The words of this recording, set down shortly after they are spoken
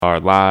Are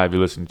live.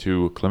 You're listening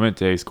to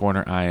Clemente's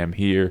Corner. I am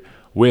here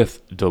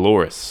with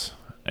Dolores,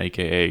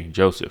 aka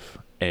Joseph,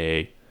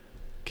 a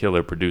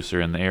killer producer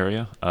in the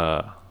area.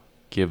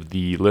 Give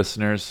the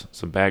listeners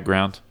some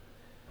background,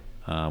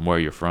 where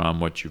you're from,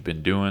 what you've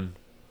been doing,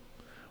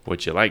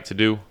 what you like to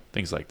do,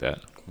 things like that.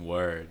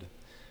 Word.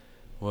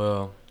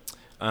 Well,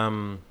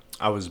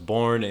 I was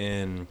born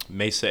in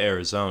Mesa,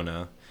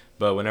 Arizona,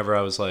 but whenever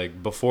I was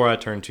before I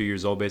turned 2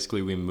 years old,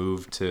 basically we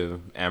moved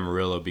to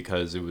Amarillo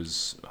because it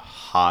was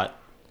hot.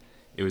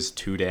 It was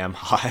too damn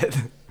hot.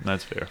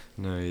 That's fair.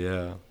 No,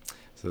 yeah.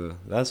 So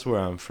that's where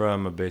I'm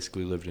from. I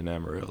basically lived in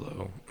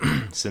Amarillo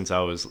since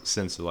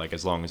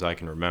as long as I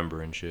can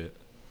remember and shit.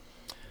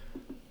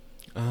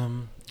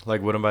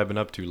 What have I been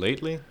up to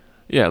lately?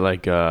 Yeah, I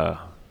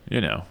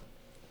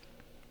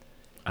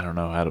don't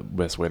know how the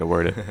best way to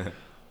word it.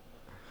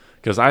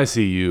 Because I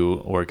see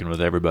you working with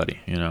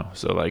everybody,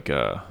 So,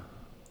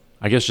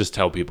 I guess just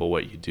tell people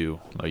what you do,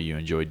 like you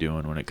enjoy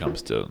doing when it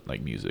comes to,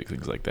 like, music,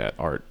 things like that,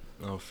 art.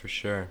 Oh, for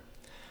sure.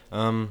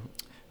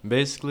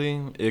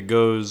 Basically, it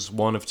goes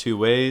one of two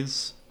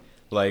ways.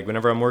 Like,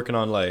 whenever I'm working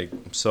on,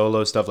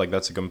 solo stuff,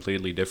 that's a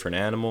completely different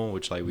animal,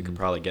 which, we could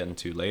probably get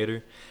into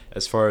later.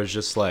 As far as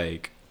just,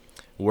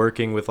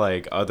 working with,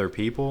 other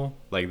people,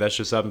 that's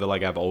just something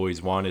that, I've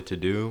always wanted to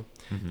do.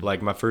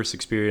 Mm-hmm. My first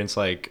experience,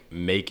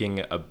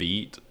 making a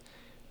beat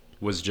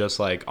was just,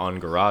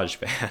 on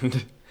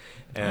GarageBand.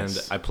 And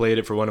Nice. I played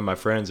it for one of my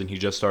friends, and he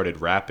just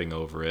started rapping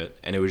over it,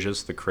 and it was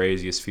just the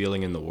craziest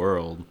feeling in the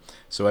world.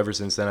 So ever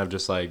since then, I've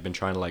just been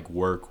trying to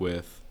work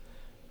with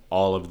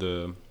all of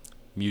the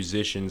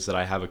musicians that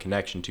I have a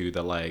connection to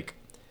that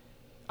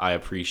I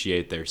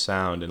appreciate their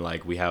sound, and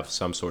we have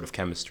some sort of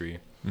chemistry.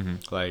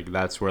 Mm-hmm.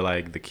 That's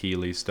where the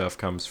Keeley stuff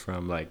comes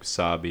from,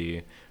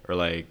 Sabi, or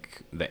the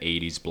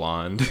 80s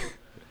Blonde,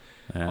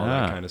 all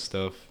that kind of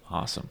stuff.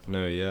 Awesome.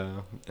 No,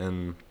 yeah.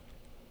 And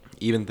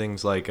even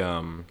things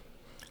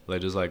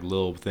just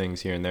little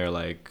things here and there,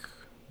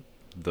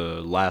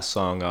 the last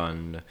song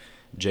on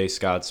Jay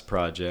Scott's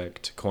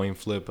project, Coin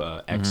Flip,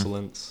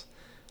 Excellence.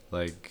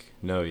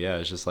 No, yeah,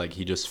 it's just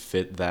he just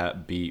fit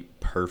that beat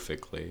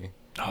perfectly.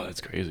 Oh,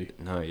 that's crazy.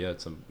 No, yeah,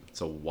 it's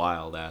a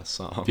wild ass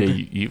song. Yeah,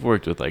 you've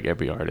worked with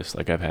every artist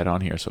I've had on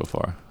here so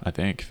far. I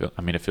think.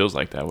 It feels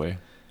like that way.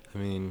 I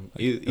mean,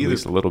 At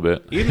least a little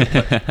bit.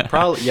 Either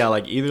probably, yeah,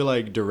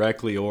 either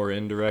directly or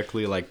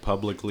indirectly,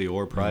 publicly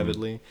or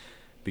privately,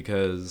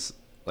 because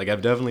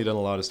I've definitely done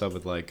a lot of stuff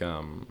with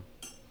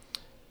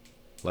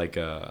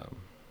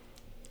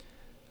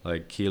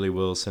Keely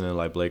Wilson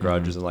and Blake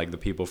Rogers and the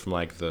people from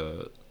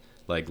the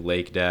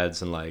Lake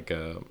Dads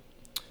and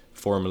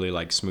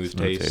formerly Smooth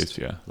Taste,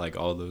 yeah.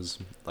 All those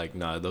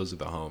nah, those are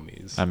the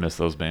homies. I miss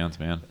those bands,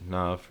 man.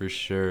 Nah, for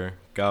sure.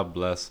 God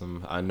bless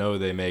them. I know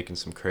they making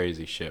some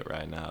crazy shit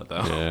right now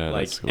though. Yeah,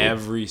 that's cool.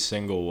 Every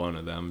single one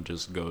of them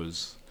just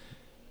goes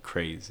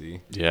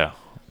crazy. Yeah,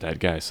 that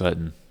guy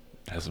Sutton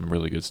has some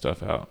really good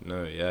stuff out.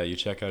 No, yeah, you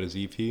check out his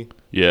EP.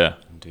 Yeah,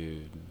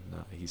 dude,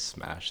 no, he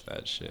smashed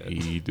that shit.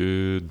 He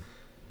did.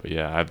 But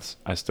yeah,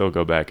 I still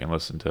go back and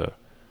listen to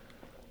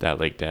that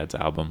Lake Dad's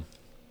album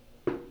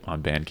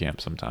on Bandcamp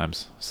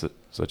sometimes.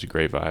 Such a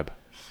great vibe.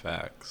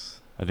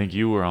 Facts. I think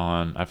you were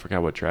on, I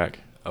forgot what track.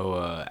 Oh,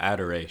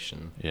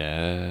 Adoration.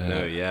 Yeah.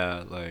 No,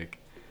 yeah,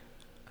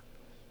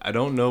 I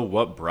don't know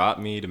what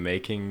brought me to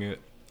making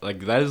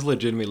that is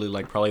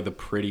legitimately probably the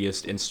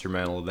prettiest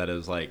instrumental that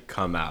has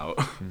come out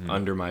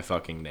under my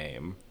fucking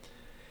name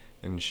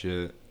and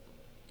shit.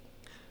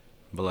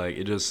 But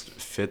it just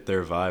fit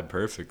their vibe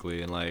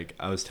perfectly. And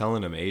I was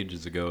telling him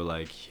ages ago,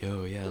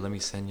 yo, yeah, let me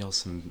send y'all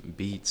some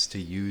beats to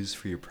use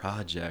for your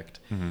project.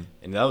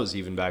 And that was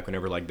even back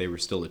whenever they were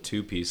still a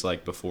two-piece,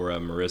 before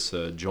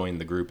Marissa joined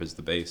the group as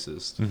the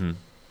bassist.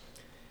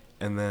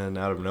 And then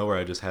out of nowhere,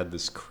 I just had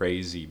this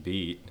crazy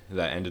beat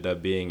that ended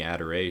up being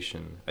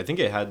Adoration. I think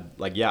it had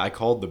I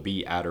called the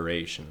beat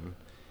Adoration,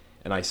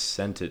 and I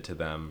sent it to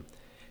them,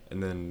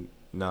 and then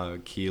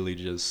Keely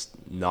just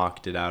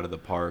knocked it out of the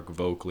park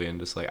vocally, and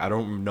just I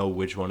don't know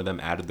which one of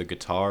them added the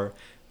guitar,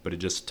 but it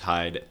just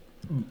tied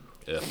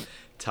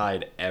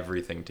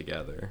everything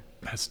together.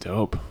 That's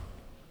dope.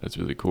 That's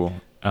really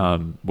cool.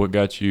 What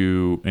got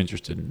you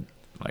interested in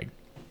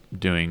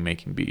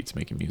making beats,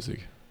 making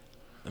music?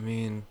 I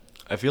mean,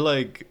 I feel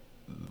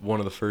one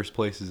of the first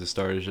places to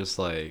start is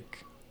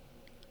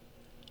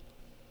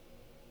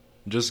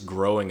just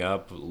growing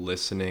up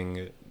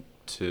listening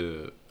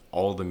to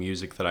all the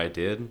music that I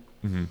did.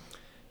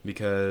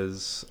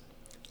 Because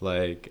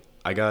I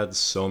got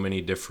so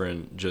many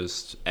different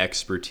just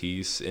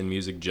expertise in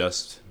music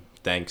just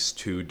thanks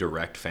to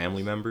direct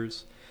family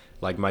members.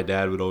 My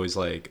dad would always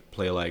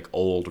play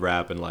old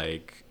rap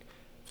and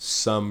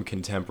some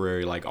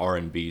contemporary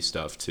R&B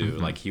stuff too.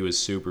 He was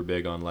super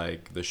big on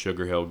the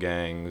Sugar Hill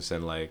Gangs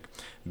and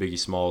Biggie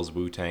Smalls,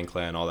 Wu-Tang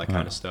Clan, all that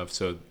kind of stuff.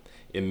 So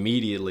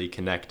immediately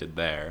connected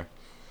there.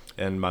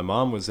 And my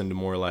mom was into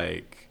more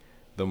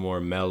the more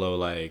mellow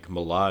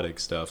melodic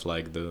stuff,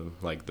 the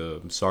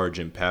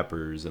Sgt.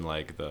 Peppers and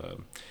the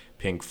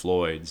Pink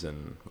Floyds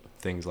and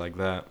things like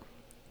that.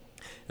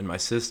 And my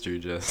sister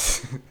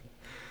just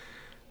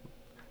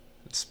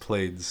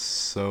played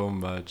so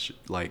much,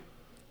 like,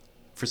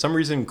 for some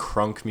reason,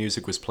 crunk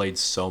music was played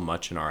so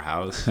much in our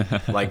house,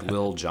 like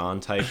Lil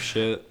Jon type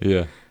shit.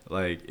 Yeah.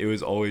 Like, it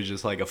was always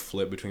just like a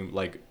flip between,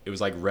 like, it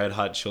was like Red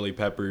Hot Chili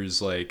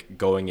Peppers, like,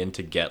 going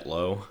into Get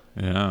Low.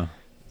 Yeah.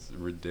 It's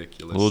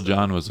ridiculous. Lil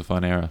Jon was a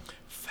fun era.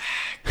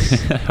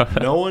 Facts.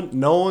 No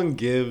one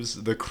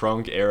gives the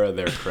crunk era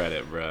their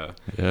credit, bruh.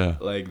 Yeah.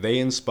 Like, they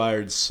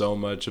inspired so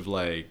much of,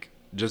 like,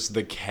 just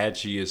the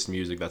catchiest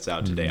music that's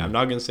out today. I'm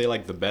not gonna say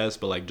like the best,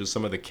 but like just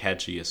some of the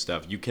catchiest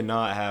stuff. You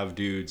cannot have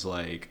dudes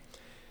like,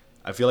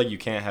 I feel like you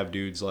can't have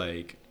dudes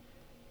like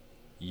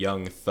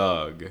Young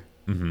Thug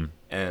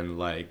and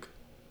like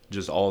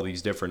just all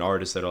these different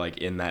artists that are like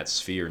in that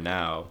sphere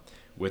now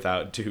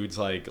without dudes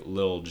like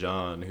Lil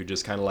Jon, who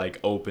just kind of like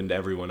opened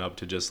everyone up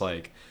to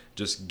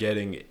just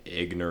getting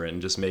ignorant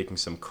and just making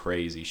some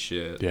crazy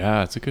shit. Yeah,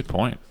 that's a good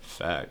point.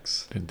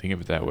 Facts. Didn't think of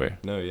it that way.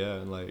 No, yeah,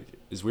 and like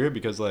it's weird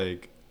because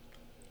like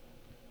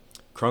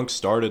crunk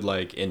started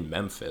like in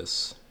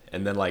Memphis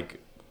and then like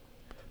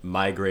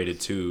migrated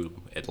to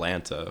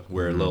Atlanta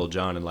where Lil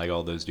Jon and like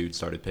all those dudes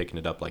started picking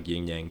it up, like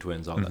Yin Yang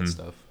Twins, all that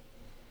stuff.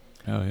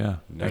 Oh yeah,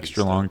 Nice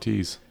extra stuff. long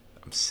tees.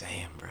 I'm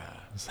saying,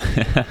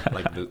 bruh.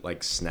 Like the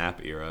like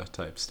Snap era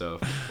type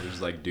stuff.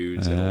 There's like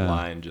dudes in a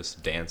line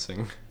just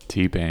dancing.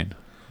 T-Pain.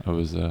 That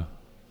was man,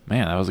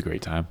 that was a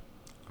great time.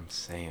 I'm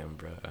saying,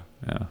 bruh.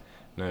 Yeah.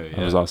 No, yeah.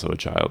 I was also a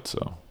child,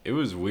 so It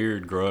was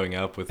weird growing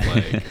up with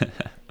like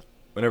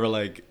whenever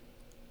like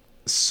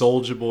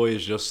Soulja Boy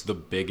is just the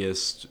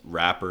biggest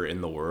rapper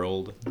in the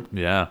world.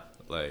 yeah,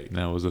 Like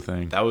that was a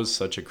thing. that was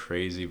such a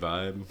crazy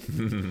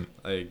vibe.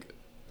 Like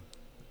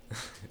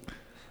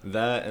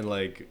that and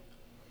like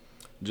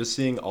just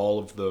seeing all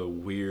of the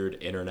weird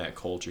internet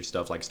culture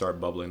stuff like start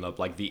bubbling up,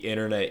 like the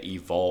internet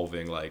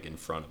evolving like in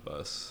front of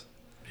us.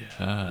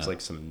 Yeah, It's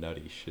like some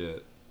nutty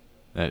shit.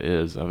 that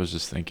is. I was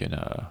just thinking,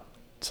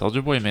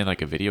 Soulja Boy made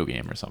like a video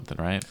game or something,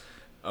 right?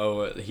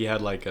 Oh, he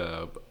had like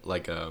a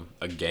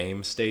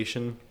game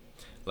station.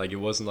 Like it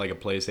wasn't like a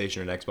PlayStation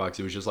or an Xbox.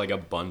 It was just like a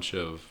bunch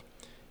of.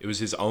 It was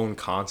his own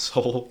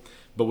console,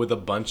 but with a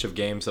bunch of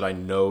games that I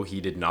know he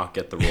did not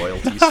get the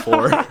royalties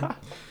for.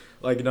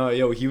 Like no,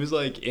 yo, he was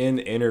like in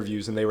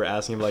interviews and they were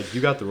asking him like,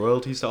 "You got the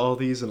royalties to all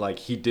these?" And like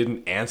he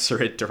didn't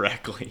answer it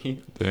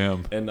directly.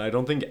 Damn. And I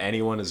don't think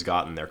anyone has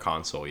gotten their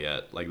console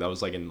yet. Like that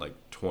was like in like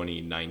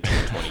 2019,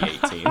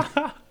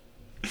 2018.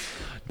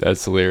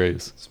 That's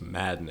hilarious. It's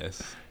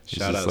madness. He's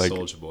Shout just out like-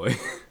 Soulja Boy.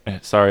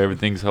 Sorry,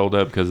 everything's held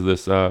up because of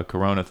this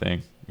Corona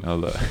thing.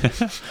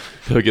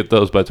 He'll get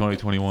those by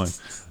 2021.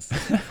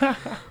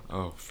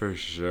 Oh, for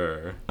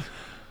sure.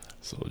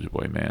 Soulja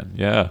Boy, man.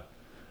 Yeah,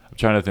 I'm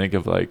trying to think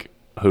of like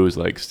who's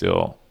like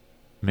still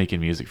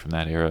making music from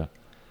that era.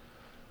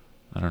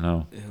 I don't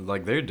know.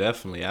 Like they're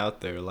definitely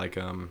out there. Like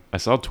I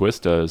saw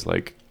Twista is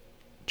like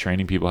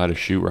training people how to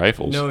shoot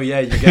rifles. no, yeah,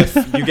 you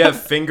get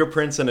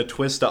fingerprints and a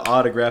Twista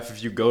autograph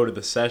if you go to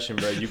the session,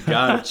 bro. You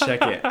gotta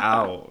check it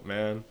out,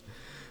 man.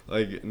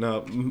 Like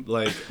no,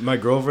 like my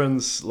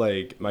girlfriend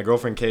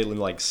Caitlin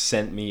like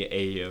sent me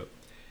a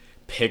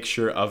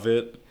picture of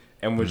it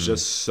and was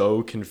just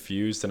so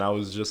confused, and I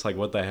was just like,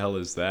 what the hell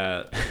is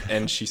that?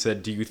 And she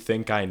said, do you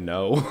think I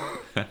know?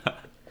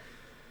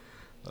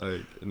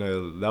 Like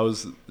no, that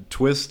was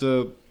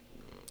Twista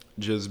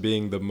just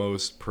being the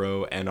most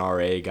pro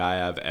NRA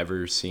guy I've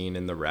ever seen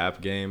in the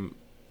rap game.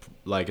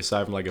 Like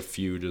aside from like a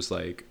few just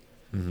like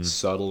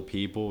subtle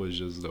people, is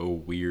just a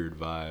weird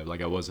vibe.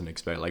 Like I wasn't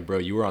expecting. Like bro,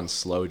 you were on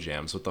Slow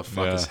Jams. What the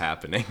fuck Yeah. is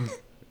happening?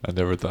 I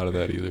never thought of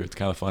that either. It's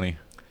kind of funny.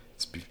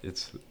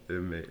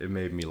 It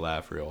made me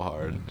laugh real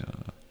hard.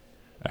 And,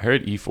 I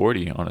heard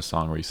E40 on a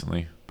song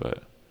recently,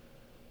 but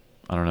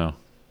I don't know.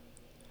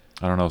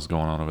 I don't know what's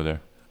going on over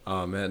there.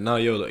 Oh man, no,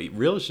 yo, like,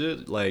 real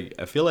shit. Like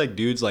I feel like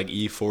dudes like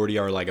E40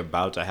 are like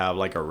about to have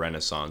like a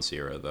renaissance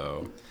era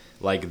though,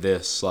 like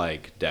this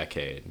like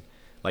decade.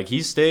 Like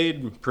he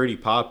stayed pretty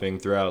popping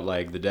throughout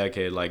like the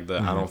decade. Like the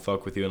I Don't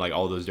Fuck With You and like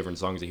all those different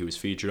songs that he was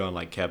featured on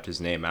like kept his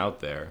name out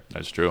there.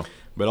 That's true.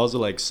 But also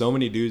like so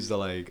many dudes that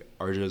like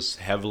are just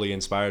heavily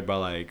inspired by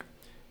like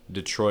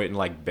Detroit and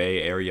like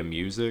Bay Area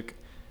music.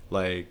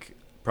 Like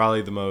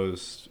probably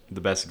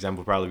the best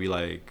example would probably be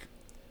like,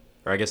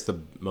 or I guess the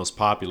most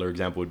popular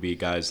example would be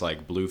guys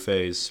like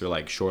Blueface or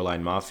like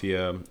Shoreline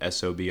Mafia,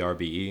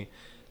 SOBRBE.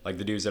 Like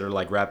the dudes that are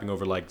like rapping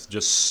over like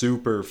just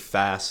super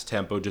fast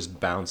tempo, just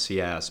bouncy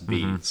ass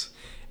beats.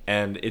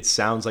 And it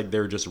sounds like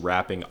they're just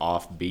rapping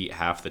off beat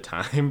half the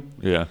time.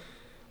 Yeah.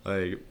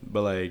 Like,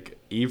 but like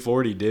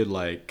E40 did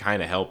like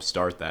kind of help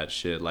start that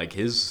shit. Like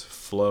his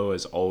flow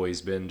has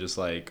always been just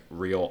like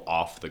real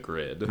off the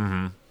grid.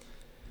 No,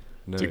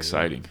 It's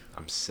exciting.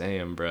 I'm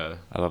saying, bruh,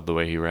 I love the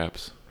way he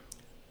raps.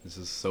 this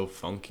is so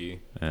funky.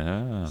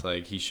 Yeah. It's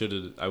like he should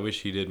have. I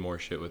wish he did more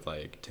shit with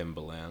like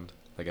Timbaland.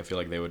 Like I feel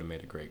like they would have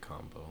made a great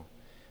combo.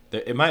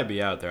 It might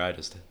be out there. I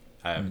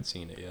haven't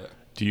seen it yet.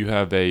 Do you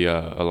have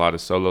a lot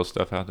of solo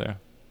stuff out there?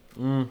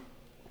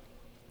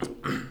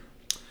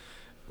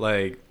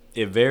 Like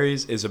it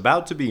varies. It's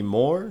about to be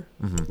more.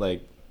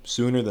 Like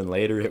sooner than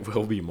later, it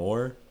will be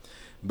more.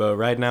 But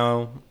right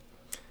now,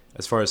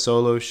 as far as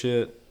solo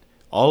shit,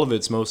 All of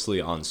it's mostly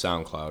on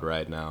SoundCloud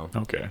right now.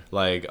 Okay.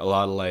 Like a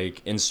lot of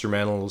like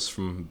instrumentals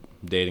from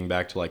dating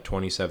back to like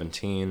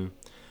 2017,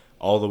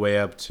 all the way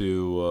up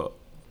to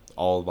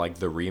all like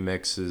the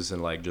remixes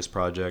and like just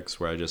projects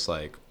where I just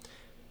like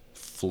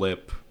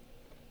flip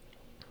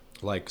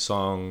like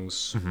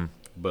songs,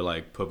 but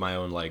like put my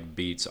own like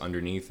beats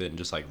underneath it and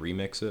just like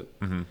remix it.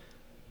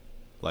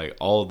 Like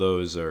all of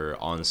those are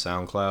on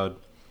SoundCloud,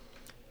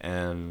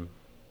 and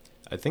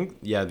I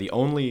think the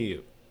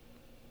only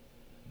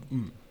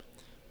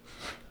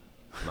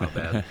not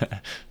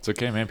bad. It's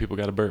okay, man. People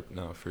got to burp.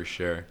 No, for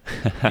sure.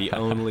 The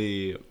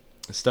only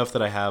stuff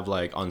that I have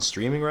like on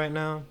streaming right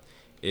now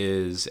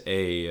is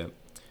a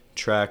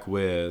track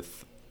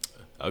with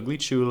Ugly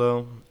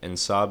Chulo and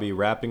Sabi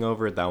rapping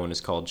over it. That one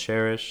is called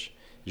Cherish.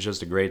 It's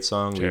just a great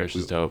song. Cherish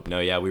is dope. No,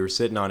 yeah, we were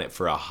sitting on it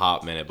for a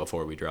hot minute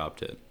before we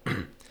dropped it.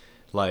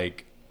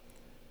 Like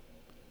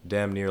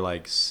damn near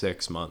like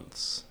 6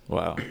 months.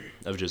 Wow.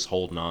 Of just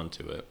holding on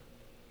to it.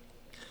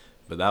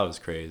 But that was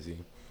crazy.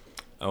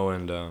 Oh,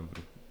 and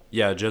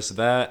yeah, just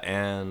that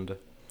and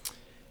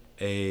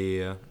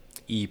a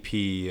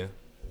EP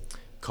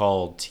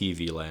called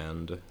TV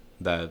Land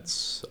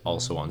that's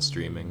also on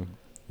streaming,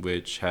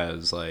 which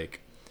has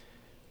like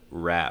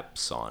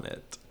raps on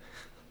it.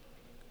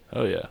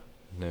 Oh yeah.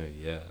 No,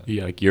 yeah.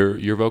 Yeah, like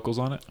your vocals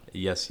on it?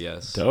 Yes.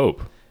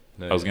 Dope.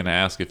 No, I was yeah. gonna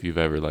ask if you've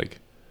ever like,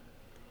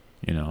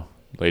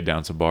 laid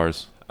down some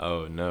bars.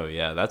 Oh no,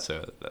 yeah, that's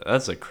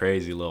a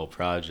crazy little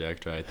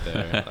project right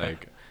there.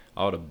 Like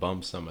I would have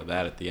bumped some of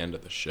that at the end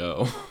of the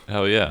show.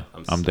 Hell yeah,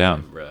 I'm saying,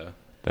 down. Bruh.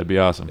 That'd be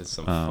awesome. It's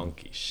some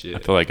funky shit. I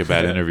feel like a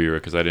bad interviewer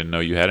because I didn't know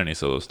you had any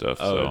solo stuff.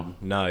 Oh, So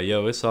nah,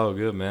 yo, it's all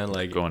good, man.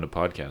 Like, going to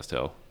podcast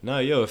hell. no,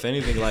 yo, if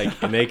anything,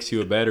 like, it makes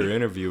you a better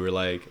interviewer.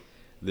 Like,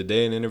 the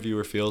day an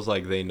interviewer feels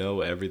like they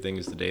know everything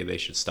is the day they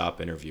should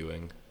stop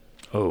interviewing.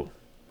 Oh,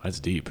 that's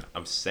deep.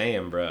 I'm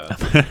saying, bro.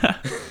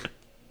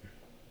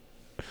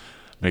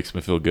 Makes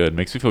me feel good.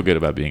 Makes me feel good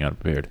about being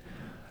unprepared.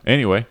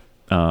 Anyway,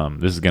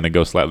 this is going to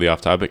go slightly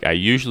off topic. I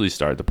usually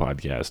start the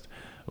podcast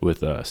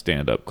with a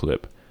stand-up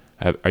clip.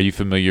 Are you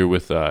familiar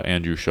with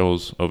Andrew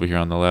Scholes over here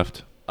on the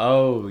left?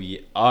 Oh, yeah.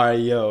 All right,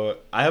 yo,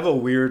 I have a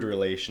weird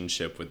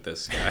relationship with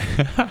this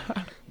guy.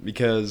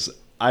 Because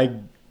I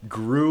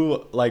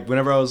grew, like,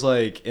 whenever I was,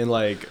 like, in,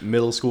 like,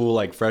 middle school,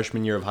 like,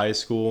 freshman year of high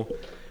school,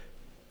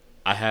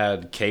 I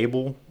had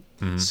cable.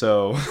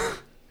 So...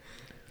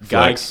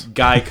 Guy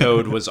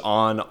Code was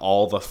on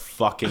all the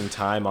fucking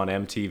time on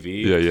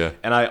MTV. Yeah.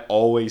 And I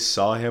always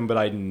saw him, but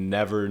I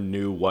never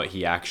knew what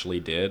he actually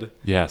did.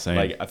 Yeah, same.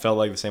 Like, I felt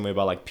like the same way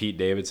about, like, Pete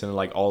Davidson and,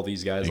 like, all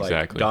these guys.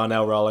 Exactly. Like,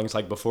 Donnell Rawlings.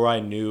 Like, before I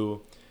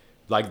knew,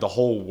 like, the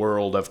whole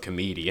world of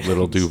comedians.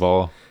 Little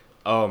Duval.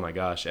 Oh, my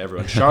gosh,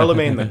 everyone.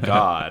 Charlemagne the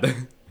God.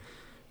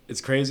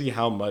 It's crazy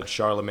how much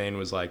Charlemagne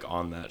was, like,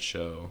 on that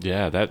show.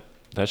 Yeah,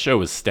 that show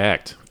was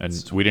stacked, and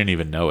we didn't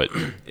even know it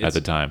at the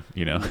time,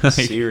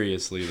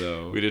 Seriously,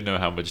 though. We didn't know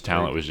how much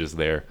talent was just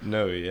there.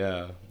 No,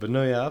 yeah. But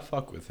no, yeah, I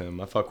fuck with him.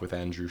 I fuck with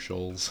Andrew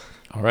Scholes.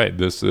 All right,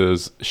 this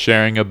is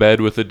Sharing a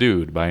Bed with a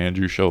Dude by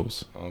Andrew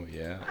Scholes. Oh,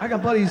 yeah. I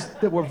got buddies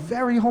that were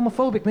very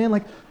homophobic, man,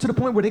 like to the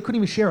point where they couldn't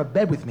even share a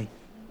bed with me.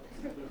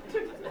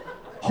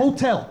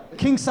 Hotel,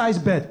 king-size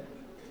bed.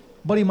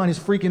 Buddy of mine is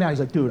freaking out.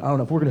 He's like, dude, I don't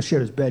know if we're gonna share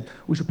this bed.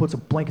 We should put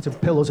some blankets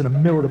and pillows in the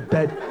middle of the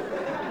bed.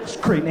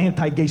 Just create an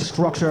anti-gay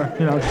structure,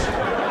 just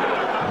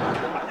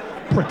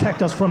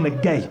protect us from the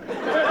gay.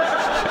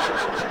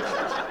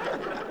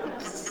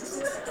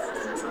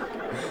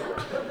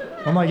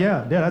 I'm like,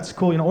 yeah, that's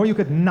cool, or you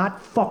could not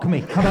fuck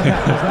me. How about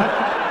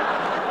that?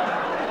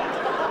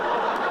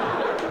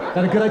 Is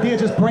that a good idea?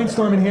 Just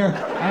brainstorming here.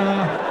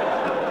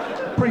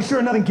 Pretty sure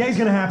nothing gay's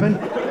gonna happen.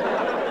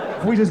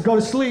 If we just go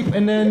to sleep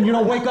and then,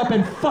 wake up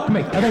and fuck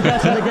me. I think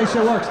that's how the gay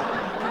shit works.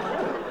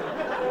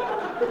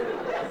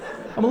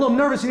 I'm a little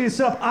nervous. You need to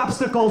set up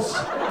obstacles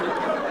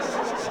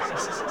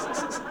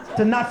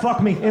to not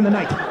fuck me in the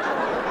night.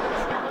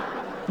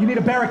 You need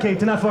a barricade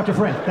to not fuck your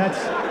friend. That's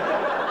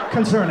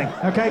concerning,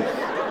 okay?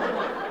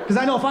 Because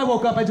I know if I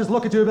woke up, I'd just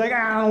look at you and be like,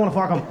 I don't want to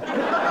fuck him.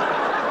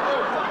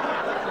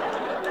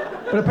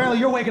 But apparently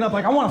you're waking up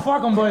like, I want to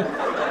fuck him, but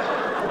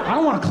I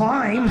don't want to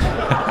climb.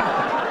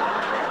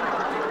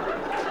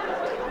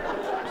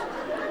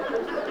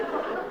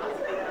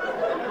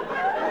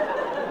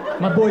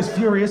 My boy's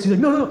furious. He's like,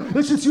 no,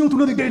 that's just you don't do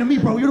nothing gay to me,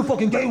 bro. You're the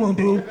fucking gay one,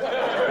 dude.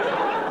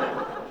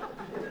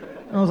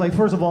 I was like,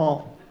 first of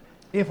all,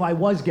 if I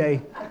was gay,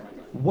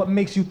 what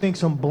makes you think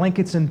some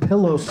blankets and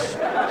pillows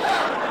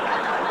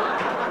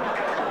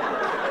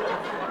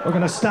are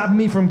gonna stop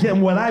me from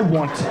getting what I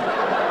want?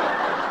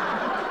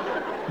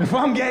 If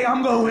I'm gay,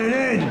 I'm going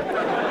in.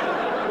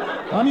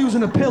 I'm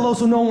using a pillow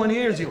so no one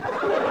hears you.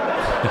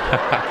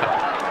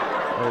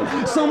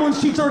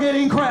 Someone's cheeks are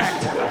getting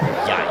cracked.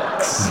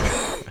 Yikes.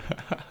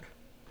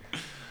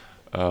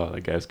 Oh,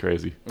 that guy's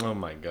crazy. Oh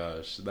my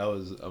gosh, I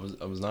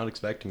was not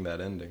expecting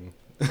that ending.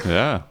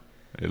 Yeah,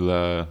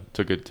 it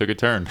took a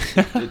turn.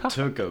 It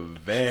took a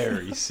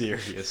very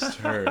serious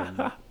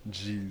turn.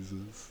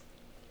 Jesus.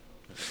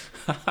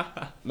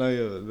 No,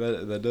 yeah,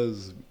 that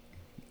does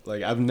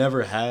like I've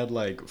never had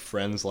like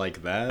friends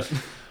like that,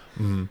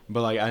 Mhm.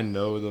 but like I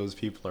know those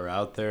people are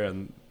out there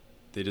and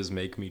they just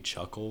make me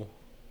chuckle.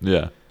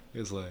 Yeah.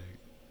 It's like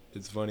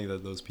it's funny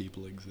that those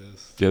people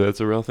exist. Yeah, that's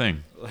a real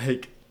thing.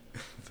 Like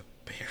the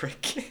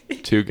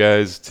barricade.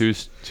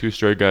 Two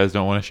straight guys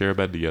don't want to share a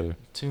bed together.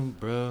 Two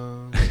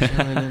bros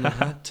chilling in a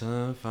hot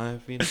tub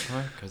 5 feet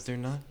apart because they're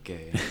not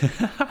gay.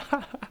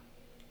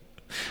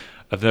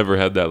 I've never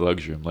had that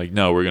luxury. I'm like,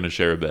 no, we're gonna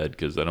share a bed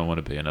because I don't want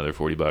to pay another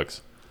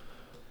 $40.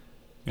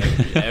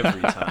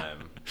 Every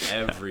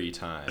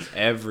time,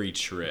 every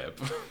trip.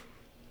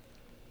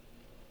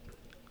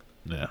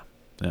 Yeah,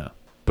 yeah.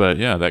 But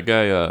yeah, that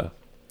guy,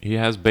 he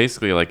has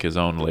basically like his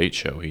own late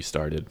show he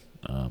started,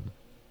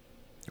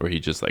 where he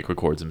just like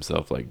records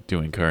himself like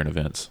doing current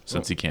events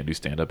since he can't do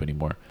stand up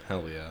anymore.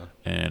 Hell yeah.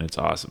 And it's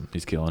awesome.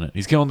 He's killing it.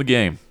 He's killing the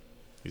game.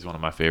 He's one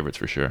of my favorites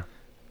for sure.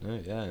 Oh,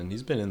 yeah, and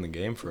he's been in the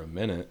game for a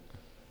minute.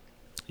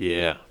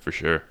 Yeah, for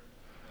sure.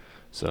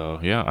 So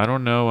yeah, I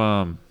don't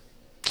know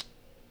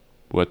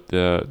what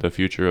the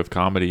future of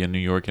comedy in New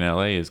York and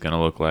LA is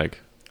gonna look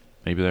like.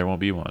 Maybe there won't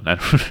be one.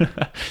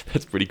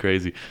 That's pretty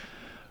crazy.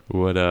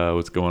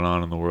 What's going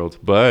on in the world?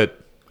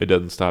 But it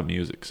doesn't stop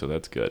music, so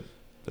that's good.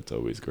 That's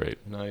always great.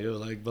 No, yo,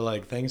 like, but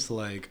like, thanks to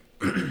like,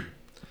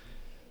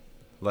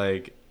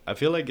 like, I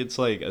feel like it's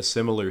like a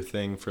similar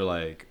thing for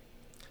like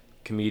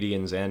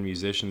comedians and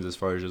musicians as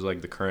far as just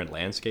like the current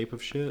landscape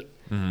of shit.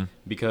 Mm-hmm.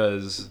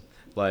 Because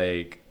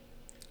like,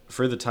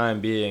 for the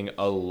time being,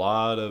 a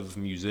lot of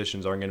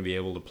musicians aren't going to be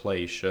able to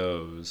play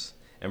shows,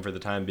 and for the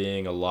time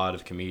being, a lot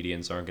of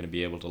comedians aren't going to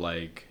be able to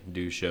like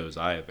do shows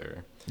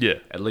either. Yeah.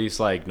 At least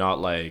like not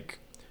like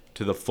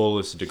to the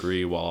fullest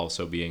degree, while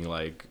also being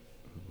like,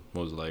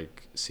 what was it,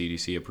 like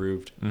CDC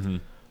approved, Mm-hmm.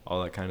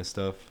 all that kind of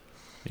stuff.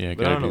 Yeah,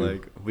 But I don't know,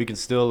 like we can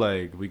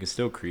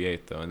still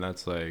create though, and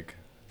that's like,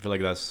 I feel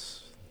like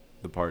that's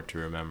the part to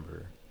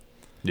remember.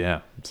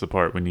 yeah, it's the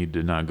part we need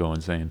to not go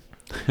insane.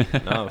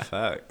 No,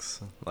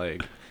 facts.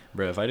 Like,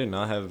 bro, if I did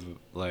not have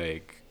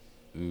like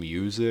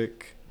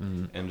music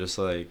Mm-hmm. and just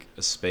like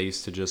a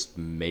space to just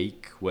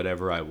make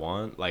whatever I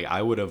want, like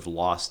I would have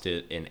lost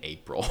it in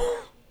April.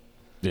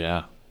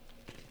 Yeah,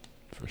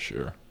 for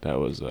sure. That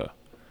was I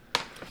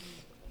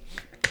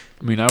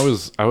mean, I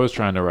was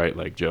trying to write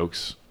like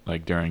jokes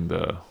like during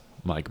the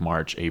like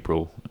March,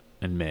 April,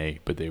 and May,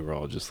 but they were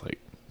all just like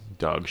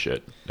dog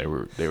shit. They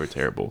were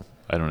terrible.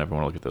 I don't ever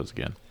want to look at those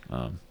again.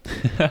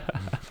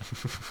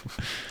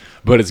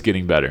 But it's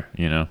getting better,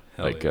 you know.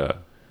 Hell like yeah.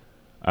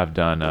 I've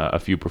done a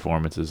few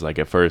performances. Like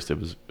at first, it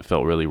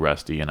felt really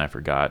rusty, and I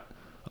forgot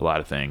a lot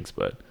of things.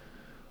 But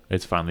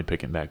it's finally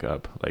picking back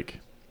up. Like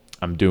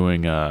I'm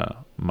doing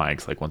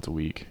mics like once a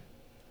week,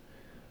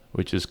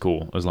 which is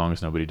cool as long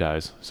as nobody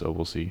dies. So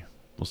we'll see.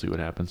 We'll see what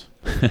happens.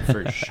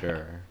 For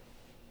sure.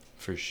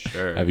 For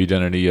sure. Have you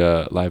done any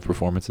live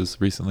performances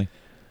recently?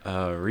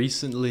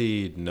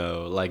 Recently,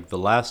 no. Like the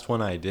last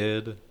one I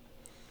did,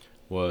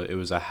 well, it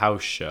was a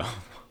house show.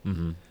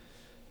 Mm-hmm.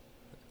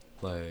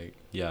 Like,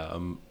 yeah,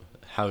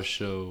 house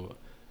show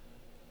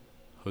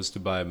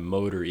hosted by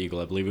Motor Eagle.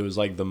 I believe it was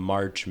like the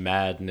March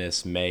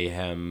Madness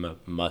Mayhem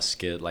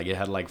Musket. Like it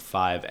had like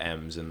 5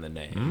 M's in the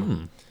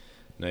name.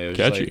 No, it was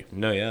Catchy. Like,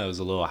 no, yeah, it was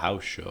a little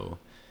house show,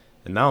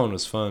 and that one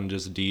was fun.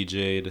 Just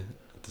DJ'd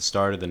at the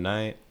start of the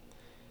night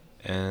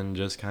and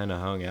just kind of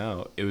hung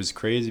out. It was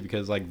crazy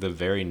because like the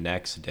very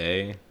next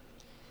day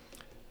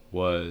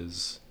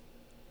was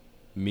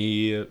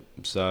me,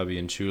 Sabi,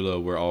 and Chula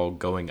were all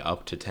going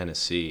up to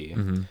Tennessee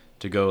Mm-hmm.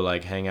 to go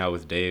like hang out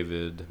with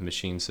David,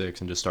 Machine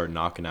 6, and just start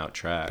knocking out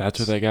tracks. That's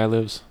where that guy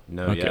lives.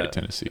 No, Okay, yeah,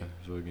 Tennessee.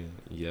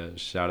 Yeah,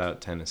 shout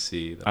out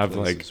Tennessee. That I've,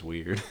 place like- is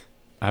weird.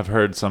 I've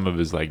heard some of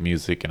his like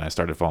music, and I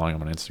started following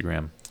him on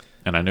Instagram,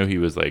 and I knew he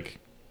was like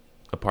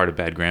a part of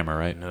Bad Grammar,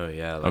 right? No,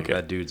 yeah, like Okay.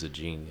 that dude's a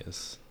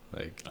genius.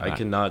 Like I Ah.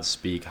 cannot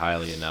speak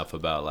highly enough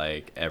about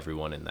like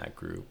everyone in that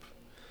group.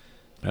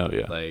 Oh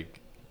yeah, Like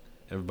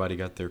everybody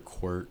got their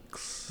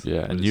quirks.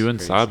 yeah. but And it's you and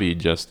crazy. Sabi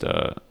just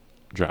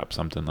dropped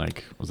something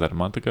like, was that a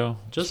month ago?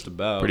 Just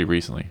about Pretty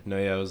recently. No,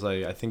 yeah, it was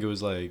like, I think it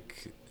was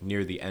like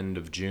near the end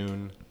of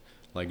June,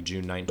 like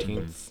June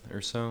 19th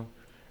or so.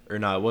 Or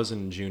no, it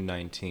wasn't June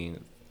 19th.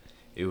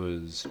 It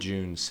was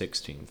June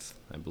 16th,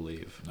 I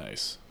believe.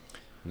 Nice.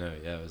 No,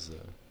 yeah, it was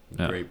a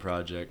Yeah. great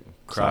project.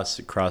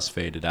 Cross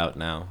faded out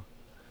now.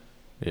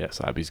 Yeah,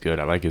 Sabi's good.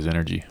 I like his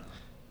energy.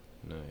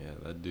 No, yeah,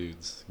 that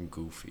dude's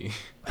goofy.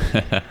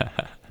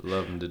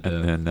 Love him to death.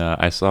 And then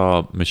I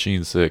saw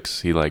Machine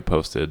 6. He like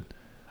posted.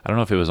 I don't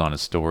know if it was on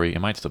his story. It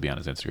might still be on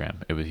his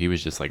Instagram. He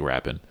was just like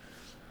rapping.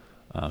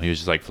 He was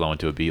just like flowing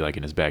to a beat like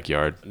in his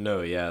backyard.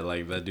 No, yeah,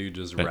 like that dude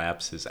just That-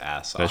 raps his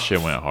ass off. That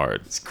shit went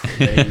hard. It's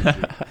crazy.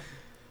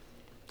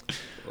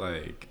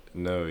 Like,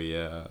 no,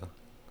 yeah.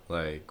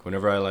 Like,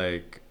 whenever I,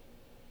 like,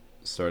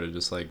 started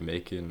just, like,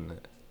 making,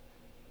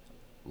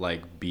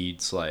 like,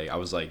 beats, like, I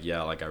was like,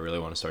 yeah, like, I really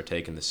want to start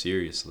taking this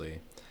seriously.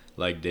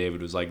 Like,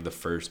 David was, like, the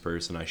first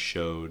person I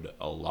showed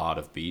a lot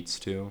of beats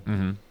to.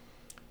 Mm-hmm.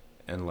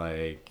 And,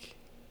 like,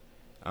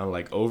 I don't know,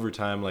 like, over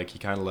time, like, he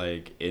kind of,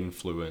 like,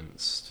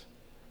 influenced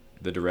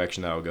the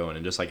direction that I'll go in,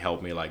 and just like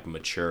help me like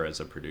mature as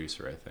a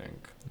producer, I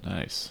think.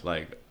 Nice.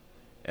 Like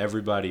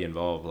everybody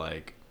involved,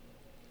 like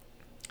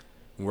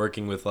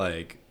working with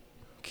like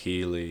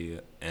Keely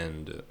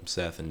and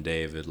Seth and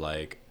David,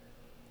 like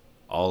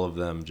all of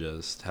them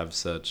just have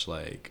such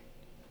like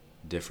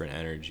different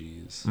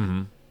energies.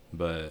 Mm-hmm.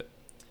 But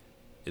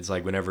it's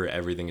like whenever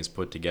everything is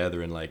put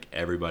together and like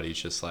everybody's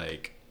just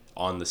like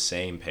on the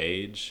same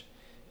page,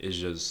 is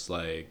just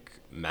like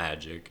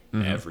magic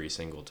every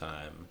single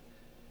time.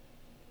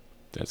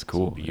 That's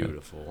cool. It's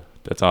beautiful. Yeah.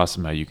 That's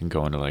awesome how you can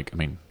go into like, I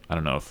mean, I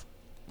don't know if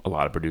a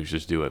lot of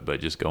producers do it, but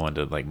just go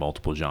into like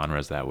multiple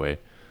genres that way.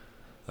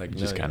 Like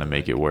just kind of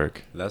make it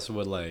work. That's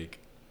what like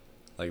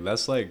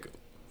that's like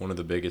one of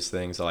the biggest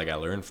things that like I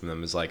learned from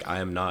them is like I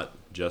am not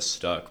just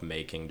stuck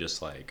making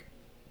just like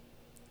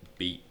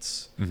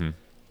beats. Mm-hmm.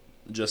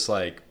 Just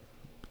like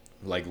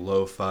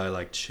lo-fi,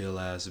 like chill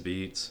ass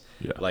beats.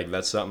 Yeah. Like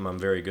that's something I'm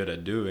very good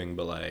at doing,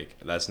 but like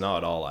that's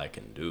not all I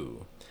can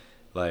do.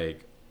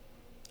 Like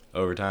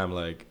over time,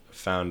 like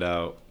found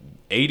out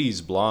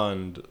 80s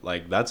Blonde,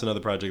 like that's another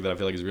project that I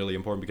feel like is really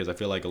important because I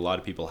feel like a lot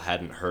of people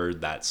hadn't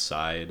heard that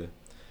side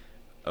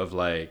of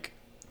like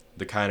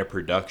the kind of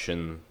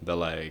production that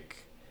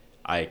like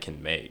I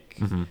can make.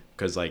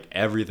 Because like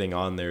everything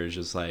on there is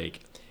just like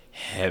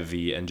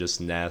heavy and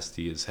just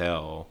nasty as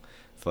hell.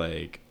 It's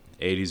like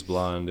 80s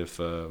Blonde, if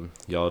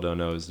y'all don't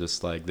know, is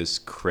just like this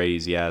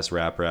crazy ass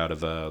rapper out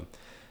of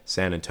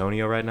San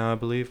Antonio right now, I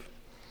believe.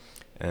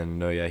 And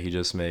no, yeah, he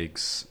just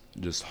makes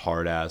just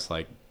hard ass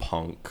like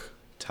punk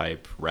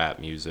type rap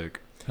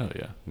music. Hell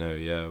yeah. No,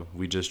 yeah,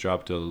 we just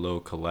dropped a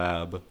little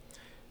collab.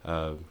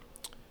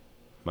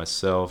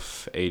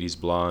 Myself, 80s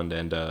Blonde,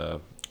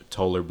 and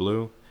Toller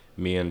Blue.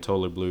 Me and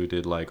Toller Blue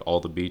did like all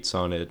the beats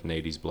on it, and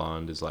 80s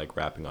Blonde is like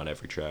rapping on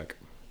every track.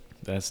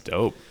 That's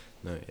dope.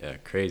 No, yeah,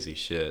 crazy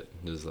shit.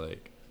 Just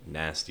like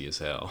nasty as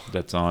hell.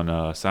 That's on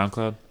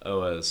SoundCloud?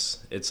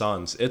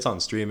 It's on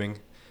streaming.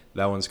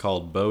 That one's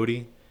called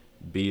Bodhi,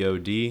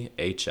 Bodhi.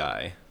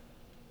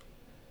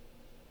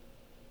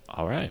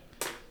 All right.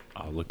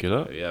 I'll look it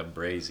up. Oh, yeah,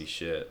 brazy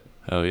shit.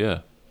 Hell yeah.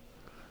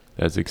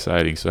 That's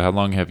exciting. So how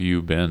long have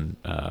you been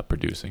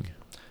producing?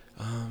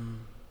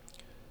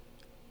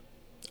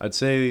 I'd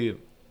say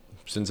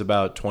since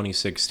about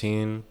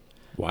 2016.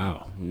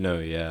 Wow. No,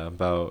 yeah,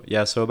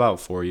 so about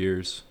 4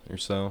 years or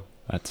so.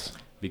 That's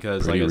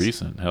because pretty like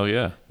recent. Hell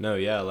yeah. No,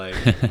 yeah, like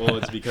well,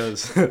 it's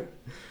because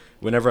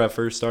whenever I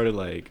first started,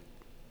 like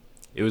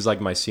it was like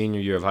my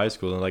senior year of high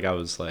school, and like I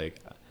was like,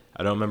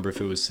 I don't remember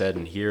if it was said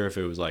in here, if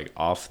it was like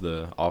off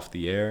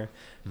the air,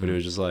 but it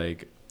was just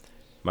like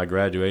my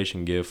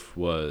graduation gift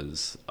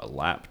was a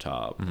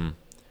laptop,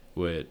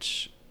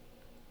 which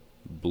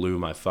blew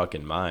my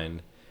fucking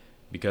mind.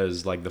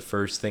 Because, like, the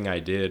first thing I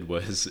did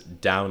was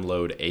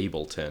download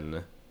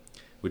Ableton,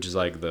 which is,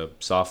 like, the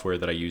software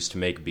that I use to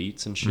make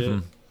beats and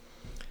shit.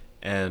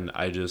 And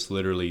I just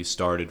literally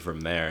started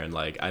from there. And,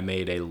 like, I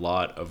made a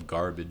lot of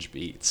garbage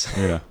beats.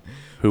 Yeah.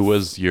 Who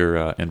was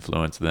your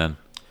influence then?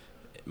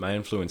 My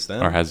influence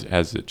then? Or has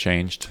it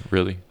changed,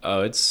 really?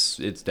 Oh, it's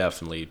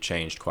definitely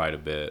changed quite a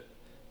bit.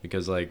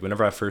 Because, like,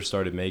 whenever I first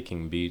started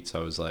making beats, I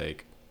was,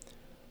 like,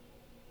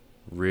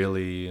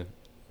 really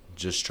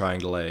just trying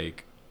to,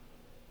 like,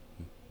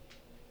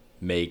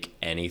 make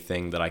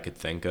anything that I could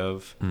think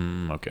of.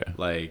 Okay.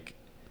 Like,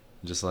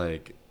 just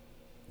like,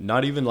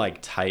 not even like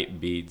tight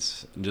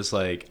beats. Just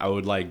like, I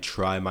would like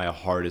try my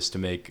hardest to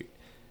make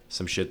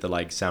some shit that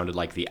like sounded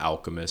like The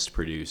Alchemist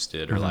produced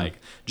it, or like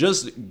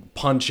just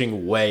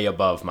punching way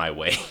above my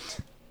weight.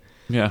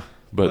 Yeah,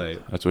 but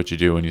like, that's what you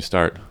do when you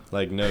start.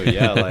 Like, no,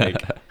 yeah,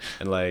 like,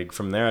 and like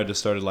from there I just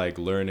started like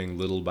learning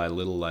little by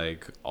little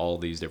like all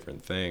these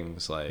different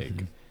things, like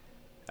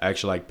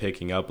actually like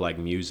picking up like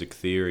music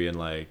theory and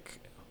like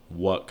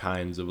what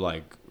kinds of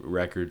like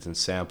records and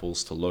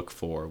samples to look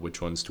for,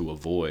 which ones to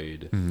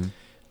avoid,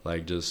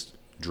 like just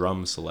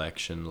drum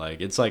selection.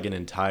 Like it's like an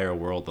entire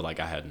world that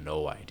like I had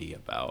no idea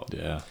about.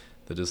 Yeah.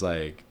 That just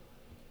like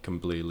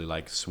completely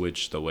like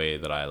switched the way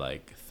that I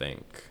like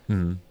think.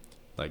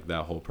 Like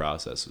that whole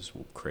process is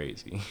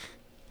crazy.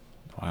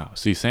 Wow.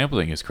 See,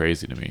 sampling is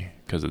crazy to me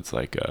because it's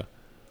like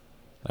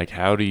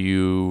how do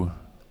you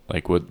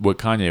like what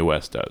Kanye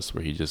West does,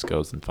 where he just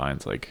goes and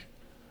finds like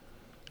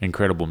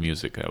incredible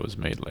music that was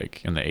made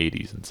like in the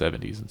 80s and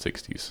 70s and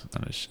 60s,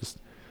 and it's just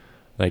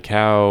like,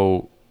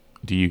 how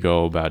do you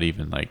go about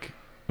even like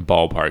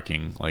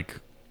ballparking like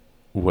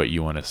what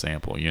you want to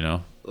sample, you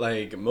know?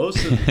 Like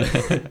most of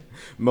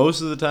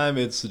the time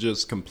it's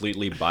just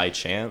completely by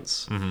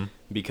chance,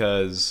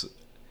 because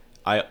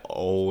I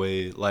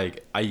always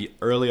like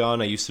early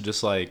on I used to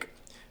just like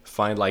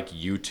find like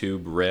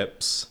YouTube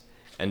rips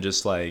and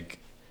just like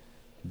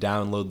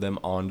download them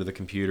onto the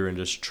computer and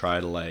just try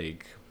to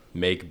like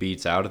make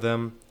beats out of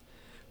them.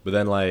 But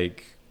then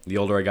like the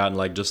older I got and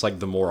like just like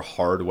the more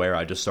hardware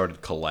I just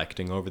started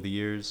collecting over the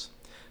years,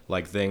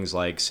 like things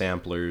like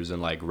samplers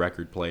and like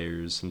record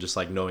players and just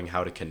like knowing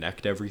how to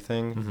connect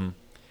everything.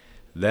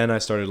 Then I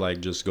started like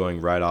just going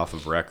right off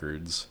of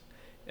records,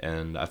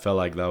 and I felt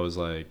like that was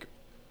like,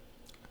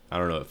 I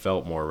don't know, it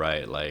felt more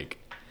right. Like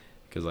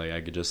because like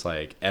I could just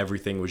like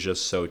everything was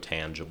just so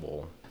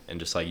tangible and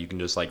just like you can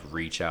just like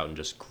reach out and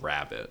just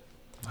grab it.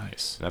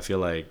 Nice. And I feel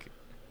like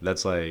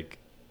that's like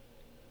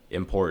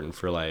important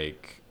for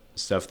like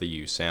stuff that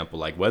you sample,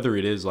 like whether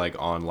it is like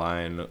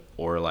online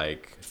or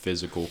like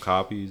physical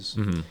copies.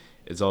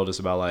 It's all just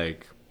about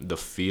like the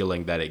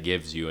feeling that it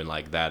gives you in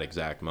like that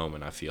exact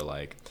moment. I feel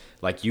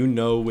like you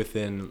know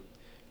within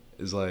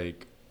is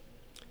like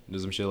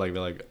there's some shit like that,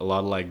 like a lot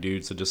of like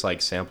dudes that just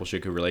like sample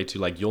shit could relate to,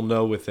 like you'll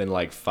know within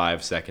like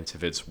 5 seconds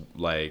if it's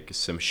like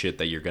some shit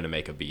that you're gonna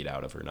make a beat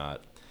out of or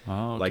not.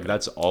 Oh, okay. Like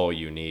that's all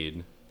you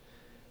need.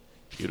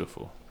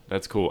 Beautiful.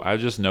 That's cool. I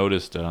just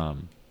noticed I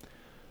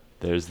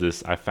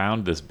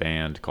found this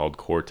band called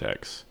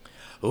Cortex.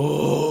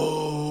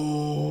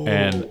 Oh.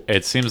 And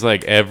it seems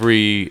like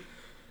every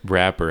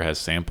rapper has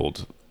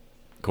sampled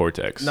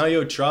Cortex. No,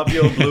 yo,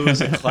 Tropio Blue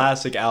is a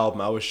classic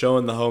album. I was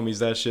showing the homies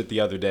that shit the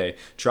other day.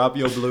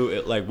 Tropio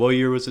Blue, like, what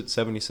year was it?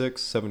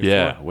 76? 74?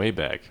 Yeah, way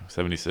back.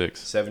 76.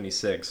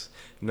 76.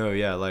 No,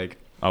 yeah, like...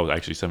 Oh,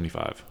 actually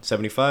 75.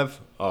 75?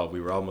 Oh, we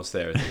were almost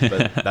there.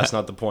 But that's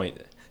not the point.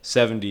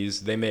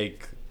 70s, they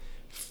make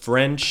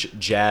French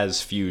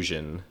jazz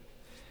fusion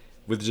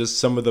with just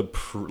some of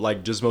the,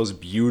 just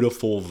most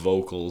beautiful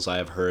vocals I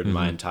have heard in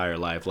my entire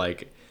life.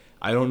 Like...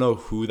 I don't know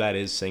who that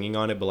is singing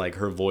on it, but like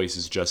her voice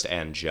is just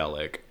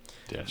angelic.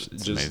 Yeah,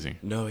 it's amazing.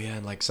 No, yeah,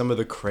 and like some of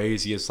the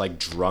craziest like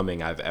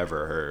drumming I've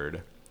ever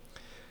heard.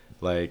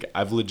 Like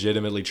I've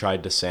legitimately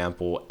tried to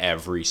sample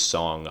every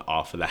song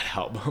off of that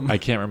album. I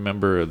can't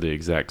remember the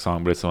exact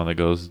song, but it's the one that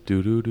goes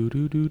do do do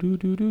do do do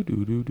do do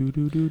do do do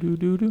do do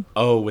do do.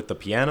 Oh, with the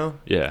piano?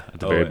 Yeah, at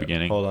the very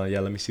beginning. Hold on, yeah,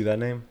 let me see that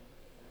name.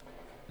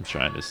 I'm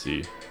trying to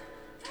see.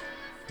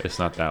 It's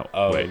not that.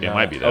 Oh, wait, no. it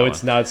might be that. Oh, one.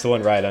 it's not. It's the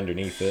one right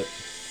underneath it.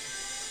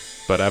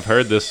 But I've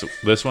heard this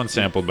one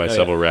sampled by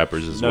several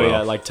rappers as well. No,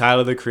 yeah, like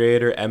Tyler the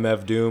Creator,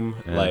 MF Doom,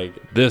 Yeah.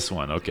 like this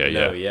one. Okay,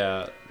 no,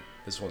 yeah. yeah.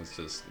 This one's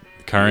just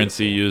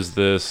Currency used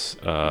this.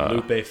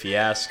 Lupe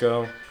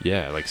Fiasco.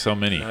 Yeah, like so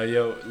many. No,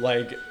 yo,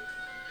 like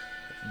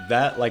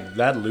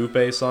that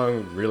Lupe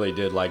song really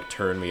did like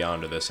turn me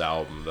onto this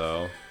album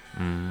though.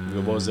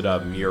 What was it?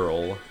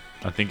 Mural.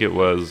 I think it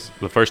was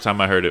the first time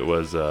I heard it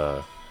was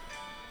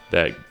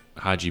that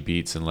Haji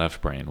Beats and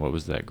Left Brain. What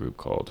was that group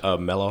called?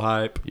 Mellow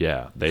Hype.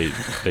 Yeah, they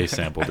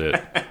sampled it,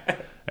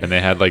 and they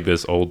had like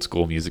this old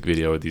school music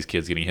video with these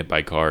kids getting hit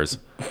by cars.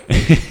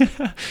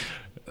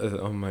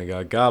 Oh my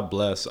God! God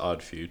bless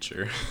Odd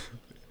Future.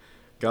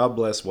 God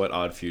bless what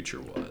Odd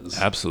Future was.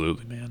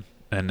 Absolutely, man.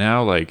 And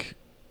now, like,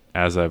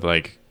 as I've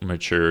like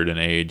matured and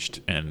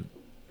aged, and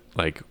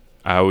like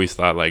I always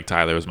thought like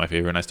Tyler was my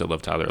favorite, and I still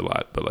love Tyler a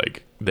lot. But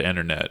like the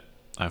internet,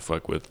 I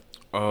fuck with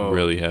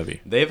really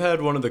heavy. They've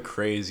had one of the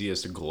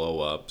craziest glow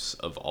ups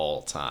of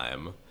all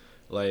time.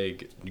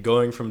 Like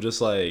going from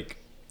just like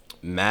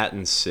Matt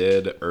and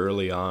Sid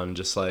early on,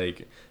 just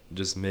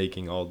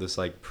making all this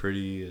like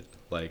pretty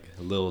like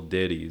little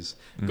ditties,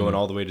 going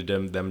all the way to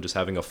them just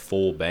having a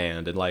full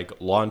band and like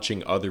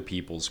launching other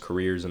people's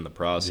careers in the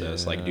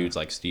process, like dudes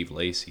like Steve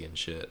Lacy and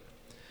shit.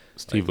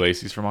 Steve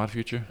Lacy's from Odd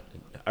Future?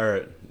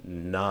 Or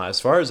nah, as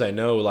far as I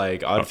know,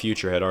 like Odd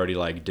Future had already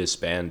like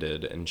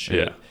disbanded and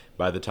shit. Yeah.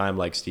 By the time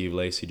like Steve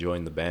Lacy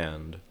joined the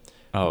band.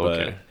 Oh, But,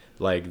 okay.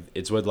 like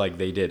it's what like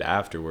they did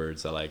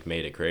afterwards that like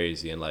made it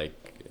crazy, and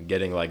like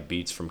getting like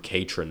beats from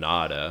K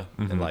Tronada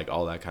and like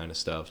all that kind of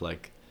stuff.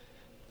 Like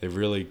they've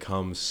really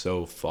come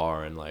so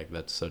far, and like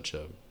that's such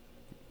a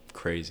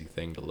crazy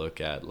thing to look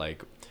at.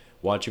 Like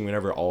watching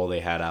whenever all they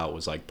had out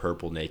was like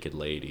Purple Naked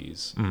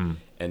Ladies,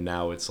 and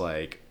now it's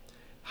like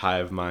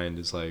Hive Mind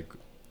is like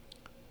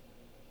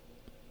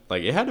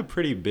it had a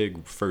pretty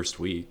big first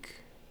week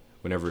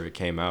whenever it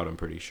came out, I'm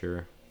pretty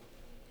sure.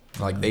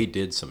 Like they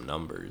did some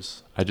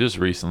numbers. I just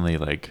recently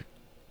like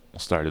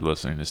started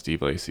listening to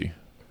Steve Lacy.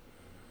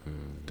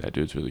 That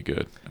dude's really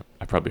good.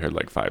 I probably heard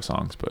like 5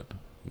 songs, but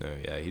No,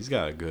 yeah, he's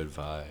got a good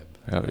vibe.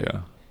 hell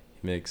yeah.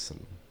 He makes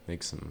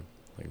some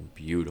like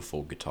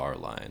beautiful guitar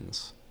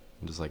lines.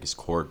 And just like his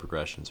chord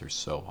progressions are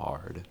so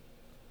hard.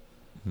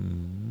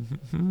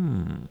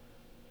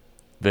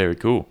 Very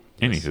cool.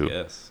 Yes, Anywho,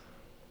 yes.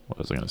 what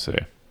was I gonna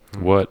say?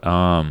 What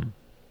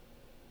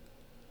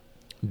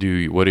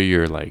what are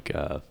your like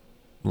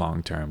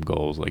long-term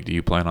goals? Like, do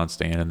you plan on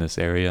staying in this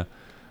area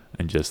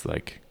and just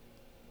like,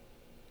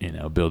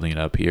 building it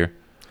up here?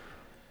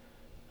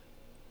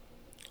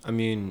 I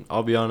mean,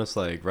 I'll be honest,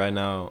 like right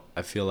now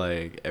I feel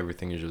like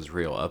everything is just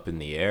real up in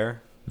the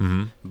air.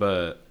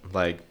 But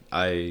like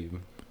I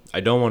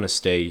don't want to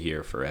stay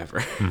here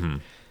forever.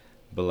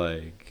 But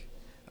like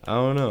I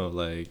don't know,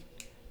 like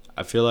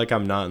I feel like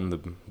I'm not in the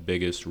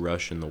biggest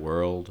rush in the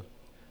world,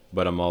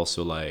 but I'm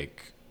also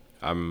like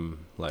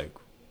I'm like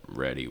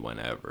ready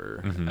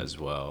whenever as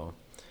well.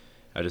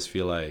 I just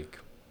feel like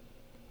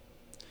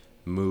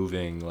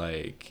moving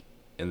like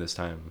in this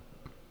time,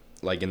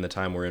 like in the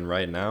time we're in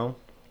right now,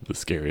 The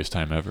scariest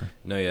time ever.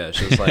 no, yeah, it's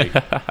just like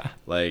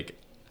like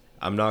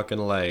I'm not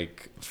gonna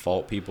like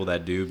fault people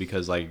that do,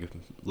 because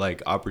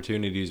like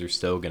opportunities are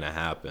still gonna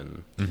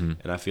happen.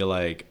 And I feel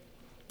like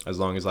as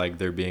long as like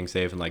they're being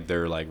safe and like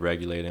they're like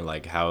regulating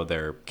like how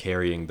they're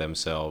carrying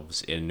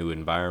themselves in new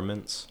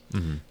environments,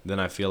 then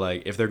I feel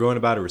like if they're going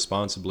about it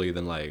responsibly,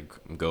 then like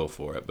go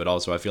for it. But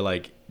also I feel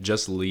like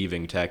just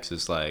leaving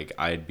Texas, like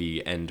I'd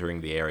be entering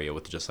the area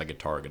with just like a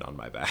target on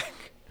my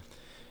back,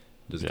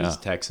 just because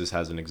Texas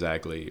hasn't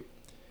exactly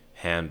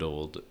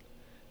handled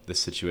the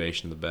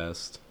situation the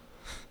best.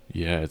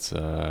 Yeah, it's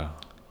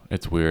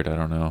weird. I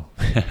don't know.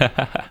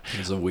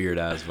 It's a weird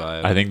ass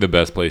vibe. I think the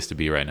best place to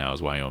be right now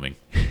is Wyoming.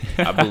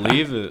 I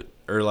believe it,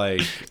 or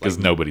like Because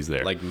nobody's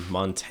there. like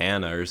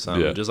Montana or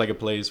something. Yeah. Just like a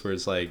place where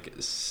it's like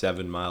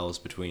 7 miles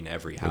between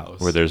every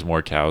house. Where there's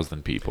more cows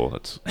than people.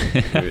 That's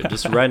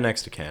just right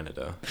next to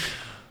Canada.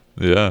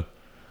 yeah.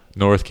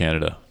 North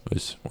Canada,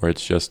 where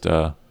it's just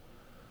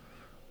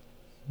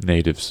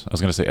natives. I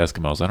was gonna say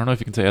Eskimos. I don't know if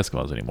you can say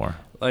Eskimos anymore.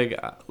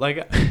 I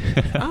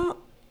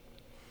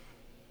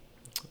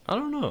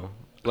don't know.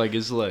 Like,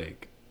 is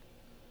like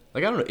I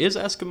don't know. Is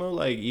Eskimo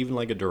like even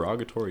like a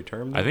derogatory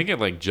term? Though? I think it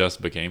like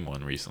just became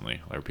one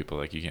recently. Like people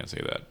are like, you can't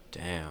say that.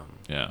 Damn.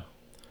 Yeah.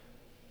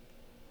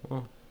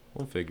 Well,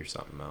 we'll figure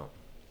something out.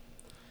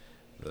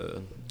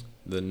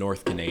 The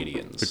North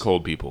Canadians. The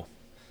cold people.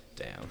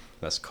 Damn,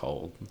 that's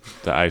cold.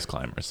 The ice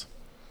climbers.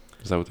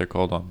 Is that what they're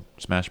called on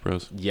Smash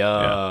Bros?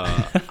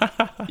 Yeah.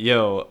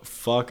 Yo,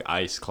 fuck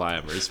ice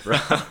climbers, bro.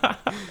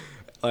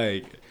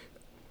 Like,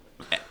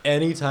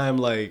 anytime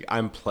like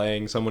I'm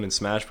playing someone in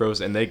Smash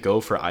Bros and they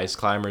go for ice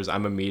climbers,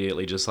 I'm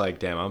immediately just like,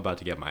 damn, I'm about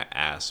to get my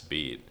ass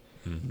beat.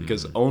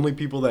 Because only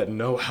people that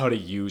know how to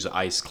use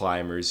ice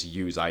climbers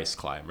use ice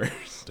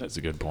climbers. That's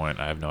a good point.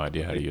 I have no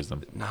idea how to use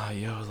them. Nah,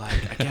 yo,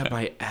 like I get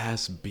my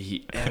ass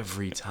beat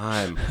every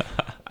time.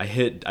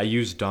 I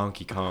use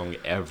Donkey Kong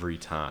every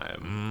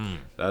time.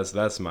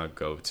 That's my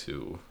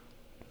go-to.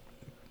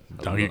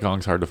 Donkey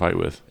Kong's hard to fight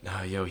with.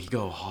 Nah, yo, he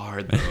go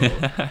hard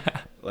though.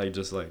 Like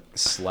just like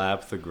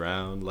slap the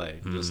ground,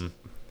 like just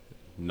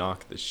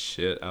knock the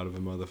shit out of a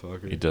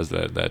motherfucker. He does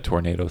that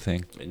tornado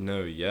thing.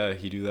 No, yeah,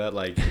 he do that.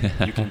 Like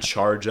you can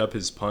charge up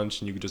his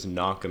punch and you can just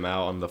knock him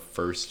out on the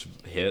first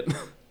hit.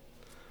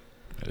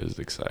 It is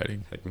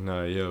exciting. Like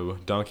no, yo,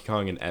 Donkey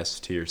Kong an S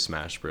tier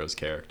Smash Bros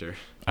character.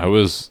 I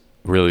was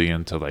really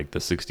into like the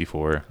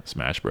 64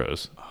 Smash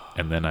Bros.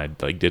 And then I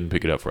like didn't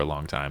pick it up for a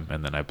long time,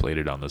 and then I played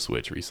it on the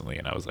Switch recently,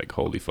 and I was like,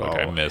 "Holy fuck!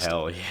 I missed!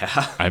 Hell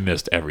yeah! I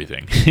missed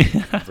everything."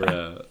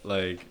 Bruh,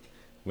 like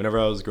whenever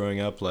I was growing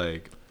up,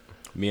 like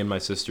me and my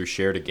sister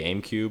shared a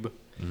GameCube,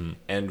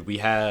 and we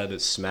had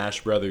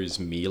Smash Brothers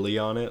Melee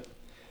on it,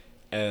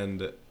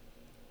 and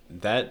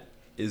that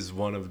is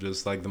one of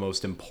just like the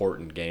most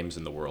important games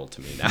in the world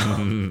to me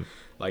now.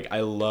 Like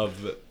I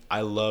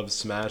love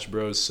Smash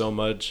Bros so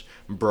much.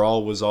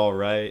 Brawl was all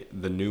right.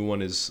 The new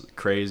one is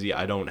crazy.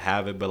 I don't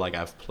have it, but like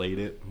I've played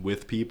it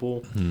with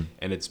people,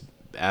 and it's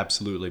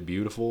absolutely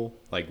beautiful.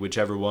 Like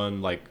whichever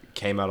one like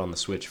came out on the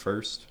Switch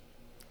first.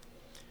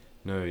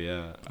 No,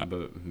 yeah,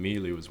 but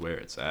Melee was where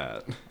it's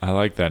at. I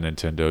like that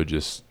Nintendo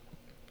just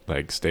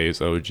like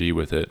stays OG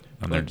with it,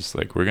 and they're just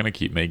like, we're gonna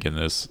keep making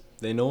this.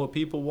 They know what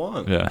people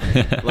want.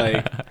 Yeah.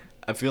 Like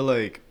I feel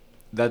like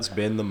that's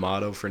been the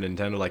motto for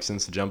Nintendo like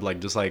since the jump, like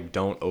just like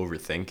don't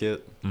overthink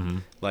it.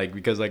 Like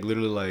because like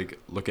literally like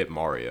look at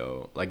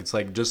Mario, like it's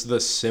like just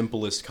the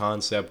simplest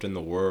concept in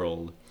the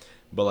world,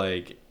 but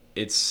like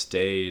it's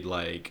stayed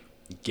like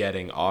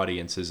getting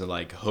audiences and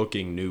like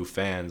hooking new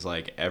fans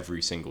like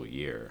every single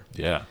year.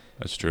 Yeah,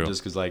 that's true.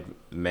 Just because like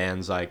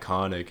man's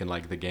iconic and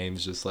like the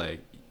game's just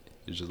like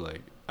it's just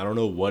like I don't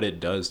know what it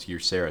does to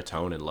your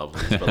serotonin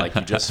levels, but like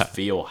you just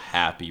feel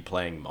happy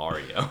playing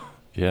Mario.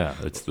 Yeah,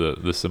 it's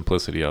the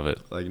simplicity of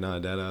it. Like, nah,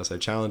 deadass. I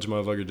challenge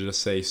motherfucker to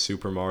just say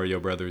Super Mario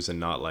Brothers and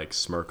not, like,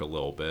 smirk a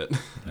little bit.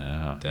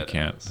 Yeah, you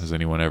can't. Has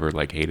anyone ever,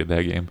 like, hated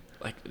that game?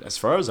 Like, as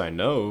far as I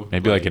know.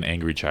 Maybe, like an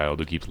angry child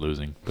who keeps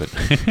losing, but...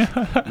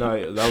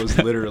 No, that was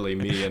literally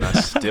me, and I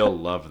still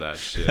love that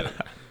shit.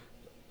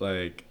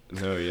 Like,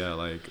 no, yeah,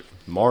 like,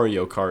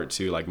 Mario Kart,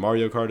 too. Like,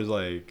 Mario Kart is,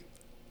 like,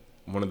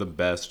 one of the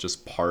best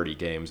just party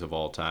games of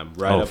all time.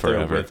 Right up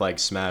forever. there with, like,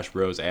 Smash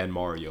Bros. And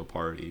Mario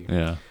Party.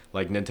 Yeah.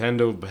 Like,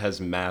 Nintendo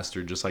has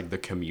mastered just, like, the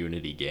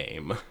community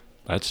game.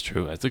 That's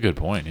true. That's a good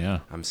point,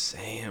 yeah. I'm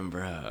saying,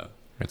 bruh.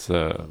 It's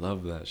I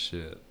love that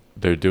shit.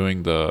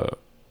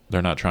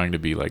 they're not trying to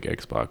be like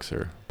Xbox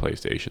or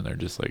PlayStation. They're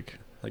just like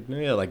no,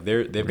 yeah, like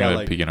they've we're got gonna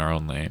like peek in our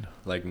own lane.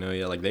 like no,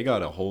 yeah, like they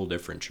got a whole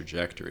different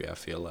trajectory. I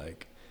feel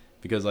like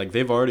because like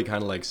they've already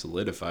kind of like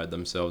solidified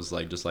themselves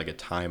like just like a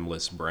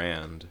timeless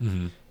brand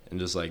and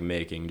just like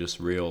making just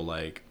real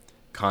like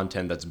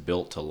content that's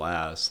built to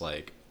last.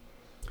 Like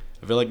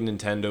I feel like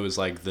Nintendo is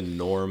like the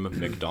Norm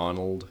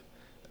McDonald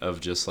of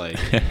just like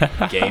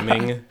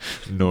gaming.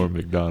 Norm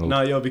McDonald.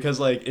 No, yo, because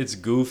like it's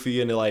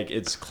goofy and like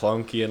it's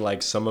clunky and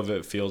like some of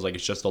it feels like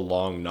it's just a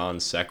long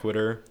non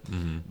sequitur.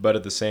 But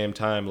at the same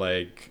time,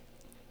 like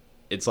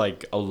it's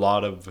like a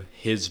lot of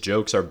his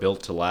jokes are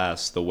built to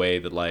last the way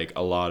that like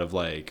a lot of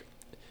like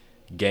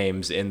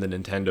games in the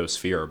Nintendo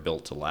sphere are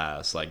built to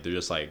last. Like they're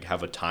just like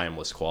have a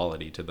timeless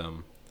quality to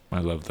them. I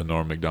love the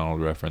Norm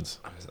Macdonald reference.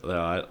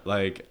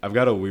 I've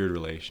got a weird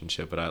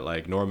relationship, but I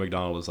like Norm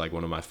Macdonald is like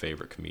one of my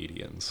favorite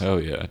comedians. Oh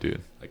yeah,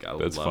 dude. Like I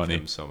That's love funny.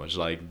 him so much.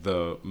 Like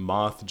the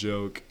moth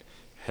joke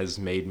has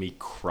made me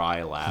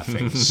cry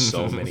laughing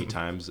so many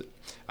times.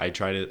 I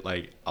try to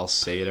like I'll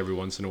say it every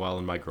once in a while,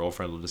 and my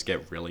girlfriend will just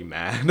get really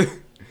mad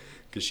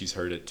because she's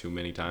heard it too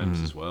many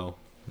times as well.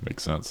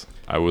 Makes sense.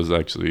 I was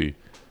actually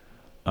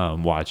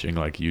watching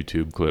like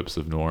YouTube clips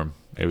of Norm.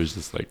 It was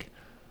just like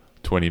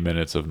 20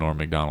 minutes of Norm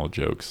Macdonald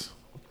jokes.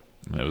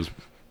 And it was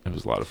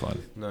a lot of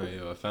fun. No,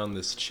 I found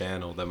this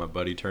channel that my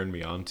buddy turned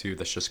me on to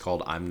that's just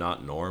called I'm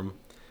Not Norm.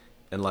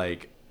 And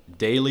like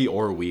daily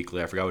or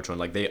weekly, I forgot which one,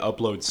 like they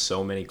upload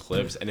so many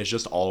clips and it's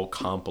just all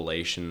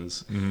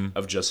compilations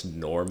of just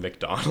Norm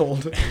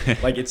Macdonald.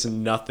 Like it's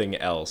nothing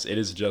else. It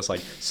is just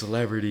like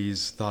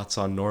celebrities' thoughts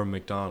on Norm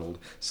Macdonald,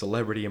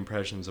 celebrity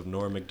impressions of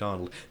Norm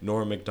Macdonald,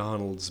 Norm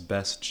Macdonald's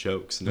best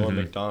jokes, Norm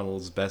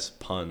Macdonald's best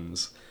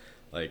puns,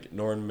 like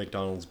Norm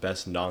Macdonald's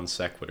best non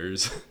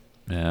sequiturs.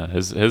 Yeah,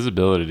 his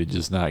ability to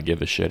just not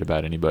give a shit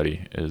about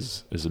anybody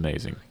is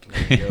amazing.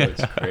 Yo,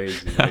 it's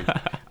crazy. Like,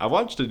 I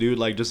watched a dude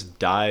like just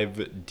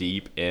dive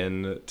deep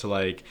into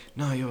like,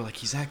 no, like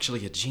he's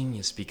actually a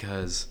genius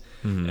because,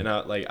 and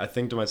I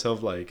think to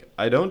myself like,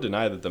 I don't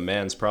deny that the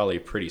man's probably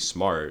pretty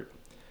smart.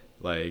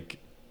 Like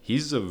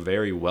he's a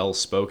very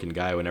well-spoken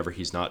guy whenever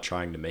he's not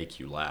trying to make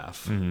you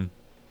laugh.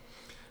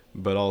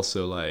 But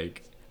also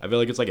like, I feel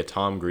like it's like a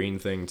Tom Green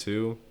thing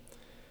too.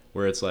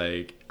 Where it's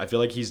like, I feel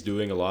like he's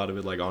doing a lot of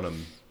it like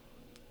on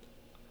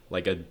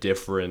a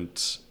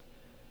different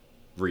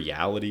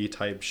reality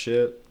type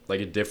shit, like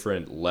a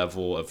different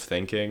level of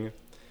thinking.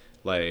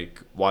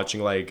 Like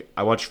watching, like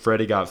I watched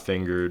Freddy Got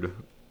Fingered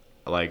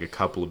like a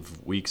couple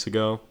of weeks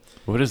ago.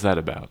 What is that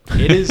about?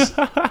 It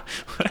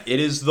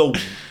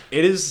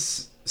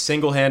is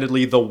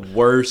single-handedly the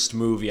worst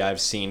movie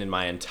I've seen in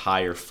my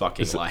entire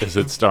fucking life. Is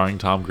it starring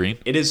Tom Green?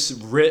 It is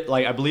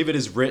I believe it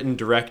is written,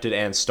 directed,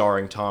 and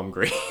starring Tom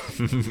Green.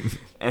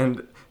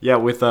 And yeah,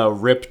 with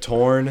Rip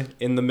Torn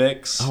in the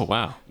mix. Oh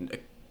wow.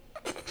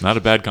 Not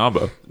a bad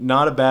combo.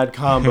 Not a bad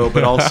combo,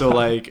 but also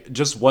like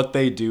just what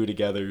they do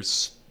together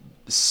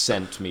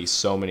sent me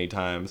so many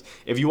times.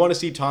 If you want to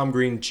see Tom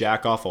Green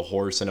jack off a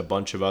horse and a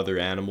bunch of other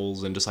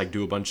animals and just like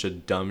do a bunch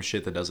of dumb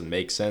shit that doesn't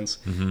make sense,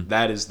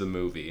 that is the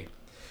movie.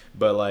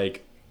 But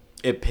like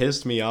it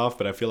pissed me off,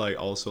 but I feel like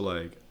also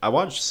like I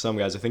watched some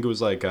guys, I think it was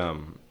like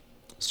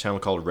this channel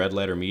called Red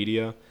Letter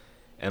Media,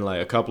 and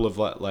like a couple of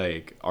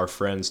like our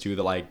friends too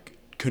that like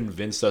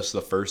convinced us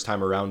the first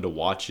time around to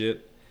watch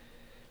it.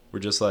 We're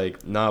just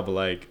like, nah, but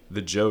like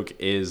the joke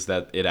is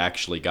that it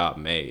actually got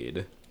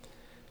made.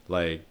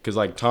 Like, because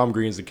like Tom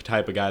Green's the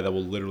type of guy that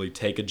will literally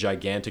take a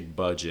gigantic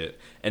budget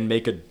and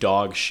make a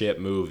dog shit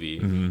movie,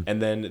 and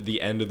then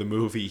the end of the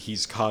movie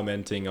he's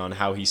commenting on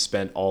how he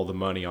spent all the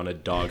money on a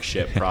dog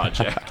shit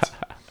project.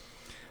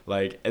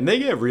 Like, and they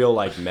get real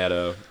like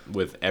meta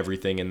with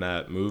everything in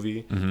that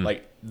movie.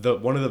 Like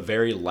one of the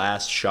very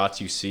last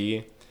shots you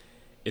see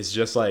is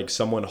just like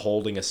someone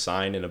holding a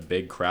sign in a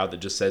big crowd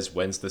that just says,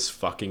 "When's this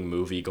fucking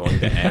movie going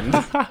to end?"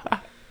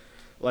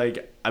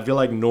 Like, I feel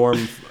like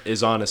Norm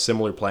is on a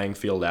similar playing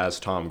field as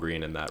Tom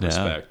Green in that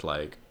respect.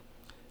 Like,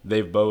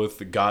 they've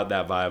both got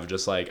that vibe of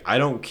just like, I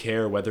don't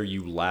care whether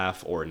you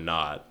laugh or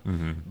not,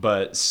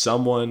 but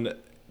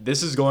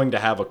this is going to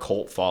have a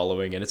cult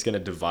following and it's going to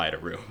divide a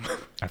room.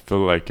 I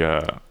feel like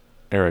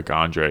Eric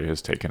Andre has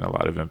taken a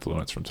lot of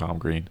influence from Tom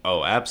Green.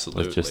 Oh,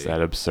 absolutely. With just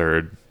that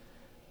absurd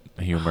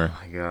humor.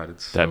 Oh my God,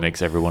 it's that so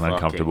makes everyone fucking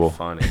uncomfortable.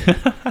 Funny.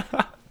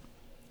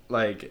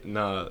 Like,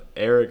 nah,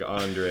 Eric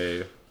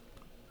Andre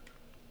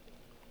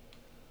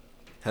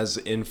has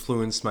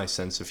influenced my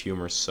sense of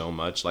humor so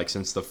much, like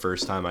since the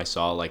first time I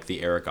saw like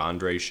the Eric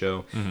Andre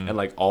show, and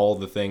like all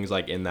the things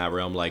like in that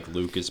realm, like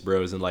Lucas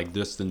Bros, and like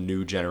just the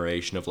new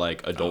generation of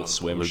like Adult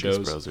Swim Lucas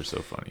shows. Bros are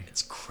so funny.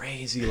 It's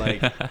crazy.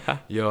 Like,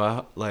 yo,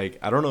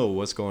 I don't know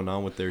what's going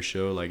on with their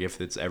show, like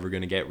if it's ever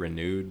gonna get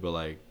renewed, but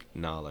like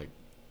nah, like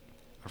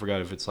I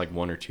forgot if it's like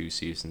 1 or 2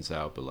 seasons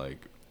out, but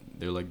like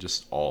they're like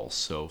just all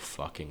so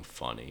fucking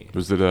funny.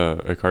 Was it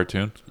a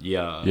cartoon?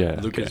 Yeah.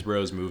 Lucas okay.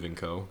 Bros Moving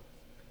Co.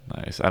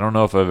 Nice. I don't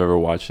know if I've ever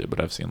watched it, but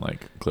I've seen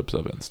like clips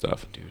of it and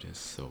stuff. Dude, it's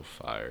so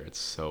fire. It's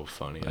so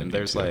funny. I And do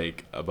there's too.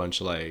 like a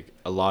bunch of like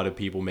a lot of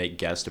people make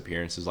guest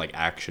appearances. Like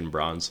Action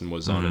Bronson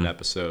was on an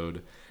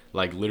episode.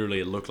 Like literally,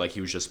 it looked like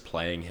he was just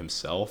playing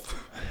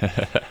himself.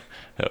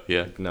 Hell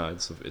yeah. No,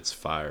 it's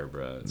fire,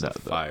 bro. It's No, a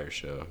fire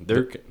show.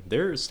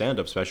 Their stand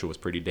up special was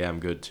pretty damn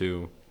good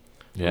too.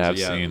 Yeah, I've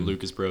Was it, seen.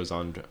 Lucas Bros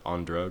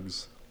on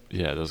drugs.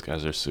 Yeah, those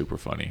guys are super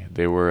funny.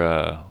 They were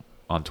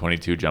on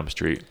 22 Jump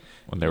Street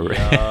when they were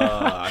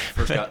I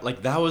forgot.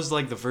 Like that was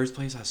like the first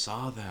place I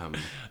saw them.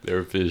 they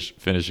were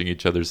finishing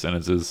each other's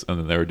sentences, and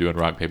then they were doing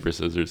rock paper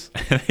scissors.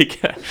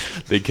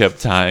 they kept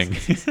tying.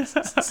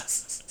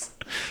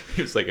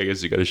 He was like, "I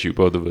guess you got to shoot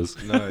both of us."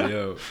 No,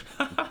 yo.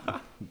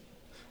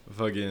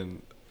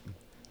 Fucking.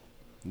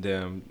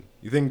 Damn.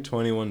 You think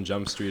 21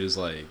 Jump Street is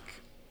like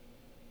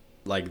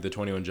the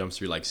 21 Jump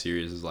Street like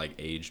series is like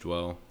aged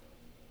well?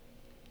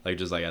 Like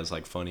just like as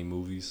like funny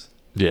movies?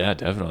 Yeah,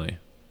 definitely.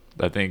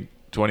 I think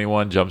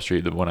 21 Jump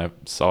Street, when I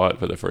saw it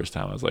for the first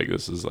time, I was like,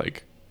 this is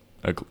like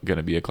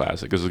gonna be a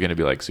classic. This is gonna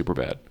be like super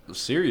bad.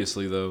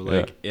 Seriously though,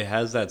 like it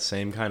has that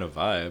same kind of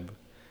vibe,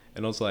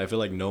 and also I feel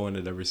like no one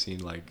had ever seen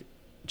like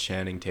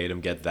Channing Tatum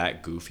get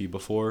that goofy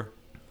before.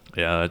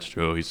 Yeah, that's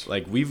true. He's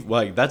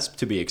Like that's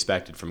to be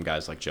expected from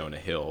guys like Jonah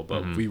Hill,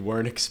 but we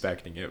weren't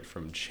expecting it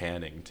from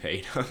Channing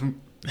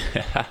Tatum.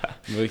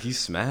 Like he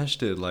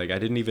smashed it. Like I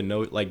didn't even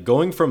know. Like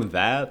going from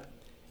that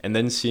and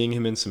then seeing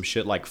him in some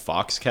shit like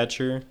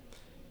Foxcatcher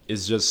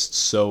is just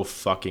so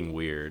fucking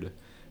weird.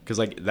 Cause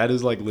like that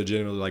is like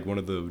legitimately like one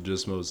of the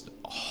just most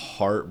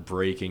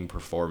heartbreaking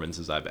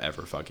performances I've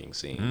ever fucking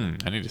seen.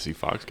 I need to see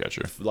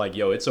Foxcatcher. Like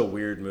yo, it's a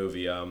weird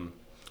movie. What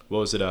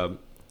was it?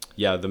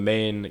 Yeah, the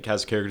main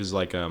cast of characters is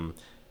like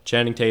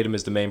Channing Tatum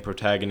is the main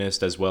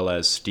protagonist, as well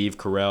as Steve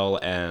Carell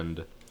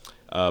and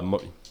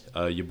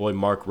your boy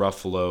Mark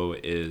Ruffalo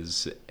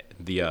is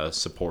the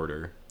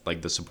supporter,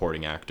 like the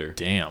supporting actor.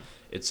 Damn.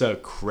 It's a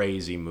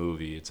crazy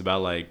movie. It's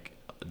about like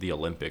the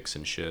Olympics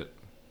and shit.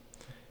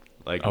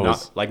 Like Oh,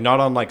 not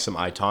on like some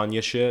I,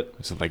 Tonya shit.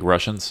 Is it like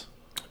Russians?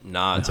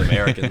 Nah, it's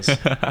Americans.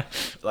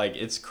 Like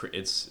it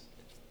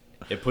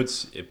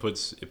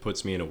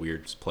puts me in a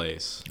weird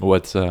place.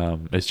 What's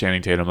is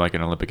Channing Tatum like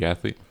an Olympic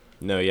athlete?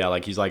 No, yeah,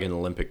 like he's like an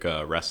Olympic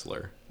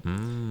wrestler.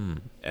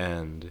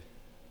 And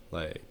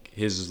like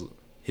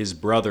his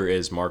brother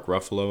is Mark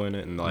Ruffalo in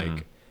it, and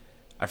like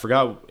I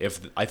forgot if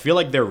I feel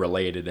like they're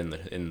related in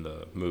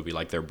the movie,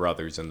 like they're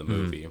brothers in the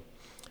movie.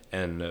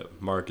 And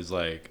Mark is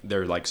like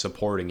they're like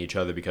supporting each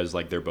other because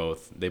like they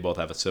both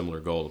have a similar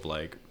goal of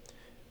like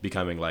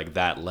becoming like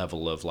that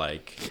level of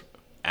like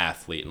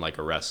athlete and like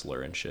a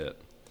wrestler and shit,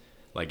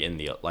 like in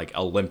the like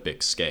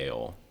Olympic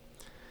scale.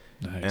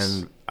 Nice.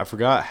 And I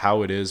forgot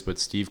how it is, but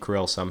Steve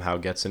Carell somehow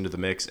gets into the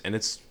mix, and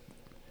it's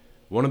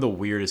one of the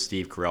weirdest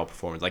Steve Carell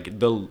performances.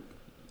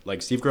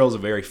 Like Steve Carell is a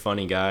very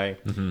funny guy,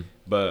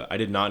 but I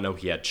did not know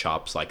he had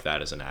chops like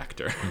that as an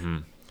actor.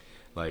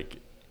 Like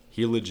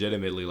he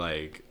legitimately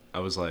like I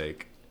was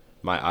like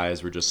my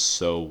eyes were just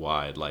so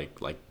wide, like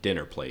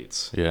dinner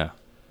plates. Yeah.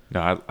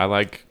 No, I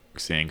like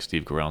seeing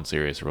Steve Carell in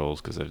serious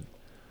roles because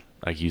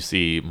like you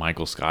see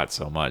Michael Scott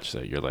so much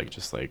that you're like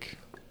just like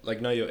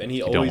no, and he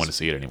you always don't want to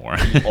see it anymore.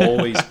 he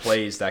always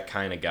plays that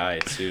kind of guy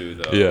too,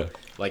 though. Yeah.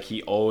 Like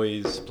he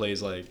always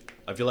plays like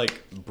I feel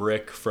like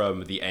Brick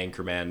from the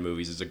Anchorman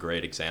movies is a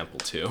great example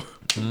too.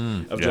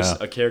 Of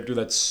just a character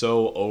that's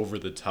so over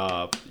the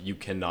top you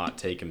cannot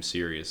take him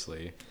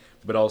seriously.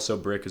 But also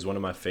Brick is one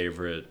of my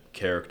favorite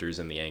characters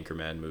in the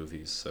Anchorman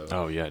movies. So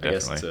Oh, yeah, I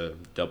guess definitely. it's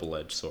a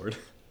double-edged sword.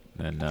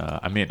 And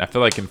I mean, I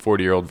feel like in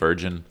 40-Year-Old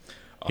Virgin,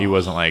 he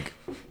wasn't like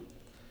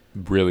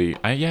really.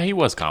 Yeah, he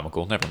was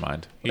comical. Never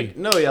mind. He,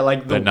 No, yeah,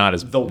 like But not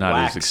as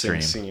waxing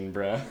extreme. scene,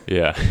 bruh.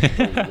 yeah.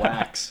 The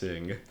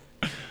waxing.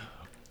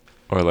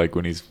 Or like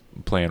when he's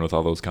playing with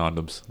all those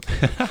condoms.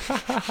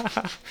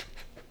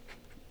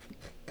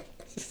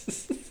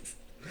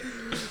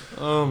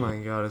 Oh my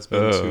god, it's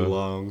been too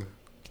long.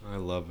 I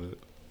love it.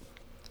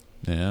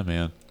 Yeah,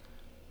 man.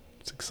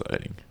 It's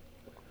exciting.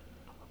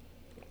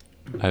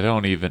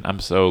 I'm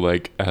so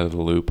like out of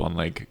the loop on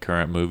like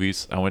current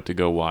movies. I went to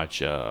go watch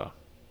that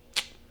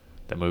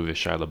movie with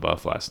Shia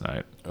LaBeouf last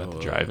night at the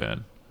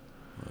drive-in.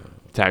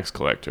 Tax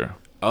Collector.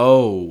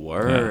 Oh,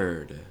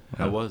 word.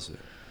 How Yeah. was it?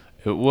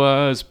 It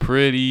was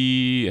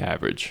pretty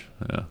average.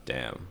 Yeah.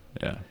 Damn.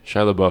 Yeah.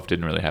 Shia LaBeouf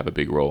didn't really have a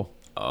big role,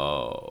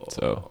 Oh.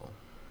 so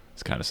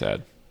it's kind of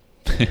sad.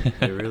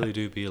 They really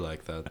do be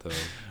like that, though.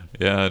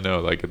 Yeah, no,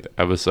 like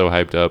I was so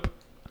hyped up.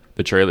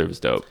 The trailer was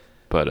dope,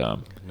 but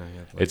No, yeah,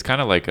 like, it's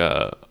kind of like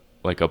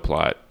a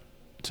plot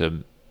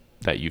to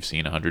that you've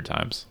seen 100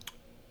 times.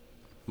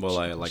 well,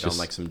 like just- on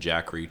like some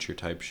Jack Reacher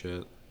type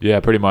shit. Yeah,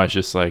 pretty much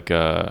just like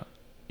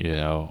you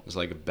know, It's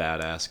like a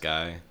badass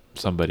guy.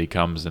 somebody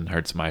comes and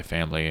hurts my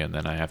family, and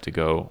then I have to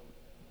go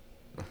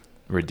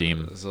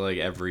redeem. It's like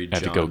every I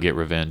have to go get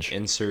revenge.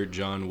 Insert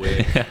John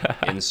Wick.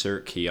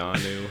 Insert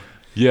Keanu.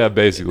 Yeah,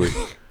 basically.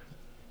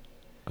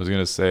 I was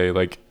gonna say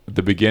like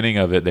the beginning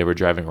of it, they were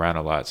driving around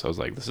a lot, so I was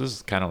like, this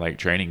is kind of like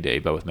Training Day,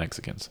 but with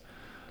Mexicans.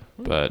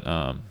 But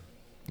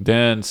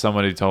then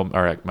somebody told,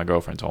 or my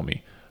girlfriend told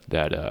me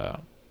that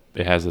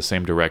it has the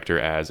same director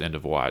as End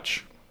of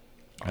Watch,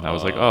 and I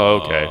was like,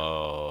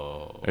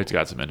 oh, okay, it's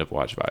got some End of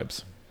Watch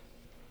vibes.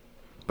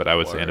 But I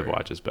would say End of Word.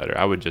 Watch is better.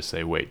 I would just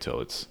say wait till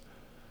it's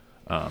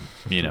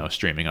you know,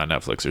 streaming on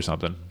Netflix or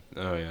something.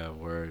 Oh yeah,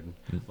 word.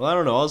 Well, I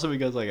don't know. Also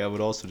because like I would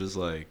also just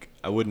like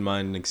I wouldn't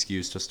mind an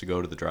excuse just to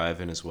go to the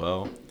drive-in as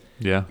well.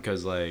 Yeah.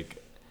 Because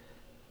like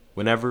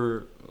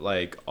whenever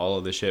like all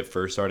of this shit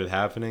first started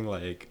happening,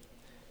 like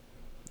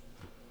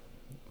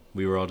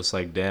we were all just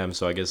like, damn.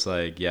 So I guess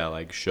like yeah,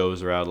 like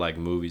shows are out, like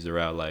movies are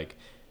out, like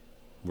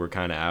we're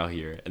kind of out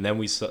here. And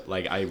then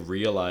like I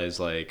realized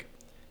like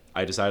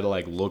I decided to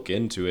like look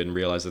into it and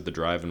realize that the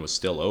drive-in was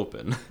still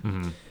open.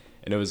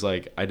 And it was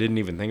like, I didn't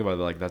even think about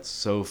it. Like, that's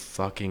so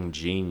fucking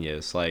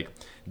genius. Like,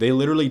 they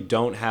literally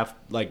don't have,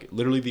 like,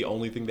 literally the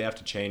only thing they have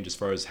to change as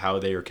far as how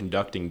they are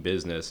conducting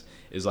business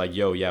is like,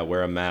 yo, yeah,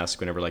 wear a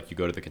mask whenever, like, you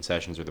go to the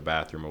concessions or the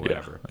bathroom or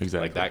whatever. Yeah,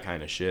 exactly. Like, that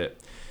kind of shit.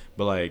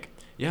 But, like,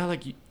 yeah,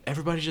 like,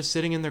 everybody's just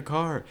sitting in their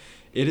car.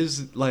 It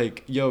is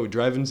like, yo,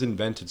 drive-ins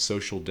invented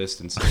social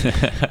distancing.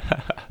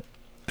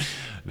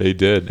 They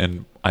did.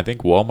 And I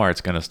think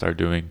Walmart's going to start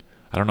doing,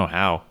 I don't know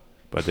how,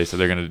 but they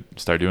said they're going to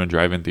start doing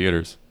drive-in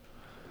theaters.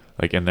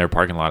 Like in their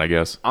parking lot, I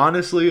guess.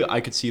 Honestly,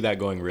 I could see that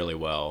going really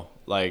well.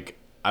 Like,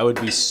 I would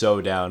be so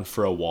down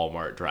for a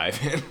Walmart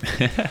drive-in.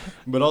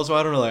 But also,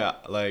 I don't know,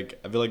 like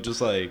I feel like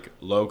just like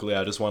locally,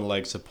 I just want to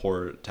like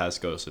support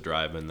Tascosa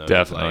drive-in though.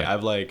 Definitely. Like,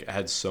 I've like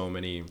had so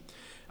many,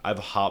 I've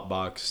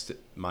hotboxed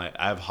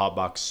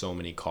so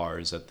many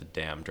cars at the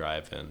damn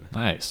drive-in.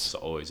 Nice. It's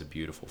always a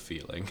beautiful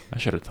feeling. I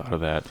should have thought of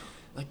that.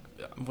 Like,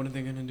 what are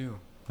they gonna do?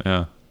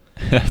 Yeah.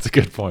 That's a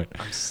good point.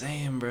 I'm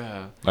saying,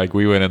 bruh. Like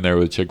we went in there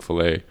with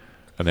Chick-fil-A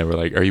and they were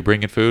like, "Are you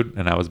bringing food?"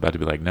 And I was about to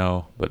be like,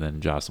 "No," but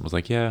then Jocelyn was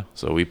like, "Yeah."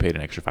 So we paid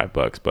an extra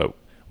 $5, but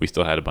we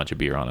still had a bunch of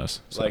beer on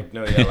us. So. Like,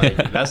 no, yeah,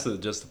 like that's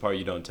just the part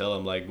you don't tell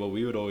them. Like, what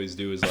we would always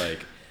do is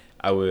like,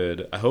 I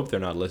hope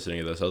they're not listening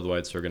to this,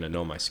 otherwise they're gonna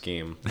know my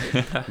scheme.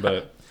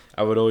 But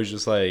I would always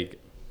just like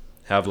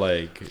have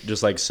like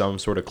just like some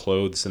sort of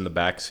clothes in the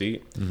back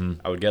seat. Mm-hmm.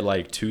 I would get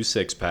like 2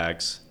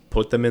 6-packs,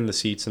 put them in the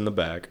seats in the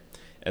back,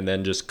 and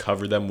then just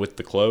cover them with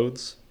the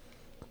clothes.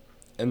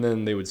 And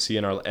then they would see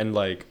in our, and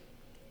like,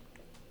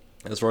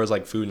 as far as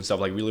like food and stuff,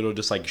 like we literally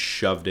just like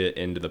shoved it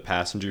into the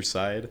passenger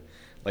side,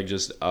 like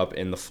just up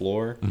in the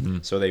floor,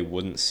 so they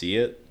wouldn't see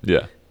it.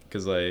 Yeah.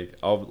 Cause like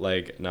I'll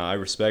like, nah, I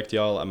respect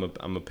y'all.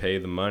 I'm a pay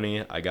the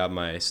money. I got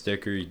my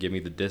sticker. You give me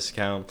the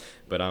discount,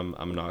 but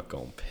I'm not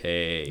gonna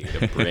pay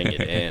to bring it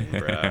in,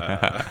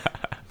 bruh.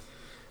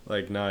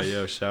 Like, nah,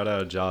 yo, shout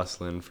out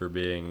Jocelyn for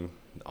being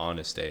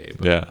honest, Abe.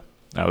 Yeah.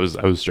 I was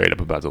straight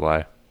up about to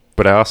lie,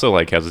 but I also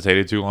like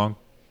hesitated too long,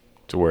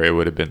 to where it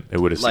would have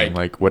Like, seemed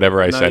like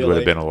whatever I no, said you're would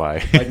like- have been a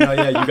lie. Like, no,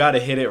 yeah, you gotta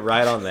hit it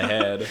right on the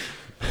head.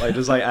 Like,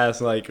 just like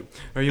ask, like,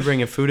 are you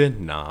bringing food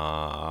in?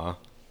 Nah.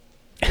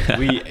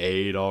 We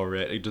ate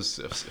already.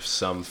 Just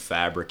some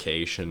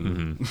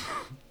fabrication.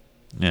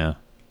 Yeah.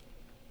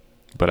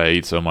 But I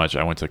ate so much,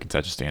 I went to a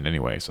concession stand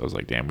anyway. So I was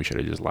like, damn, we should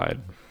have just lied.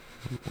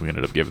 We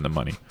ended up giving them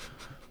money.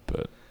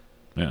 But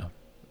yeah,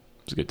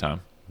 it was a good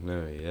time.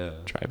 No, yeah.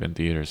 Drive-in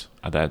theaters.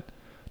 That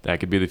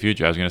could be the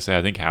future. I was going to say,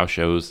 I think house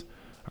shows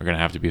are going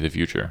to have to be the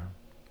future.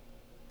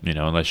 You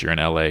know, unless you're in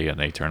LA and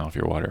they turn off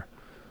your water.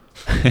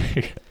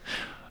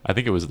 I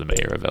think it was the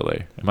mayor of LA.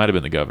 It might have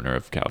been the governor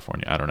of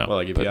California. I don't know. Well,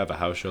 like if But you have a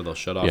house show, they'll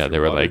shut off. yeah, your they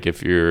were water. like,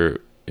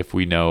 if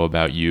we know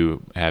about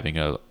you having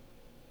a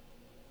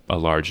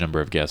large number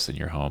of guests in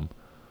your home,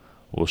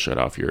 we'll shut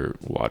off your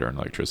water and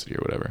electricity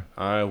or whatever.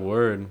 All right,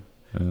 word.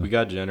 Yeah. We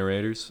got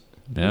generators.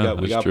 Yeah,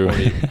 we that's got true.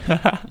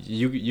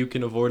 You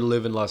can afford to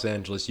live in Los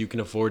Angeles. You can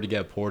afford to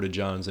get Porta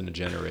Johns and a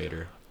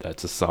generator.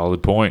 That's a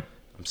solid point.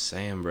 I'm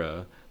saying,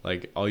 bro.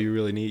 Like, all you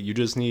really need, you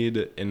just need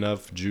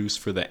enough juice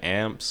for the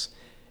amps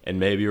and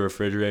maybe a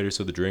refrigerator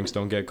so the drinks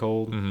don't get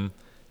cold. Mm-hmm.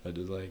 I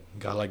just, like,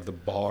 got, like, the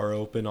bar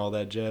open, all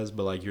that jazz,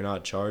 but, like, you're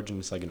not charging.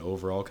 It's, like, an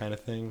overall kind of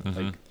thing. Mhm.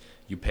 Like,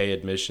 you pay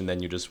admission,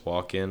 then you just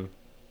walk in.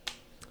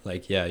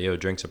 Like, yeah, yo,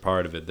 drinks are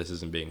part of it. This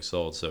isn't being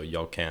sold, so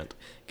y'all can't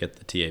get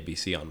the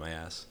TABC on my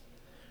ass.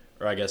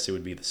 Or I guess it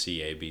would be the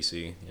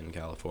CABC in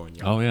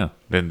California. Oh, yeah.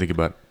 Didn't think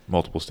about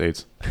multiple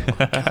states.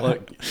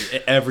 Look,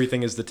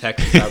 everything is the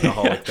Texas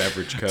Alcoholic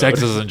Beverage Code.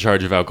 Texas is in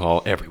charge of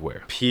alcohol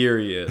everywhere.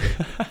 Period.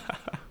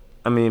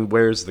 I mean,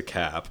 where's the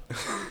cap?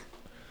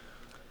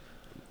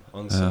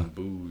 On some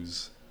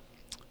booze.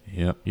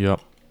 Yep.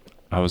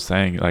 I was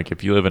saying, like,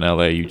 if you live in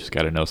LA, you just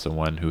got to know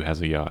someone who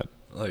has a yacht.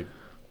 Like,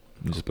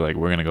 And just be like,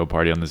 we're going to go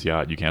party on this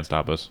yacht. You can't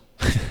stop us.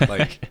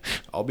 like,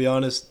 I'll be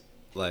honest,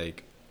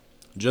 like,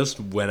 just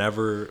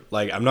whenever,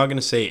 like, I'm not going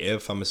to say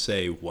if, I'm going to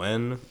say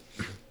when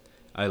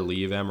I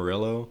leave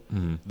Amarillo,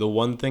 the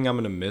one thing I'm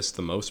going to miss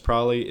the most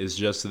probably is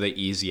just the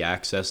easy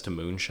access to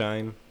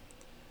moonshine.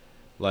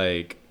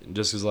 Like,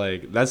 just because,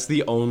 like, that's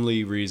the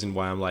only reason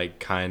why I'm, like,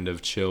 kind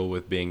of chill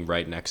with being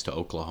right next to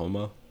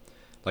Oklahoma.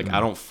 Like, I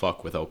don't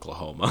fuck with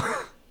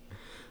Oklahoma.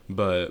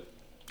 But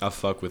I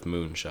fuck with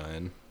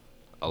moonshine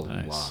a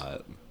Nice.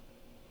 lot.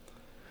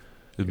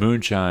 The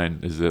moonshine,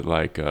 is it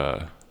like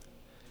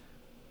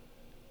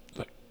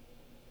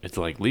it's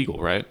like legal,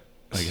 right?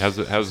 Like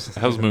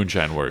how's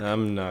moonshine work?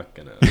 I'm not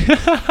gonna.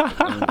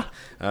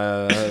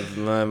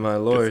 My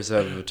lawyers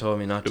have told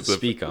me not to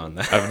speak on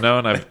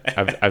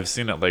that. I've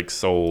seen it like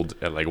sold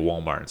at like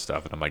Walmart and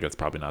stuff, and I'm like, that's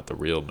probably not the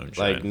real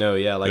moonshine. Like, no,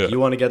 yeah, like Yeah. you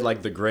want to get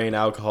like the grain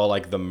alcohol,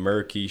 like the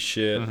murky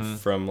shit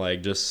from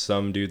like just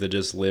some dude that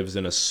just lives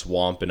in a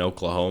swamp in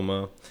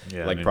Oklahoma.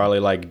 Yeah, like I mean- probably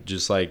like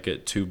just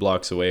like 2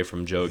 blocks away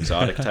from Joe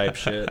Exotic type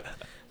shit.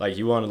 Like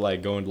you want to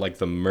like go into like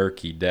the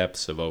murky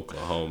depths of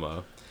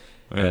Oklahoma.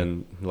 Yeah.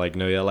 And like,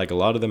 no, yeah, like a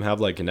lot of them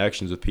have like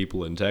connections with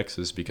people in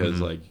Texas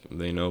because like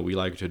they know we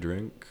like to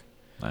drink.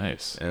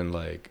 Nice. And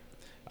like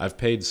I've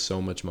paid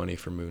so much money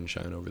for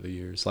moonshine over the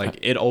years.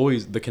 Like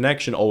the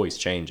connection always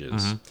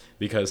changes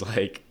because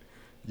like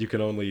you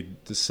can only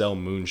sell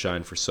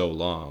moonshine for so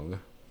long.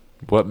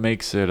 What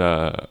makes it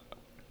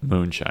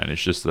moonshine?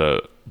 It's just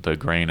the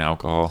grain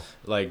alcohol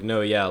Like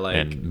no, yeah, like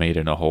and made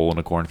in a hole in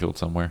a cornfield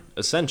somewhere.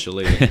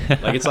 essentially,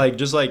 like it's like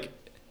just like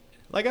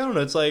I don't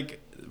know. It's like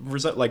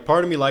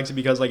part of me likes it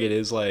because like it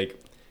is like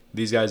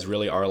these guys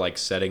really are like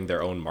setting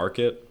their own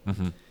market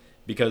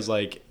because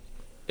like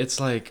it's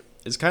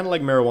kind of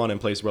like marijuana in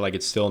place where like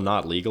it's still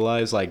not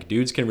legalized. Like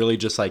dudes can really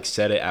just like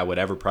set it at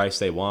whatever price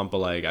they want, but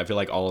like I feel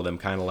like all of them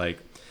kind of like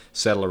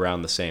settle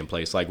around the same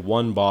place. Like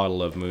one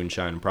bottle of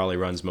moonshine probably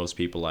runs most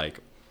people like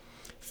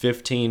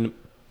 $15,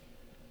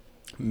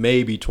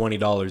 maybe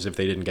 $20 if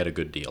they didn't get a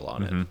good deal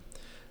on it.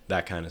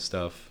 That kind of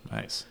stuff.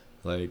 Nice.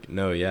 Like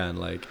no, yeah,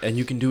 and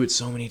you can do it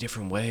so many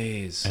different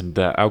ways. And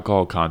the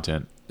alcohol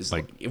content It's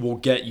like it will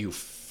get you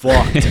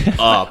fucked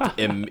up.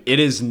 And it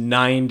is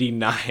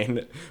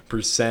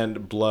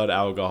 99% blood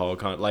alcohol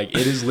like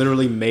it is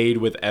literally made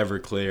with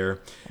Everclear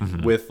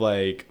with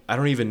like I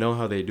don't even know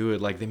how they do it.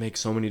 Like they make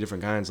so many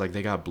different kinds. Like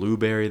they got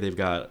blueberry, they've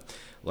got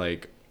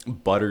like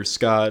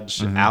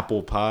butterscotch,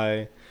 apple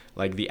pie.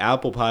 Like the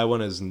apple pie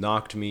one has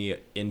knocked me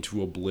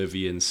into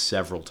oblivion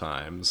several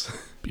times.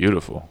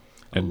 beautiful.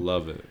 I And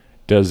love it.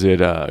 does it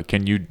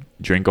can you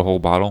drink a whole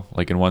bottle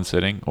like in one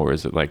sitting, or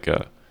is it like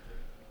a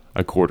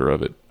quarter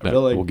of it that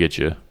feel like- will get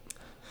you?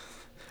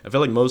 I feel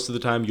like most of the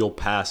time you'll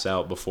pass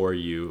out before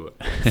you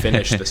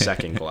finish the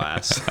second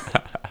glass.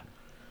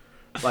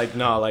 Like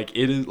no, like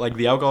it is like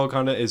the alcohol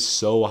content is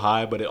so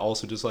high, but it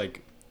also just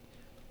like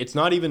it's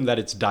not even that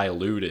it's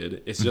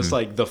diluted. It's just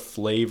like the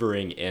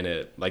flavoring in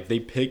it. Like they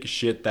pick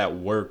shit that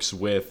works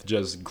with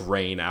just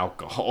grain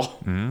alcohol.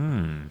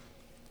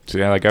 So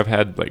yeah, like I've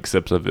had like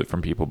sips of it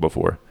from people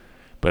before,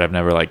 but I've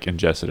never like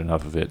ingested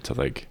enough of it to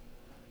like,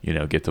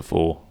 get the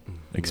full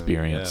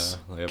experience.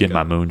 Yeah, like, I've get my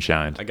got-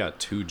 moonshine. I got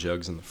 2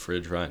 jugs in the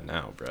fridge right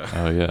now, bro.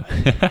 Oh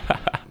yeah.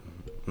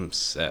 I'm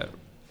set.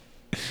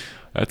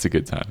 That's a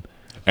good time.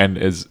 And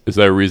is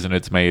there a reason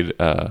it's made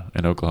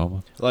in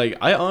Oklahoma? Like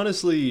I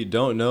honestly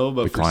don't know,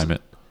 but The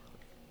climate.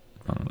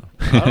 I don't know.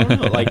 I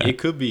don't know. Like it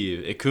could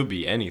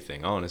be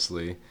anything,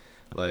 honestly.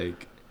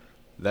 Like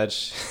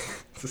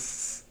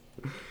that's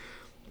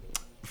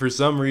for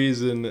some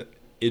reason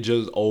it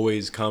just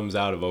always comes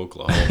out of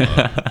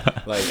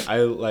Oklahoma.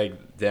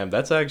 Damn,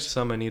 that's actually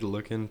something I need to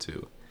look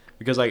into.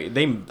 Because like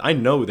I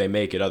know they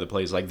make it other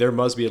places. Like there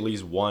must be at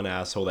least one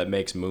asshole that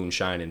makes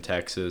moonshine in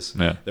Texas.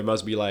 Yeah. There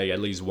must be like at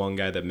least one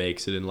guy that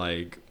makes it in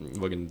like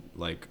fucking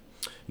like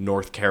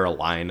North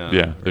Carolina.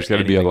 Yeah, there's got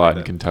to be a anything lot like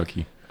in that.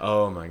 Kentucky.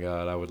 Oh my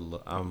god,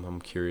 I'm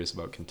curious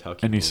about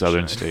Kentucky. Any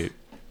southern moonshine. state.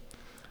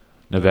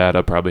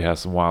 Nevada probably has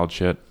some wild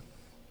shit.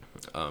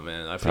 Oh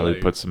man, I feel Probably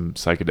like put some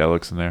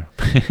psychedelics in there.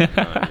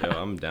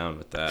 I'm down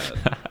with that.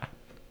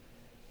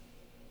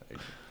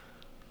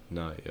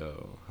 No,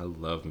 yo, I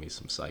love me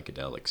some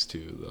psychedelics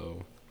too,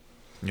 though.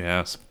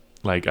 Yes.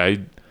 Like I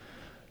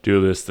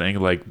do this thing,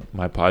 like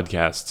my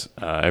podcast,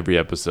 every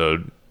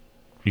episode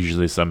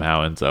usually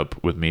somehow ends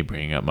up with me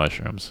bringing up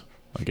mushrooms,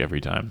 like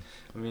every time.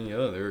 I mean,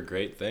 yo, they're a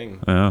great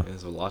thing. Yeah.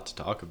 There's a lot to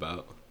talk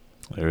about.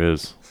 There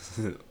is.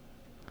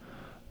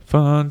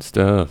 Fun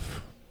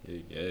stuff.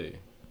 Yay, yay.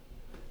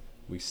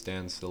 We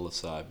stand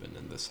psilocybin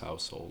in this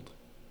household.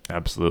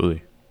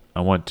 Absolutely.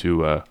 I want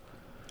to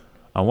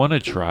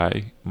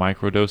try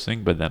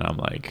microdosing, but then I'm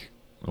like,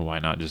 why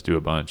not just do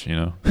a bunch,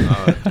 Oh,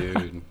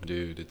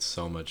 dude, it's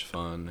so much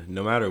fun.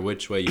 No matter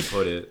which way you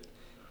put it,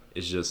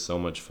 it's just so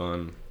much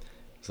fun.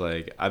 It's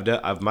like I've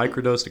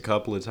microdosed a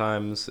couple of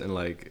times, and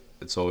like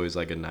it's always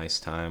like a nice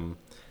time,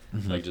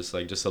 like just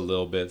a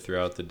little bit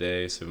throughout the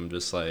day. So I'm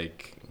just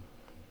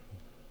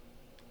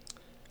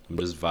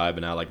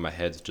vibing out, like my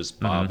head's just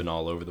bobbing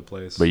all over the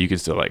place. But you can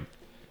still like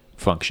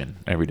function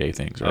everyday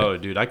things, right? Oh,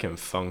 dude, I can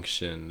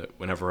function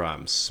whenever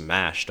I'm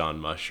smashed on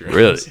mushrooms.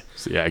 Really?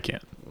 So, yeah, I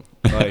can't.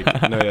 Like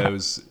no, yeah, it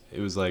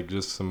was like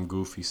just some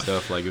goofy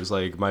stuff. Like it was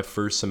like my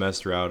first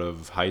semester out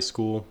of high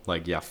school.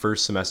 Like yeah,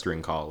 first semester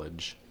in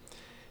college.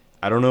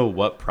 I don't know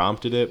what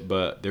prompted it,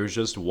 but there was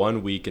just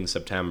 1 week in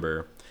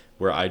September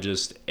where I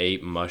just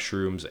ate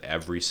mushrooms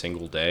every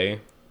single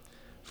day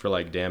for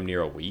like damn near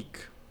a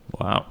week.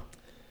 Wow.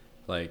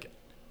 Like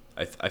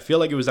I feel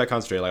like it was that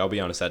concentrated. Like I'll be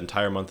honest, that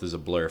entire month is a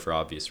blur for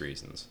obvious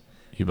reasons.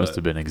 You must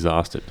have been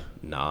exhausted.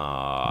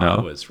 Nah, No?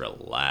 I was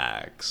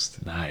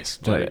relaxed. Nice.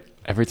 Like- But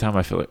every time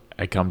I feel like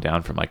I come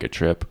down from like a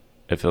trip,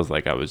 it feels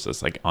like I was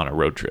just like on a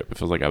road trip. It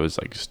feels like I was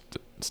like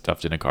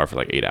stuffed in a car for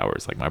like 8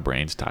 hours. Like my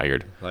brain's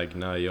tired. Like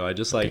no, yo, I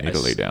just like need to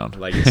lay down.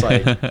 Like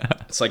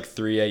it's like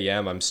 3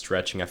 a.m. I'm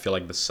stretching. I feel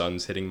like the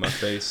sun's hitting my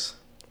face.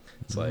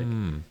 It's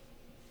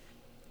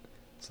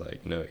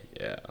like no,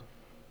 yeah,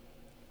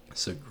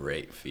 it's a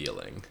great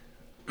feeling.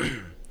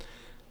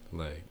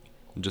 Like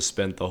just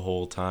spent the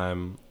whole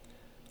time.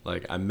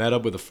 Like I met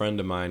up with a friend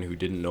of mine who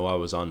didn't know I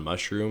was on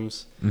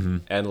mushrooms,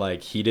 and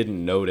like he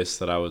didn't notice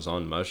that I was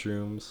on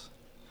mushrooms,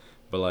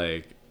 but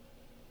like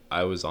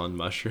I was on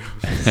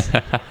mushrooms.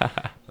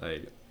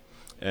 Like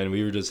And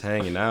we were just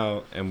hanging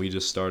out, and we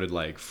just started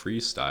like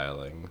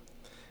freestyling,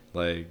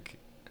 like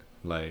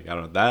I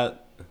don't know,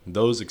 that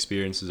those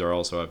experiences are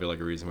also, I feel like,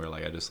 a reason where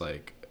like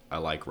I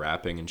like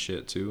rapping and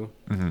shit too.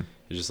 Mm-hmm.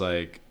 It's just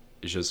like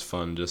it's just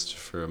fun just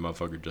for a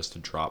motherfucker just to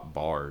drop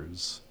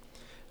bars.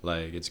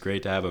 Like it's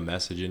great to have a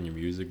message in your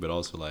music, but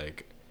also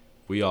like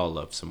we all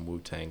love some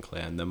Wu-Tang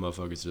Clan. Them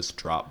motherfuckers just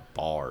drop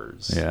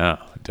bars. Yeah,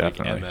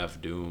 definitely. Like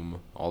MF Doom,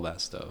 all that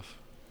stuff.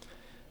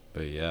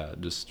 But yeah,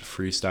 just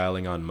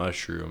freestyling on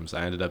mushrooms.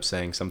 I ended up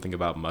saying something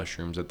about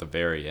mushrooms at the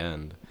very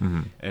end.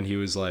 Mm-hmm. And he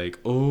was like,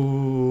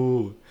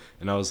 "Oh,"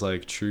 and I was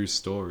like, "True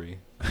story."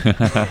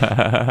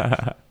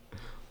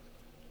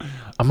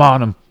 I'm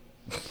on him.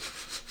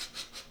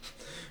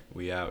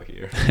 We out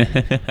here.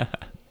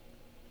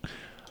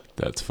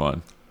 That's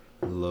fun.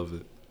 I love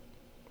it.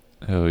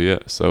 Hell yeah.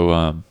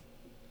 So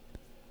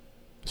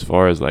as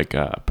far as like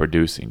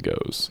producing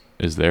goes,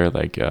 is there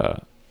like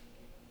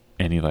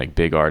any like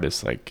big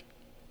artists like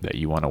that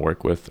you want to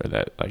work with, or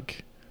that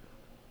like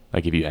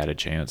if you had a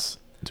chance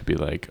to be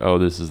like, oh,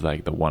 this is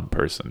like the one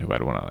person who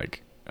I'd want to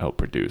like help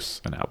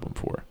produce an album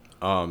for?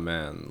 Oh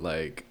man,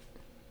 like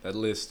that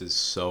list is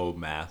so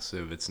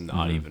massive, it's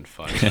not Mhm. even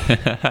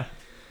funny.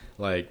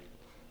 Like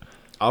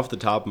off the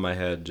top of my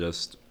head,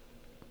 just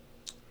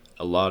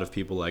a lot of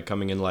people like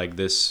coming in like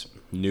this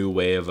new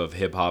wave of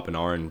hip hop and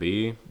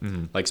R&B,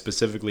 Mm-hmm. like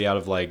specifically out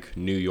of like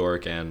New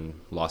York and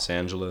Los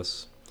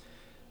Angeles,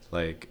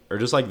 like, or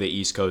just like the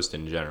East Coast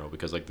in general,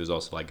 because like there's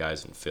also like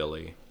guys in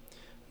Philly,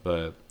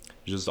 but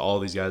just all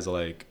these guys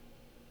like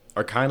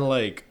are kind of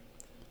like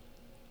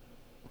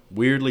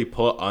weirdly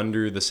put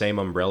under the same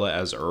umbrella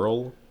as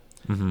Earl.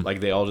 Mm-hmm. Like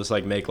they all just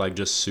like make like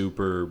just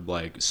super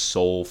like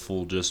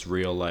soulful, just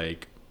real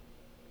like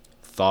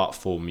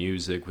thoughtful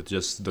music with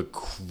just the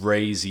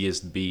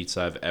craziest beats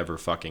I've ever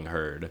fucking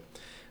heard.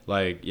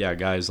 Like, yeah,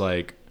 guys,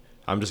 like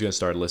I'm just gonna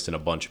start listing a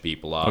bunch of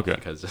people off, Okay.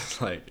 because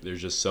it's like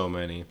there's just so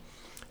many.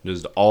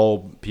 Just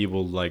all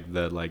people like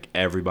that, like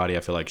everybody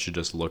I feel like should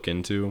just look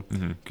into,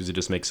 Mm-hmm. because it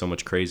just makes so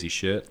much crazy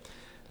shit.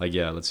 Like,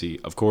 yeah, let's see.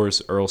 Of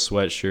course, Earl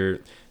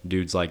Sweatshirt,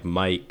 dudes like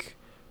Mike,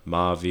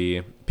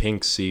 Mavi,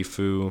 Pink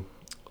Sifu,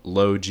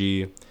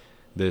 Logi,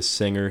 this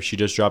singer. She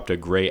just dropped a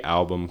great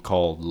album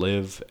called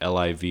Live,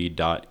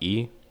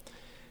 Liv.E.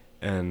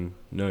 And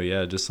no,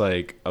 yeah, just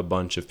like a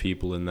bunch of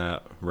people in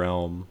that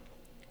realm.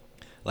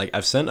 Like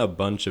I've sent a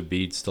bunch of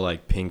beats to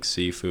like Pink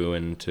Sifu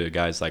and to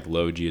guys like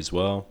Logi as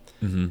well.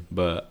 Mm-hmm.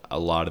 But a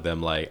lot of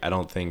them, like, I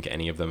don't think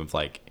any of them have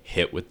like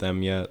hit with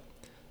them yet.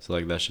 So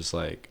like that's just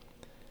like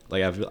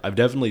I've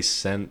definitely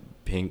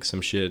sent Pink some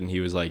shit, and he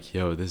was like,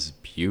 "Yo, this is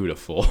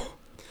beautiful."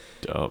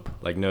 Dope.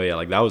 Like, no, yeah,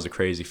 like that was a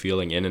crazy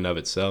feeling in and of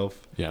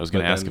itself. Yeah, I was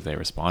gonna But ask then- if they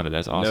responded.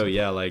 That's awesome. No,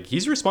 yeah, like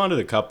he's responded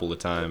a couple of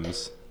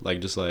times.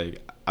 Like just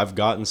like I've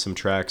gotten some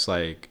tracks,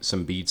 like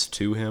some beats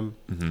to him,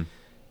 Mm-hmm.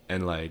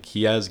 and like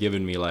he has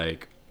given me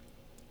like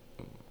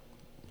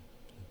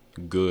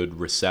good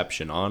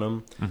reception on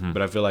them. Mm-hmm.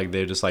 But I feel like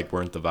they just like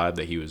weren't the vibe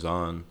that he was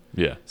on.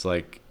 Yeah. It's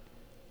like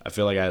I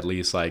feel like I at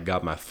least like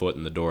got my foot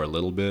in the door a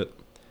little bit.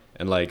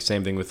 And like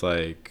same thing with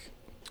like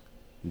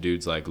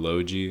dudes like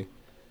Logi.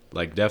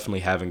 Like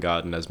definitely haven't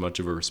gotten as much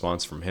of a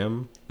response from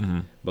him. Mm-hmm.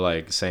 But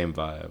like same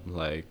vibe.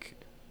 Like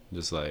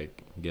just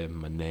like getting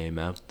my name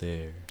out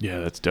there. Yeah,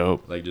 that's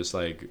dope. Like just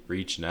like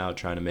reaching out,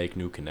 trying to make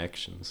new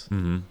connections.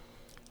 Mm-hmm.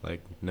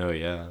 Like, no,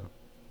 yeah.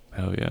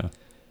 Hell yeah.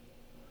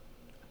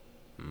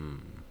 Mm.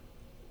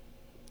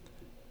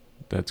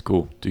 That's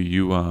cool. Do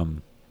you what's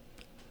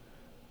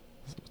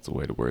the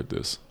way to word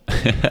this?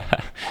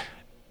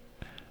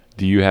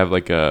 Do you have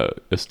like a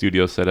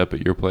studio set up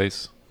at your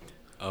place?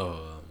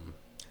 Oh,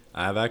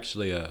 I've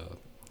actually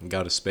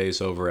got a space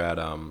over at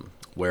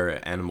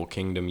where Animal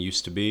Kingdom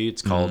used to be.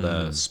 It's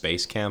called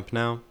Space Camp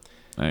now.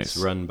 Nice.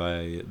 It's run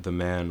by the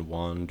man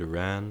Juan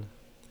Duran.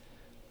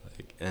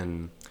 Like,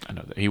 and I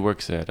know that he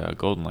works at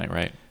Golden Light,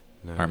 right?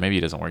 no, Or maybe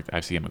he doesn't work.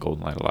 I see him at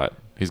Golden Light a lot.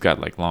 He's got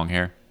like long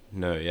hair.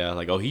 no, yeah,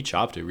 like, oh, he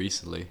chopped it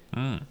recently.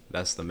 Mm.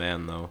 That's the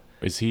man, though.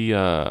 Is he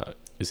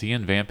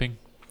in vamping?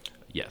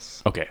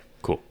 Yes. Okay,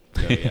 cool.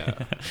 No,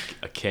 yeah.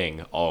 A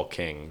king, all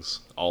kings,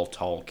 all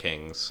tall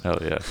kings, Hell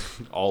yeah.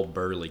 all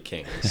burly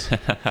kings.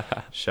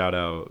 Shout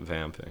out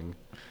vamping.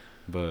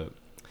 But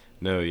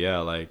no, yeah,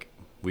 like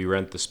we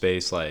rent the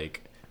space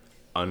like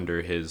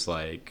under his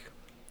like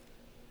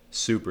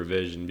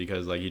supervision,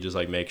 because like he just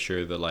like makes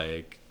sure that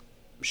like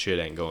shit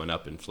ain't going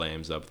up in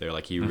flames up there.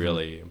 Like he Mhm.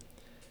 really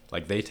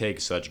like they take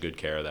such good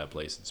care of that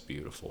place. It's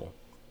beautiful.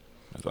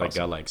 That's Like awesome.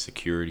 got like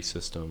security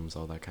systems,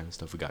 all that kind of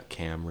stuff. We got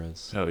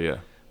cameras. Hell yeah.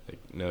 Like,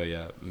 no,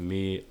 yeah,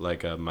 me,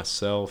 like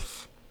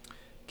myself,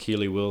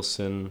 Keely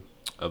Wilson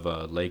of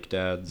Lake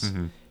Dads,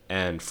 Mm-hmm.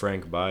 and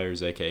Frank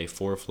Byers, aka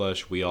Four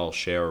Flush. We all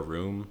share a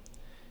room,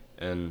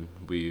 and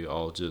we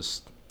all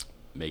just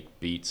make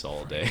beats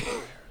all day.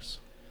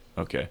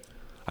 Okay.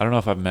 I don't know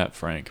if I've met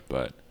Frank,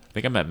 but I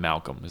think I met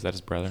Malcolm. Is that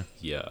his brother?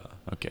 Yeah.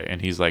 Okay,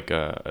 and he's like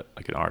an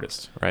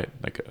artist, right?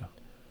 Like a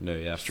No,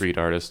 yeah. street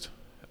artist.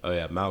 Oh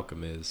yeah,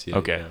 Malcolm is. Yeah,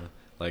 Okay. yeah.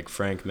 Like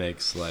Frank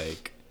makes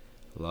like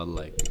A lot of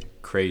like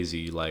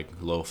crazy like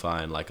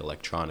lo-fi and like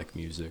electronic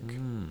music.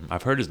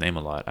 I've heard his name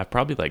a lot. I've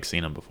probably like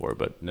seen him before,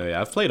 but No,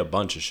 yeah, I've played a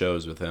bunch of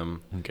shows with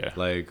him. okay.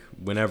 Like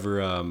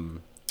whenever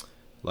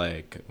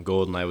like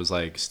Goldeneye was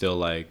like still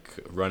like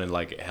running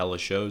like hella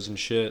shows and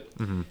shit.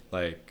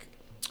 Like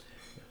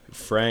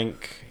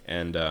Frank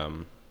and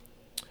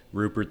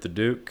Rupert the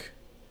Duke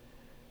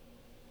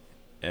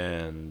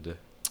and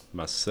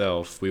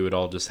myself, we would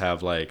all just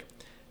have like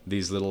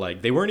these little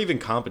like, they weren't even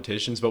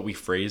competitions, but we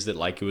phrased it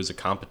like it was a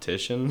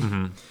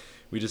competition.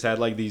 We just had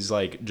like these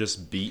like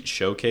just beat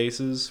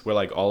showcases where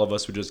like all of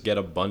us would just get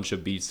a bunch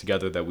of beats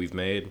together that we've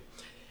made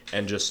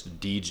and just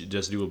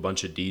do a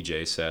bunch of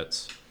DJ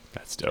sets.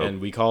 That's dope.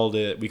 And we called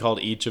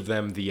each of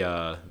them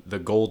the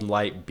Golden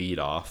Light Beat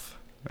Off.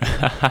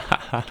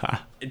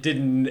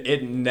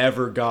 It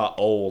never got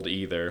old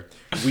either.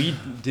 We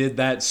did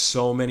that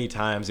so many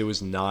times it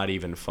was not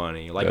even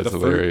funny. Like That's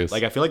hilarious.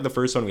 Like I feel like the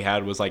first one we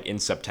had was like in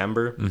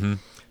September.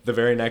 The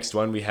very next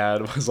one we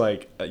had was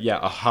like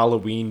a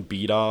Halloween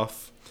beat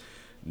off.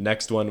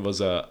 Next one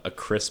was a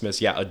Christmas,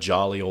 a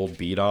jolly old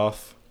beat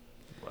off.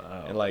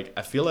 Wow. And like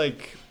I feel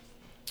like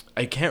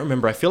I can't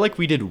remember. I feel like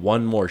we did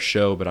one more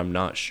show, but I'm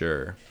not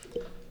sure.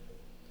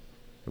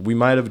 We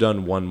might have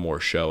done one more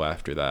show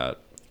after that.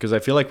 Because I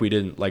feel like we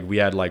didn't, like, we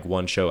had, like,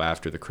 one show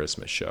after the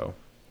Christmas show.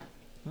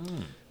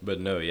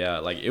 But no, yeah,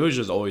 like, it was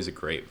just always a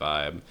great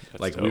vibe.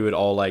 That's like, dope. we would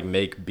all, like,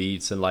 make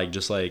beats and, like,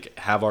 just, like,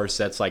 have our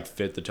sets, like,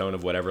 fit the tone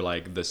of whatever,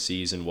 like, the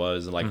season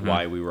was and, like,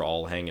 why we were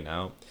all hanging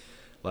out.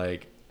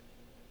 Like,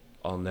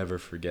 I'll never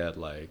forget,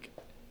 like,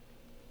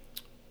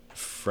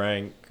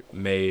 Frank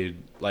made,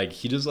 like,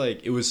 he just,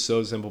 like, it was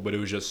so simple, but it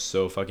was just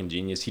so fucking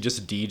genius. He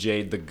just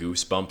DJ'd the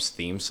Goosebumps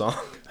theme song.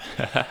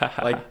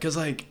 Like, because,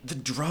 like, the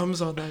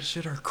drums on that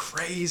shit are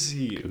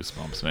crazy.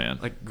 Goosebumps, man.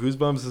 Like,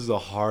 Goosebumps is a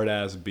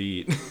hard-ass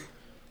beat.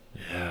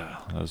 Yeah,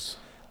 that was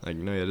Like,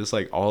 no, yeah, just,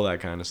 like, all that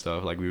kind of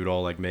stuff. Like, we would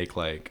all, like, make,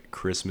 like,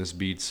 Christmas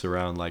beats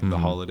around, like, the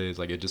holidays.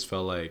 Like, it just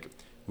felt like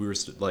we were,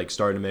 like,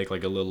 starting to make,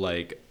 like, a little,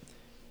 like,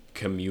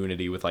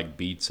 community with, like,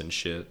 beats and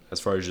shit. As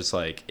far as just,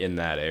 like, in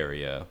that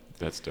area.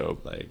 that's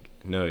dope. Like,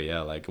 no,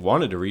 yeah, like,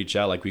 wanted to reach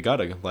out. Like, we got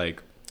to,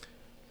 like,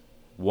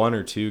 one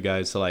or two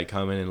guys to, like,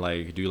 come in and,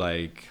 like, do,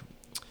 like,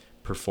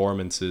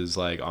 performances,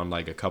 like, on,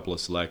 like, a couple of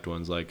select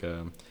ones. Like,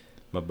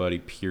 my buddy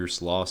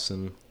Pierce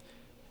Lawson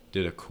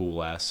did a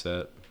cool ass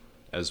set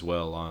as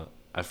well on,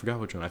 I forgot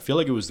which one. I feel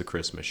like it was the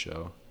Christmas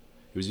show.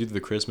 It was either the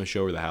Christmas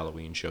show or the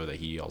Halloween show that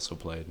he also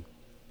played.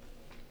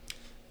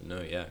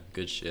 No, yeah,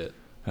 good shit.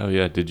 Oh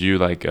yeah, did you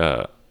like?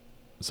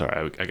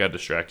 Sorry, I got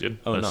distracted.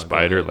 Oh, A no, go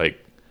spider ahead.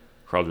 like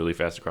crawled really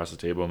fast across the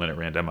table and then it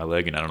ran down my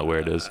leg and I don't know where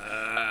it is.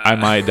 I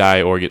might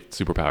die or get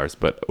superpowers.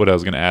 But what I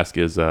was gonna ask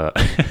is,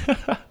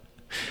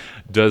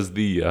 does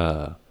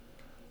the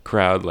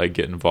crowd like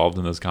get involved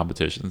in those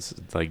competitions?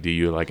 It's like, do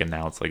you like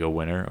announce like a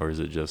winner or is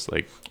it just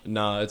like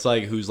Nah, it's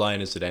like whose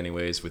line is it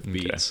anyways with Okay.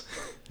 beats.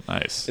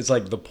 nice? It's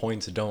like the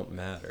points don't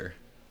matter.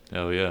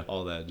 Hell yeah.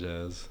 All that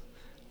jazz.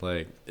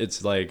 Like,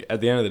 it's like,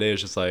 at the end of the day,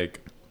 it's just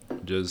like,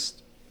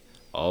 just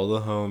all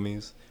the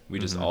homies. We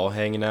just all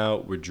hanging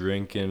out, we're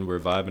drinking, we're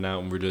vibing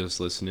out, and we're just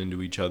listening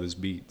to each other's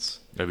beats.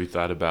 Have you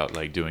thought about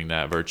like doing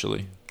that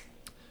virtually?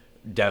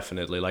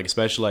 Definitely. Like,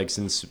 especially, like,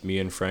 since me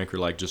and Frank are,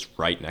 like, just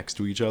right next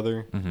to each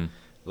other.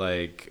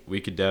 Like,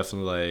 we could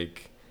definitely,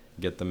 like,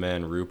 get the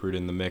man Rupert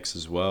in the mix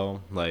as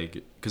well.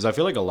 Like, because I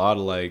feel like a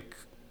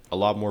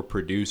lot more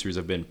producers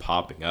have been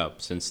popping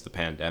up since the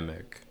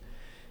pandemic.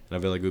 And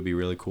I feel like it would be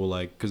really cool,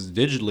 like, because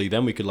digitally,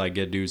 then we could, like,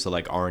 get dudes that,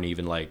 like, aren't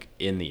even, like,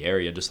 in the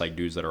area, just, like,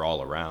 dudes that are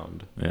all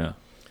around. Yeah,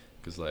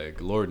 Because,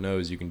 like, Lord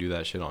knows you can do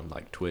that shit on,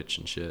 like, Twitch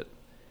and shit.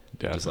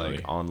 Just, definitely.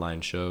 like,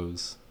 online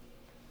shows.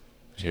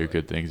 I hear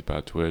good things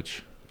about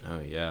Twitch. Oh,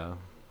 yeah.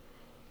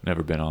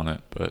 Never been on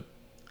it, but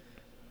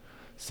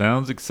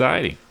sounds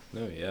exciting.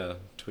 No, yeah.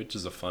 Twitch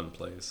is a fun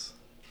place.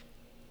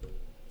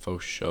 For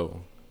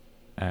sure.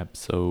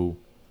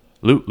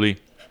 Absolutely.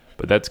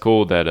 But that's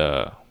cool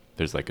that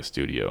there's like a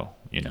studio,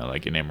 you know,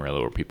 like in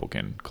Amarillo where people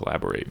can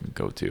collaborate and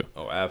go to.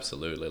 Oh,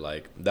 absolutely.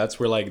 Like, that's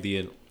where, like,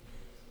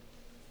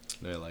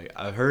 like,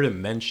 I heard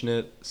him mention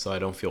it, so I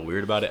don't feel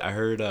weird about it. I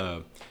heard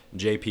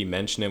JP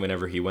mention it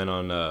whenever he went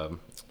on the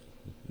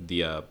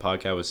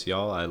podcast with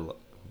y'all.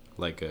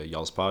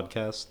 Y'all's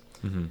podcast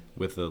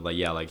with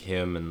like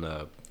him and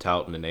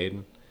Towton and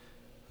Aiden.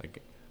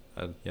 Like,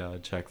 I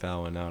checked that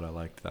one out. I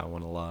liked that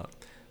one a lot.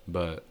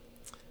 But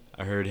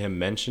I heard him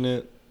mention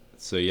it,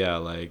 so yeah,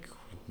 like,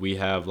 we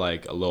have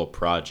like a little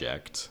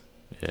project,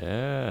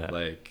 Yeah.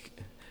 like,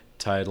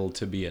 title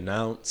to be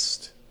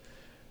announced,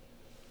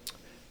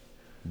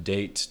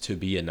 date to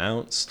be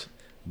announced,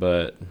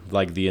 but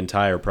like the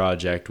entire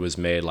project was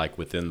made like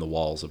within the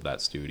walls of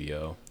that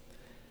studio.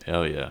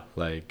 Hell yeah.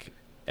 Like,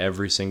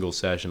 every single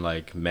session,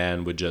 like,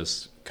 man would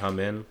just come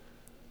in,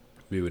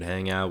 we would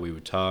hang out, we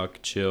would talk,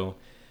 chill,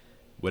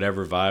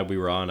 whatever vibe we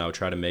were on. I would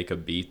try to make a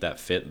beat that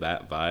fit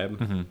that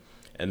vibe,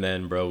 and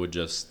then bro would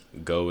just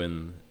go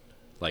and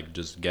like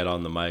just get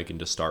on the mic and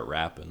just start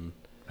rapping.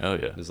 Hell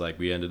yeah. It's like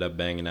we ended up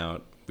banging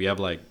out. We have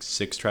like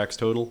 6 tracks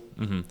total.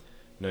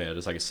 No, yeah,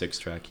 just like a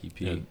 6-track EP.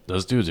 Yeah,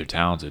 those dudes are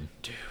talented,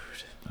 Dude,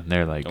 and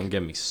they're like don't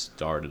get me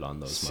started on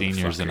those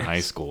seniors in motherfuckers. high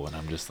school, and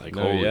I'm just like,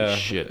 No, holy yeah.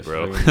 shit,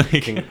 bro.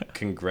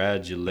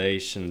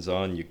 Congratulations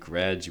on your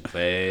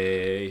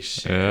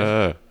graduation.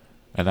 Yeah.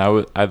 And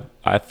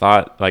I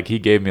thought like he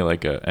gave me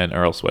like an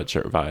Earl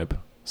Sweatshirt vibe.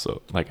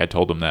 So like I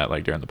told him that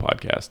like during the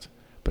podcast,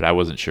 but I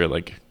wasn't sure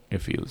like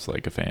if he was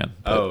like a fan.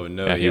 But, Oh,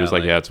 no, yeah, he yeah, was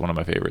like, like- yeah, it's one of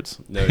my favorites.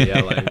 No,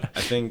 yeah, like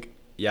I think,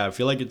 yeah, I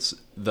feel like it's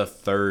the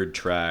 3rd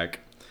track.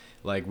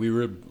 Like we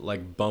were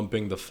like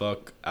bumping the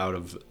fuck out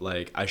of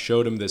like I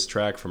showed him this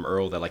track from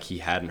Earl that like he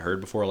hadn't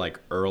heard before. Like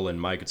Earl and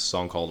Mike, it's a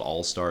song called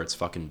All Star. It's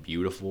fucking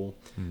beautiful.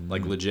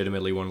 Like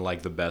legitimately one of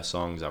like the best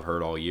songs I've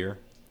heard all year.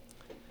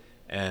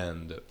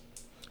 And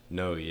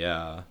no,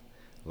 yeah,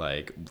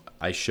 like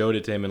I showed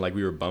it to him and like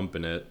we were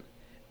bumping it,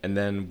 and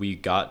then we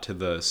got to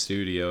the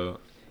studio,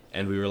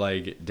 and we were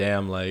like,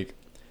 damn, like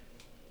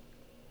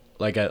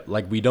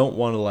we don't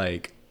want to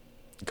like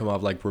come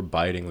off like we're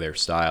biting their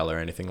style or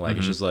anything. Like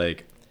it's just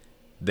like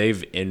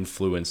they've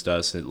influenced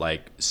us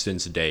like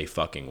since day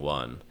fucking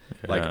one.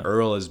 Like Yeah.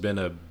 Earl has been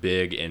a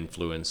big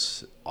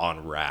influence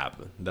on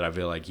rap that I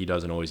feel like he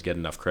doesn't always get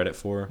enough credit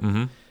for.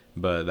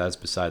 But that's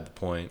beside the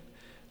point.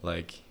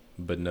 Like,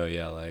 but no,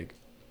 yeah, like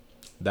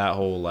that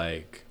whole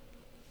like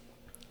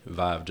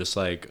vibe,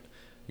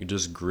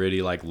 just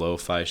gritty like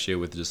lo-fi shit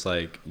with just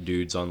like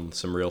dudes on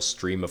some real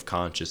stream of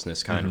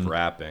consciousness kind of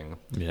rapping.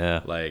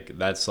 Yeah. Like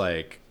that's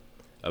like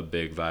a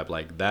big vibe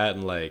like that.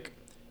 And like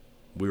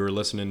we were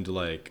listening to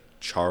like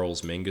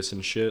Charles Mingus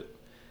and shit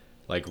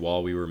like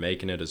while we were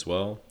making it as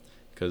well,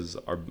 because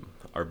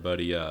our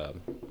buddy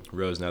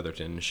Rose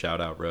Netherton,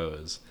 shout out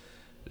Rose,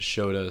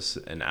 showed us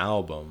an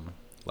album.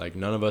 Like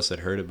none of us had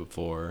heard it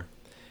before,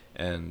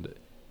 and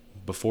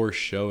before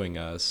showing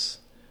us,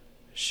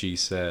 she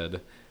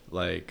said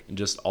like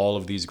just all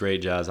of these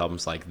great jazz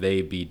albums, like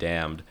They Be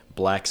Damned,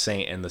 Black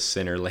Saint and the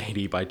Sinner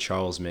Lady by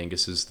Charles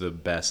Mingus is the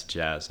best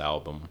jazz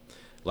album.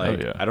 Like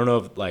Oh, yeah. I don't know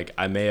if like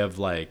I may have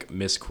like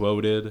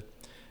misquoted,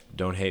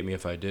 don't hate me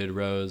if I did,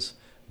 Rose,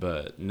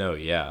 but no,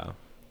 yeah,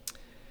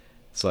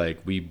 it's like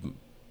we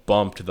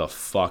bumped the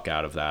fuck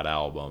out of that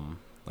album,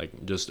 like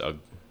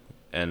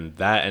and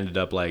that ended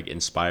up like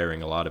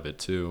inspiring a lot of it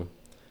too,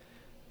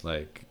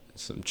 like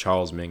some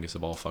Charles Mingus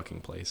of all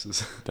fucking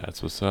places.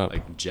 That's what's up.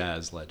 Like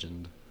jazz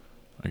legend.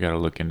 I gotta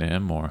look into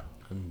him more.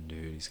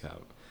 Dude, he's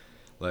got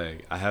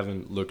like I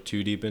haven't looked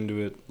too deep into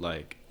it.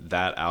 Like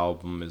that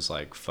album is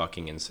like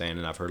fucking insane,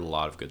 and I've heard a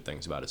lot of good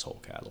things about his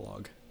whole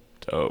catalog.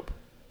 Dope.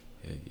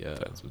 Yeah.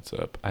 That's what's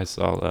up. I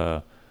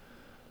saw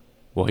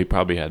well, he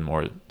probably had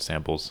more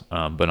samples,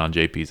 but on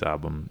JP's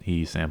album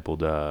he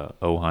sampled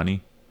Oh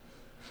Honey.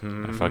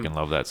 I fucking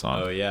love that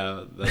song. Oh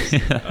yeah,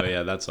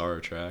 that's our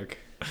track.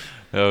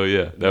 Oh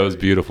yeah, that was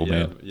beautiful, yeah,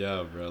 man.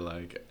 Yeah, bro.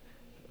 Like,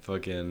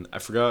 fucking, I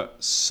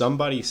forgot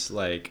somebody's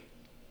like,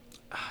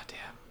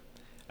 damn.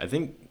 I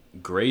think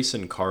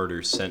Grayson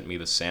Carter sent me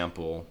the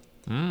sample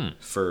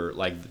for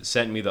like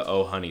sent me the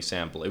Oh Honey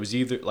sample. It was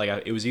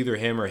either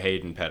him or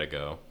Hayden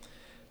Pedigo.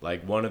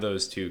 Like one of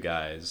those two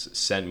guys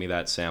sent me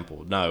that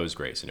sample. No, it was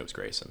Grayson.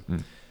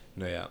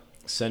 No, yeah,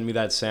 send me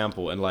that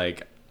sample, and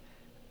like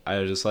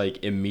I just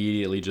like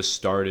immediately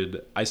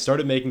I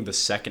started making the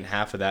second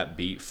half of that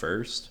beat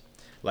first,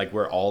 like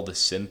where all the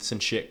synths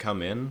and shit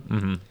come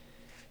in.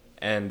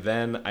 And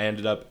then I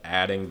ended up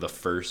adding the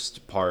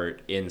first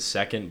part in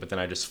second, but then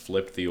I just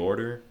flipped the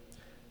order,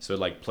 so it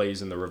like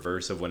plays in the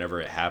reverse of whenever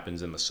it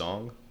happens in the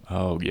song.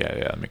 Oh yeah,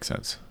 that makes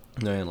sense.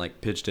 And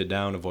like pitched it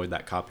down, avoid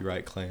that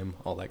copyright claim,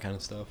 all that kind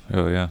of stuff.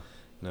 Oh yeah.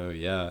 No,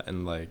 yeah,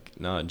 and like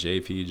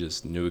JP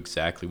just knew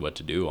exactly what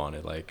to do on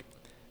it. Like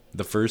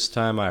the first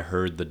time I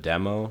heard the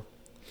demo,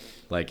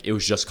 like it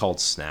was just called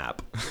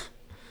Snap.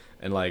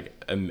 And like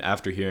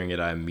after hearing it,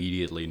 I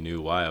immediately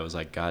knew why. I was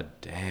like, God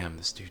damn,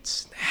 this dude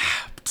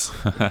snapped.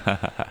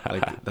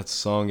 Like that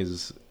song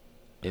is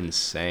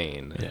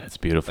insane. Yeah, it's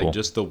beautiful. Like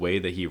just the way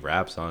that he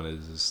raps on it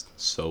is just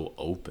so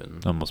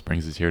open. Almost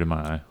brings a tear to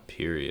my eye.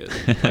 Period.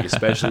 Like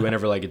especially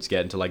whenever like it's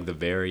getting to like the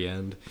very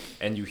end,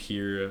 and you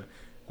hear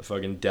the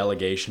fucking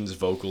Delegation's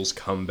vocals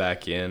come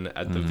back in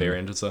at the very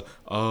end. It's like,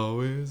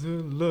 always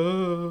in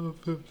love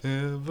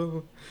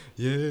forever,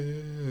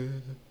 yeah.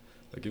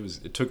 Like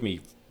it took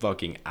me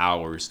fucking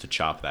hours to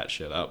chop that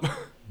shit up.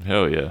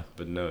 Hell yeah.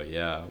 But no,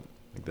 yeah,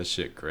 like that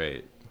shit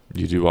great.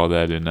 You do all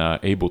that in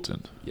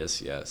Ableton.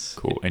 Yes.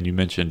 Cool. And you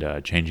mentioned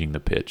changing the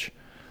pitch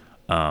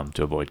to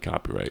avoid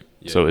copyright.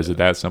 Yeah, So is it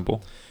that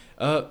simple?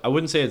 I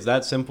wouldn't say it's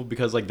that simple,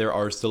 because like there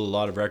are still a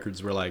lot of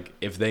records where like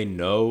if they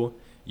know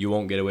you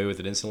won't get away with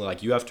it instantly,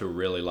 like you have to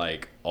really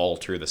like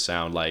alter the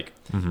sound. Like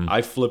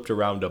I flipped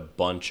around a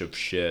bunch of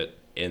shit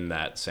in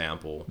that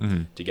sample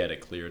to get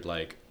it cleared.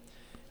 Like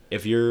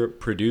if you're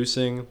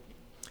producing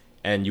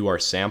and you are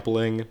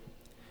sampling,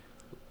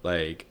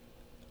 like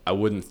I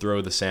wouldn't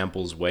throw the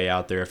samples way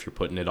out there if you're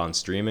putting it on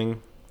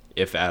streaming,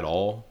 if at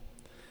all.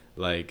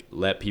 Like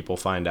let people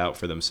find out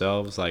for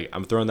themselves. Like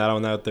I'm throwing that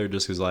one out there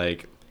just because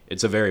like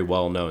it's a very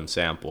well-known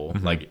sample.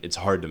 Like it's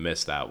hard to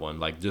miss that one.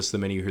 Like just the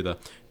minute you hear the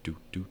do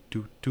do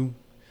do do,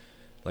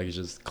 like it's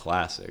just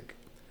classic.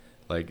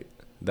 Like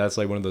that's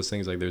like one of those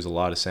things, like there's a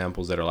lot of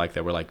samples that are like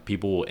that where like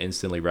people will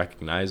instantly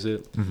recognize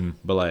it,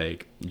 but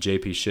like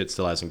JP shit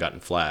still hasn't gotten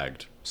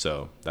flagged,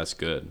 so that's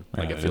good.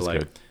 Like Yeah, I feel like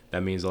good.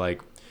 that means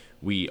like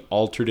we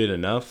altered it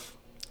enough,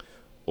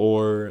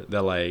 or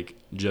that like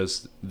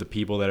just the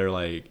people that are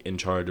like in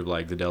charge of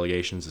like the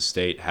delegations of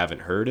state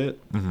haven't heard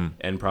it,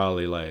 and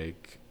probably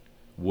like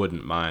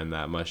wouldn't mind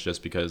that much,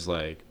 just because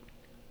like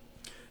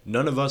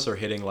none of us are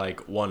hitting like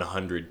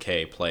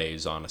 100K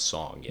plays on a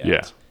song yet.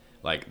 Yeah.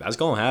 Like that's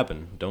gonna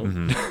happen.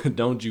 Don't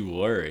don't you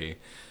worry.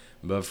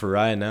 But for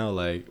right now,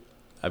 like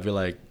I feel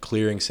like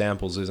clearing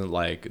samples isn't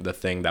like the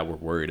thing that we're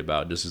worried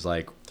about. Just is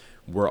like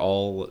we're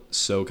all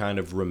so kind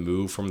of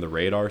removed from the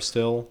radar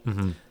still,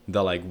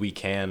 that like we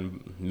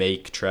can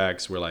make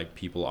tracks where like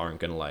people aren't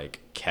gonna like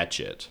catch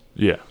it.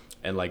 Yeah.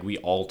 And like we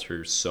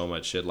alter so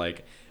much shit.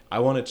 Like I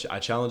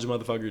challenge a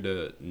motherfucker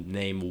to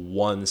name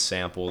one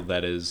sample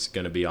that is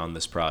gonna be on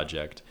this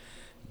project.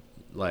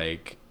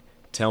 Like,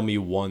 tell me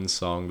one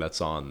song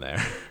that's on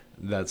there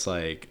that's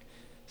like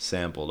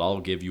sampled. I'll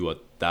give you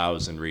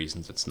 1,000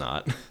 reasons it's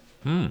not.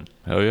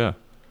 Hell yeah.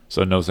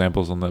 So no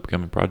samples on the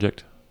upcoming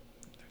project?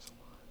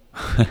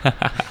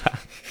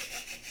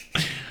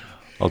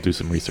 I'll do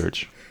some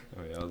research.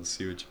 Oh yeah, let's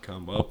see what you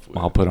come up with.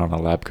 I'll put on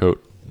a lab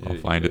coat. I'll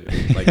Yeah, find yeah.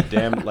 it. Like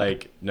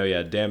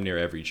damn near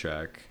every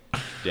track.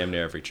 Damn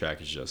near every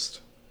track is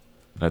just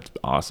That's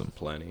awesome.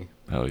 plenty.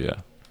 Hell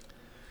yeah.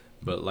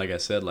 But like I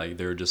said, like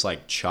they're just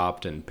like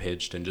chopped and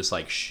pitched and just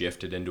like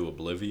shifted into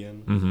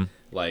oblivion.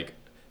 Like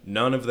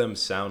none of them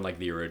sound like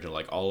the original.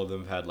 Like all of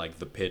them had like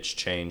the pitch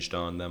changed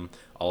on them.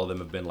 All of them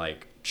have been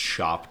like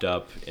chopped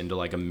up into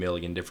like a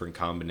million different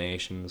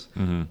combinations.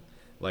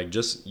 Like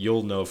just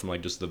you'll know from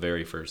like just the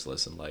very first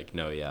listen. Like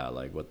no, yeah,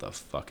 like what the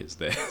fuck is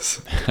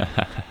this?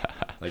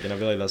 Like, and I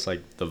feel like that's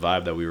like the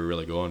vibe that we were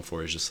really going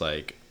for, is just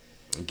like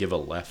give a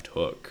left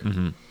hook,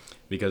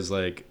 because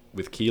like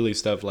with Keely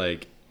stuff,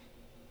 like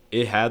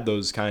it had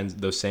those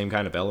same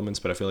kind of elements,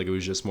 but I feel like it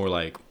was just more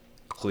like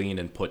clean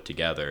and put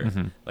together.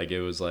 Like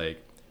it was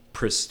like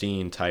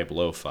pristine type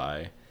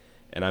lo-fi,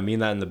 and I mean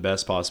that in the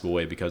best possible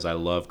way, because I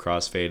love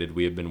Crossfaded.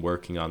 We have been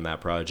working on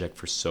that project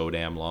for so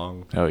damn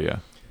long, Hell yeah.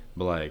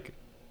 but like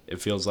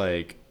it feels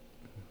like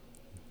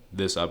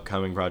this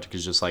upcoming project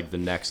is just like the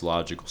next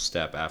logical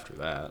step after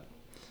that.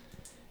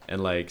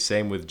 And like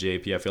same with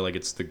JP, I feel like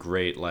it's just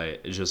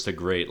a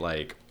great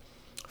like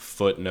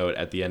footnote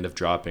at the end of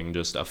dropping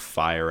just a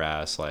fire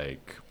ass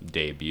like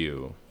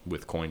debut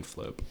with Coin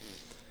Flip.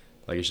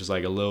 Like it's just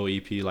like a little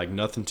EP, like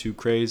nothing too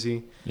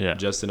crazy, Yeah.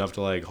 just enough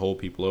to like hold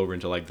people over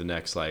until like the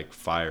next like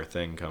fire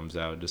thing comes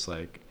out. Just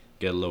like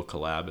get a little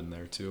collab in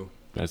there too.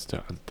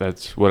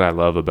 That's what I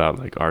love about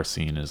like our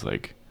scene, is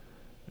like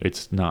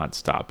it's not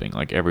stopping.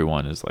 Like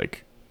everyone is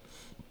like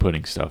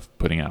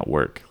putting out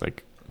work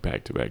like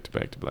back to back to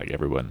back to, like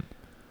everyone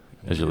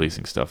is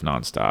releasing stuff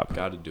nonstop.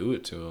 Got to do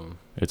it to them.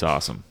 It's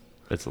awesome.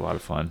 It's a lot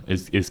of fun.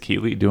 Is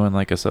Keely doing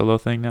like a solo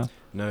thing now?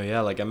 No,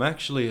 yeah, like I'm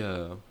actually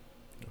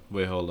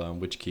wait, hold on,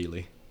 which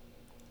Keely?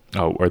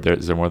 Oh,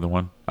 is there more than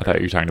one? I thought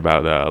you were talking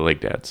about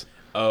Lake Dads.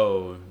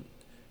 Oh,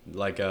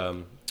 like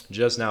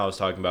just now I was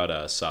talking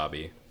about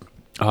Sabi.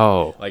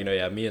 Oh, Like no,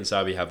 yeah, me and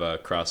Sabi have a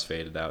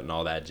Crossfaded out and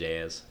all that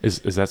jazz. is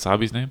that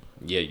Sabi's name?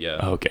 Yeah.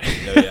 Oh, okay.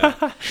 No,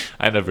 yeah.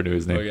 I never knew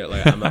his name. Okay,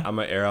 like I'm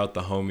gonna air out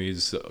the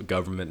homie's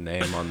government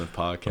name on the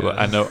podcast.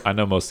 Well, I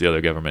know most of the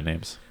other government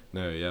names.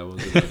 No, yeah, what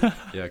was it?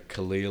 Yeah,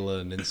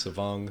 Kalila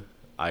Ninsavong,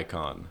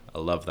 icon. I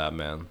love that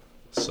man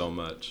so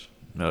much.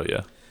 Oh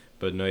yeah.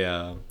 But no,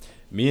 yeah,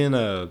 me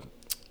and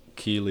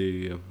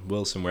Keely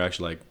Wilson were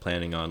actually like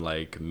planning on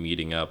like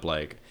meeting up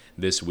like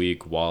this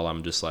week while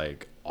I'm just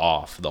like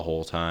off the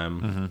whole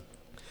time,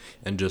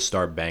 and just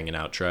start banging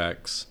out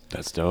tracks.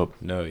 That's dope.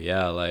 No,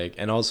 yeah, like,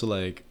 and also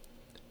like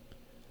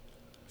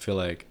I feel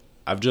like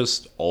I've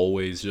just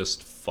always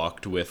just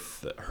fucked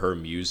with her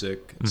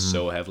music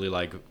so heavily.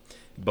 Like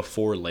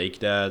before Lake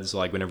Dads,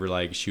 like whenever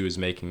like she was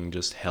making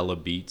just hella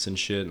beats and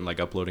shit and like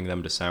uploading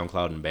them to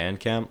SoundCloud and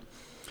Bandcamp,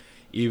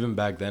 even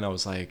back then I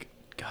was like,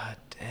 god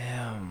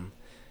damn,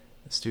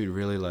 this dude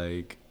really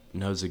like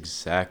knows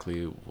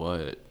exactly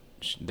what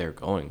they're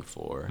going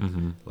for.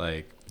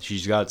 Like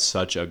she's got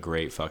such a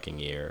great fucking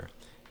ear,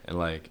 and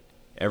like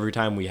every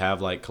time we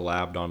have like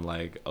collabed on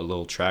like a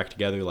little track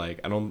together, like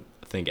I don't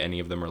think any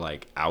of them are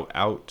like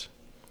out,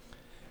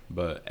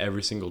 but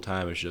every single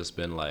time it's just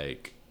been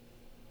like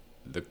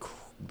the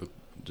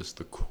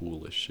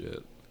coolest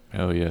shit.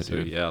 Hell yeah, So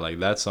dude. yeah, like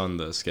that's on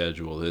the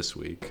schedule this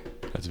week.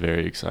 That's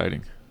very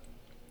exciting.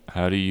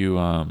 How do you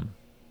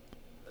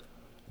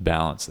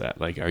balance that?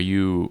 Like, are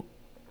you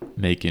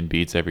making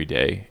beats every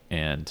day,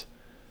 and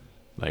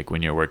like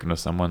when you're working with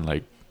someone,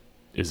 like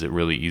is it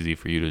really easy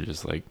for you to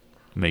just like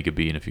make a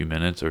beat in a few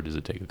minutes, or does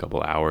it take a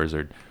couple hours,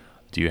 or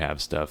do you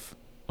have stuff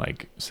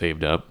like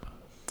saved up?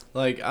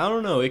 Like I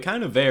don't know, it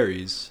kind of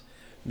varies,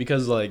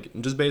 because like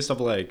just based off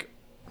like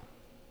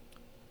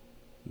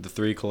the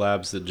 3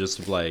 collabs that just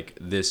of like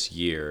this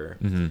year,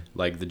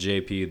 like the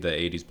JP, the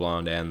 80s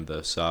Blonde, and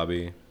the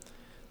Sabi,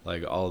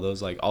 Like all of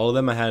those, like all of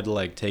them I had to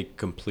like take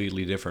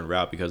completely different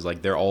route because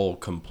like they're all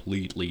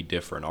completely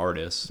different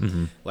artists.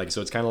 Like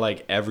so it's kind of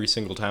like every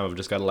single time I've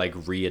just got to like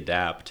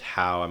readapt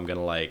how I'm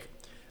gonna like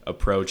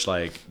approach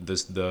like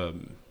the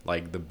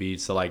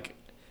beats that like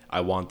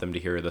I want them to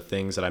hear, the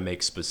things that I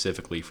make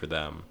specifically for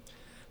them.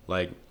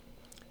 Like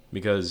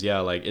because yeah,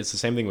 like it's the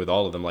same thing with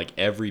all of them. Like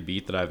every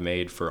beat that I've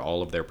made for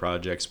all of their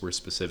projects were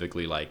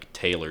specifically like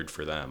tailored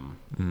for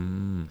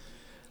them.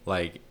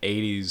 Like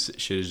 80s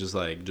shit is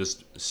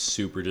just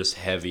super just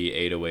heavy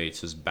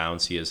 808s, just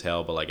bouncy as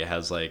hell, but like it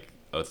has like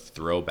a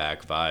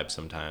throwback vibe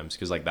sometimes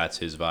because like that's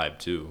his vibe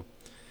too,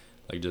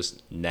 like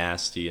just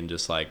nasty and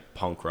just like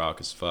punk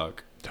rock as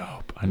fuck.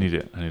 Dope. I need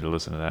to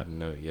listen to that.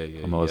 No, yeah,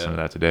 I'm gonna listen to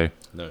that today.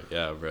 No,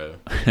 yeah, bro.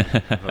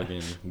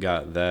 Fucking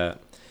got that.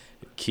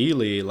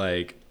 Keely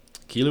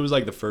was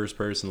like the first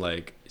person,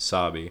 like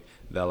Sabi,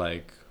 that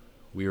like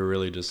we were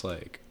really just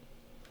like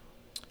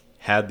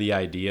had the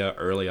idea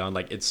early on.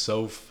 Like it's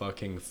so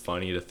fucking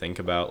funny to think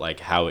about like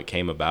how it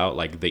came about,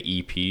 like the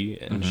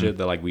EP and shit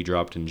that like we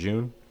dropped in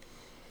June,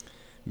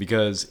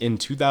 because in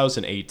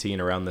 2018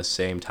 around the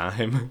same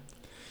time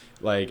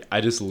like I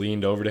just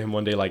leaned over to him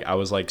one day, like I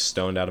was like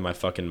stoned out of my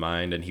fucking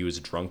mind and he was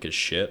drunk as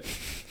shit.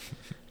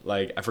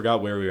 Like I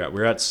forgot where we were at.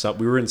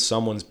 We were in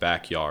someone's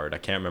backyard. I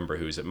can't remember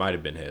whose. It might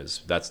have been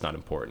his. That's not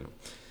important.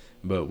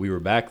 But we were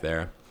back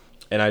there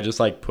and I just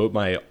like put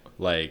my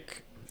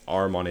like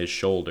arm on his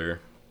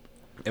shoulder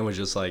and was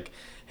just like,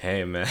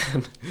 hey man,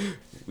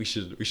 we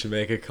should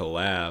make a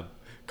collab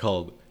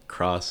called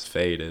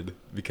Cross-Faded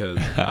because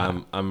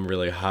I'm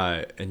really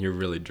high and you're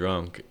really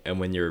drunk, and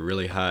when you're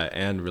really high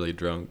and really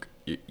drunk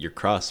you're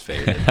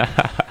cross-faded.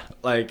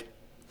 Like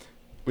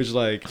which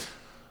like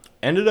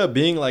ended up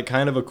being like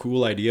kind of a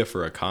cool idea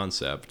for a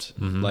concept.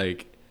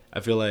 Like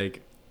I feel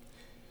like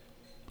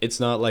it's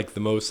not like the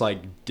most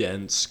like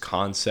dense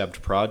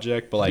concept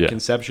project, but like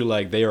conceptually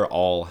like they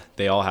all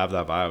have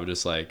that vibe,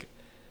 just like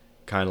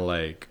kind of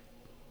like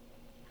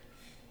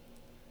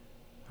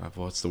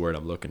what's the word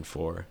I'm looking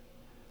for,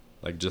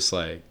 like just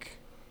like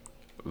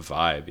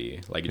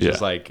vibey, like it's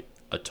just like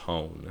a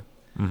tone.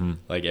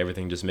 Like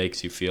everything just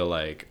makes you feel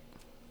like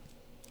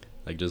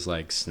just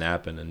like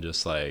snapping and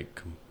just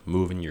like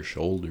moving your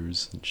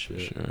shoulders and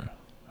shit. Sure.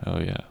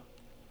 Hell yeah.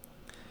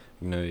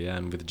 You know, yeah.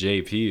 And with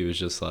JP it was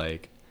just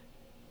like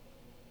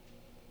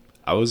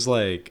I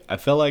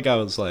felt like I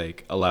was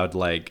like allowed to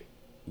like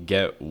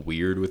get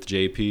weird with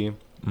JP.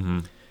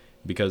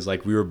 Because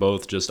like we were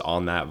both just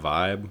on that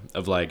vibe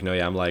of like, no,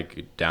 yeah, I'm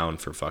like down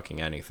for fucking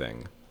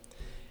anything.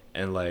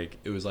 And like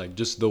it was like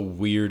just the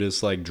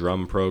weirdest like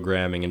drum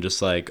programming and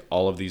just like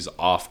all of these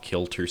off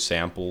kilter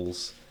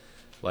samples.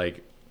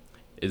 Like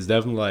it's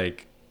definitely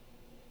like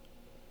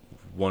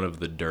one of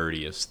the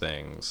dirtiest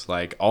things.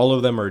 Like all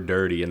of them are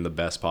dirty in the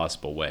best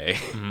possible way.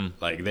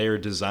 Like they are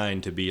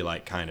designed to be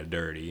like kind of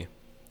dirty.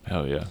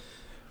 Hell yeah.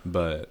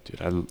 But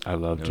dude, I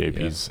love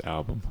JP's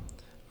album.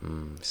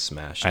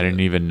 Smashed. I didn't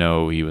even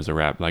know he was a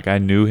rapper. Like I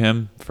knew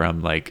him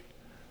from like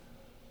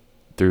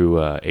through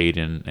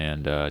Aiden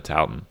and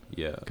Talton.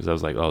 Yeah. Because I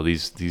was like, oh,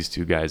 these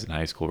two guys in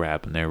high school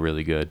rap and they're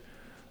really good.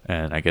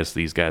 And I guess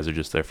these guys are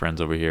just their friends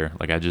over here.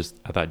 Like I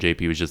thought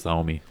JP was just the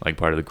homie, like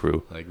part of the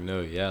crew. Like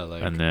no, yeah,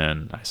 like. And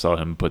then I saw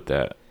him put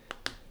that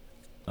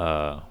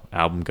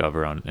album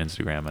cover on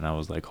Instagram, and I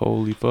was like,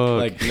 holy fuck.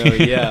 Like no,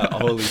 yeah,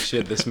 holy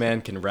shit, this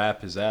man can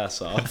rap his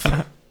ass off.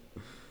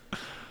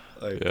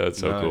 Like, yeah, it's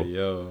so cool.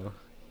 Yo,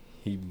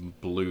 he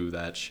blew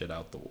that shit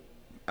out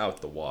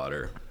the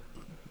water.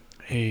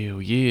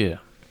 Hell yeah.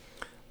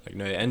 Like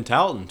no, and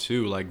Talton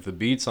too. Like the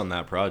beats on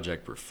that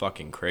project were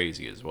fucking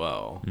crazy as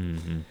well.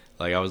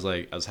 Like I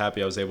was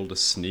happy I was able to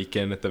sneak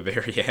in at the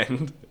very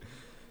end,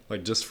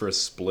 like just for a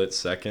split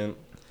second.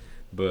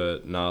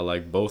 But nah,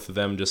 like both of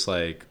them just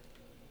like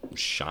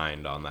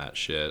shined on that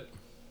shit.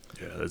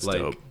 Yeah, that's like,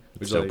 dope.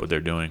 It's dope like, what they're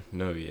doing.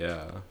 No,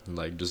 yeah,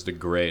 like just a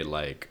great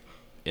like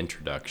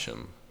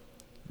introduction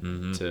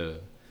to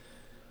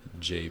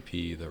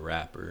JP the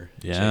rapper.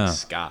 Yeah, Jake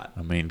Scott.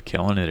 I mean,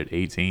 killing it at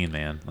 18,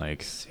 man.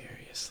 Like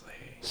seriously,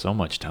 so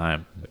much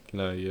time. Like,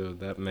 no, yo,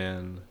 that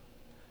man.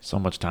 So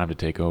much time to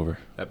take over.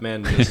 That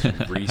man just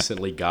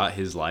recently got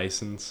his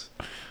license.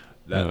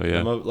 Oh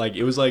yeah. Like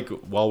it was like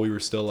while we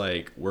were still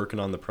like working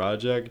on the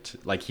project,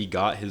 like he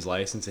got his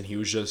license and he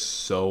was just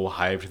so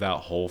hyped that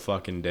whole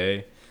fucking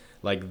day.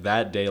 Like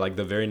that day, like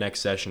the very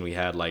next session we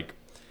had, like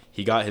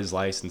he got his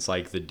license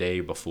like the day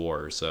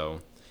before or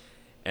so.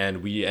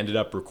 And we ended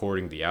up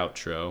recording the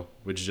outro,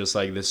 which is just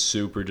like this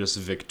super just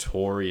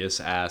victorious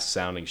ass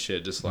sounding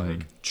shit, just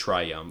like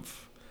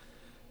triumph.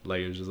 Like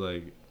it was just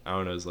like, I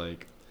don't know, it's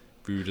like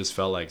we just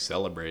felt like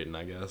celebrating,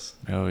 I guess.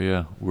 Oh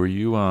yeah. Were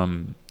you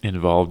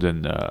involved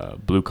in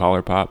Blue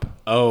Collar Pop?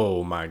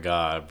 Oh my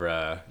god,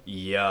 bruh.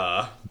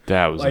 Yeah.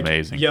 That was like,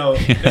 amazing. Yo,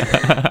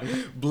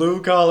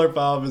 Blue Collar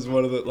Pop is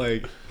one of the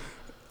like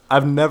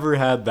I've never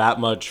had that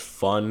much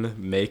fun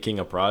making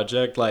a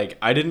project. Like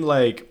I didn't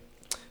like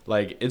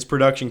its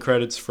production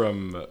credits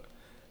from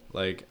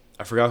like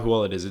I forgot who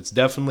all it is. It's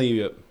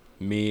definitely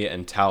me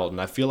and Talton.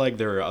 I feel like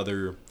there are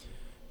other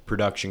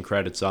production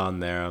credits on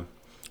there.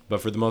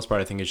 But for the most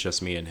part, I think it's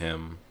just me and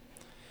him.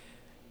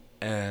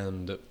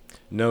 And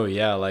no,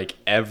 yeah, like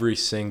every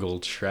single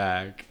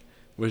track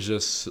was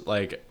just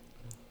like,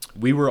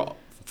 we were,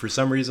 for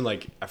some reason,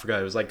 like, I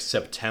forgot, it was like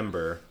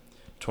September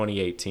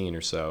 2018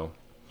 or so.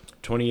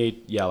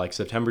 Like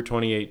September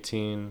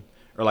 2018,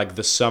 or like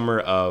the summer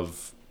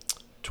of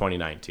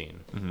 2019.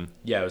 Mm-hmm.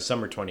 Yeah, it was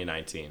summer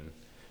 2019,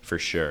 for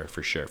sure.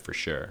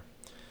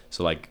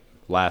 So like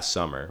last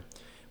summer,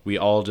 we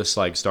all just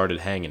like started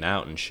hanging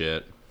out and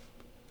shit.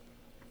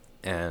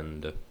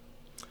 And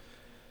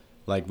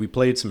like we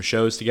played some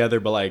shows together,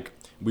 but like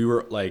we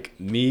were like,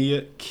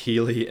 me,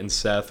 Keely, and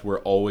Seth were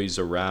always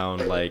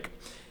around, like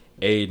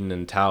Aiden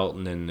and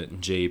Talton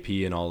and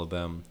JP and all of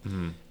them.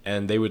 Mm-hmm.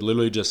 And they would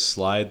literally just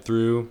slide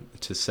through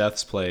to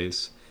Seth's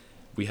place.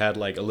 We had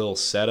like a little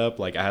setup,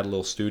 like I had a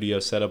little studio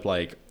set up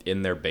like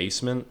in their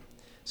basement.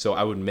 So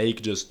I would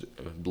make just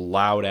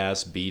loud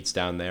ass beats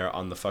down there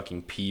on the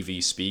fucking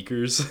PV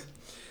speakers.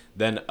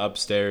 Then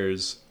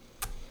upstairs,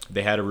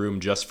 they had a room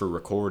just for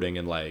recording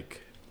and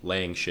like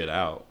laying shit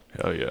out.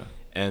 Hell yeah.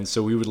 And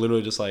so we would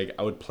literally just like,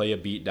 I would play a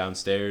beat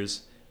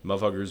downstairs.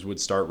 Motherfuckers would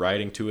start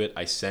writing to it.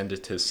 I send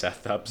it to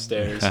Seth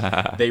upstairs.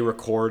 They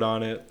record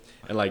on it.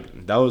 And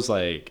like, that was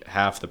like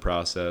half the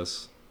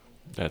process.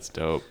 That's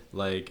dope.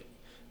 Like,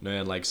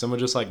 man, like some of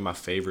just like my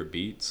favorite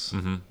beats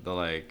Mm-hmm. that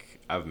like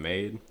I've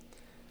made.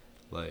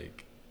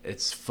 Like,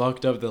 it's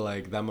fucked up that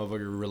like that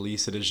motherfucker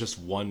released it as just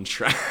one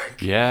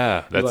track.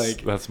 Yeah,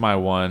 Like- that's my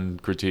one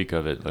critique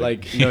of it.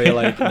 Like, no, yeah,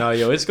 like, no,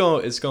 yo, it's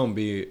gonna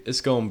be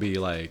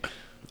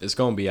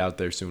out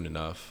there soon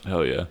enough.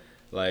 Hell yeah.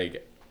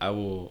 Like, I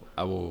will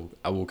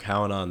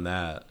count on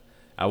that.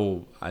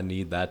 I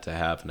need that to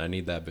happen. I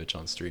need that bitch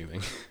on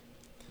streaming.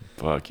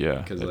 Fuck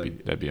yeah. Because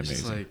That'd be it's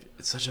just amazing. like,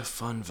 it's such a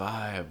fun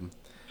vibe.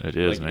 It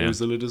is, Like, man. it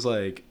was literally just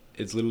like,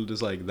 it's literally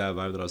just like that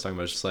vibe that I was talking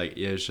about. It's just like,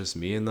 yeah, it's just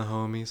me and the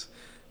homies.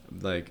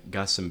 Like,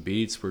 got some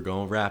beats, we're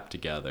gonna rap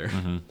together.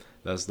 Mm-hmm.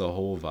 That's the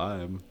whole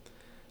vibe.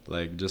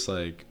 Like, just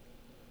like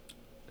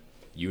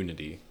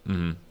unity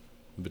Mm-hmm.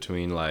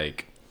 between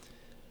like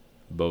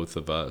both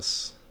of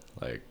us.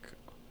 Like,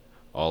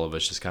 all of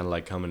us just kind of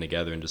like coming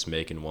together and just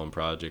making one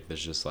project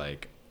that's just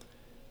like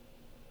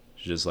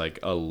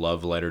a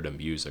love letter to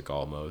music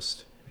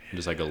almost.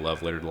 Just like a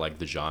love letter to like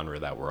the genre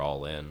that we're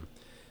all in.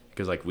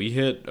 Because like we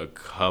hit a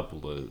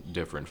couple of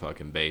different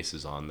fucking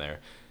bases on there.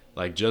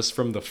 Like just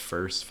from the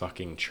first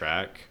fucking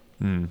track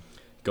Mm.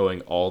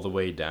 going all the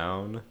way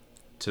down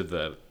to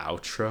the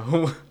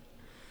outro.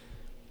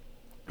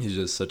 It's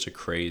just such a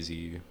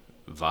crazy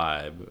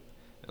vibe.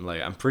 And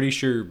like I'm pretty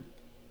sure,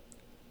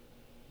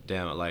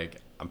 damn it, like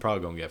I'm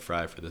probably gonna get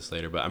fried for this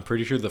later, but I'm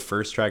pretty sure the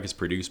first track is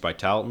produced by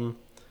Talton.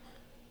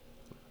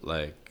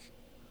 Like,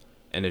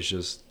 and it's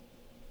just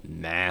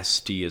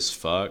nasty as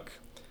fuck.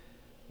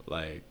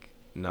 Like,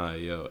 nah,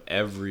 yo,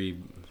 every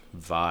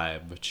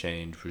vibe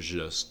change was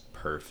just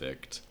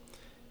perfect.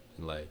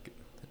 And like,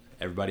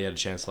 everybody had a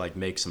chance to like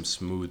make some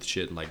smooth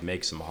shit and like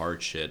make some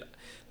hard shit.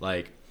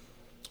 Like,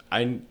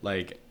 I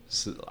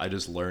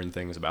just learned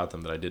things about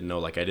them that I didn't know.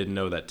 Like, I didn't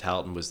know that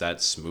Talton was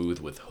that smooth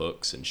with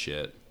hooks and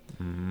shit.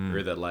 Mm-hmm.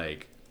 Or that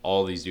like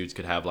all these dudes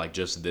could have like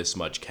just this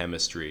much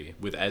chemistry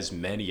with as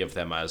many of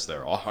them as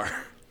there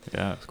are.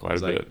 Yeah, it's quite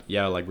It's a like, bit.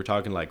 yeah, like we're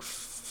talking like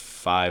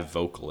 5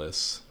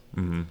 vocalists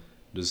Mm-hmm.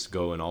 just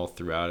going all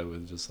throughout it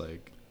with just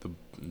like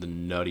the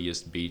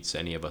nuttiest beats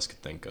any of us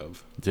could think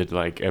of. Did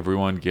like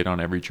everyone get on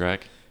every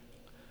track?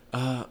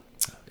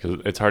 Because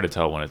it's hard to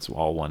tell when it's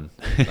all one.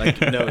 Like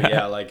no,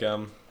 yeah, like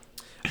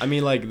I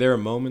mean, like there are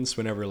moments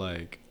whenever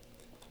like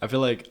I feel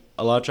like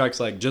a lot of tracks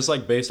like just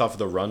like based off of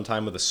the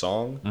runtime of the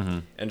song Mm-hmm.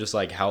 and just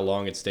like how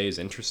long it stays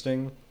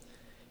interesting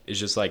is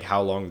just like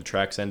how long the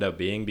tracks end up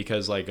being,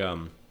 because like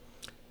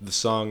the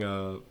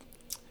song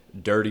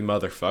Dirty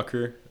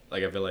Motherfucker,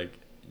 like I feel like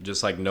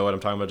just like know what I'm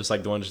talking about, just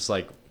like the one just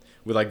like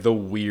with like the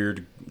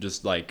weird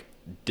just like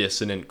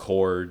dissonant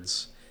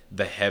chords,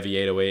 the heavy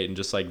 808, and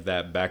just like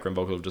that background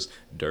vocal of just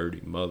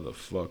dirty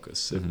motherfucker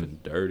sipping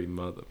dirty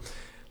mother,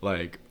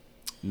 like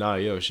nah,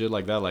 yo, shit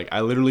like that. Like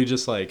I literally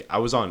just like I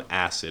was on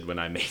acid when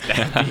I made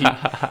that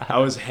beat. I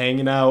was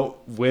hanging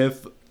out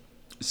with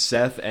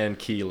Seth and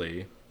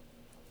Keely,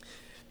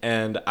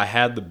 and I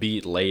had the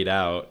beat laid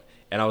out,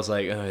 and I was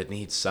like, oh, it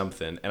needs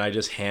something, and I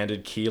just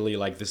handed Keely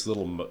like this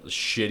little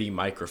shitty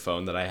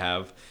microphone that I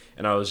have,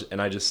 and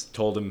I just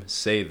told him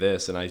say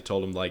this, and I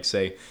told him like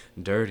say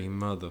dirty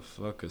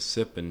motherfucker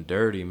sipping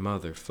dirty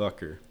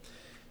motherfucker,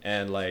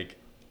 and like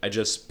I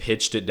just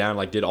pitched it down,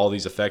 like did all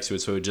these effects to it,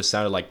 so it just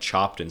sounded like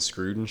chopped and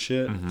screwed and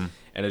shit,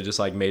 and it just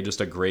like made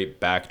just a great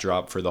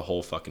backdrop for the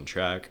whole fucking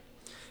track,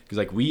 because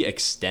like we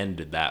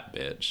extended that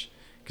bitch,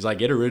 because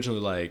like it originally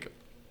like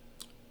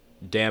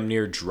damn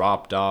near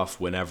dropped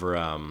off whenever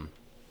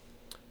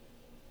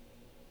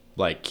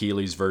like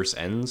Keely's verse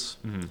ends,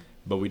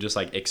 but we just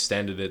like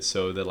extended it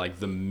so that like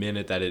the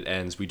minute that it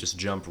ends, we just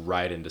jump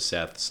right into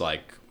Seth's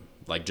like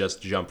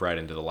just jump right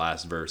into the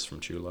last verse from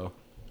Chulo.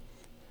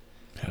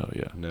 Hell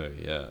yeah. No,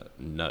 yeah,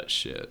 nut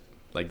shit.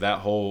 Like that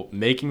whole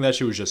making that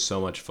shit was just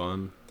so much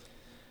fun.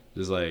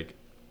 Just like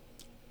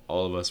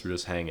all of us were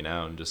just hanging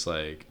out and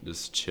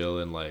just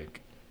chilling,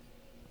 like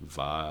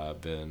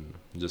vibing,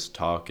 just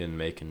talking,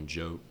 making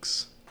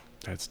jokes.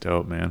 That's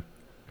dope, man.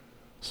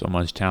 So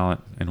much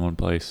talent in one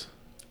place.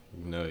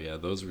 No, yeah,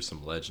 those were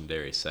some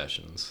legendary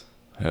sessions.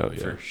 Hell yeah.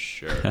 For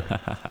sure.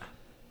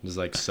 There's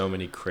like so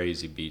many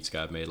crazy beats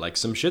got made. Like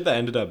some shit that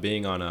ended up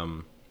being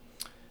on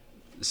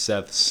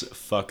Seth's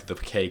Fuck the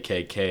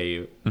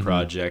KKK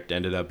project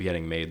ended up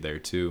getting made there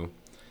too.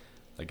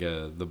 Like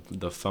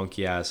the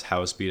funky ass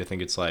house beat. I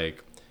think it's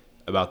like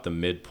about the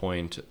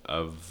midpoint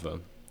of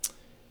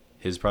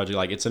his project.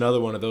 Like it's another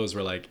one of those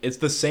where like it's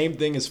the same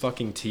thing as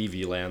fucking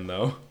TV Land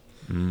though.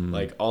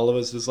 Like all of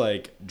us just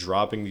like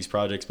dropping these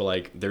projects, but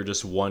like they're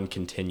just one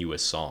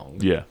continuous song.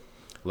 Yeah.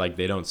 Like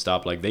they don't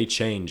stop. Like they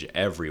change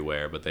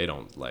everywhere, but they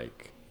don't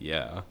like.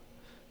 Yeah,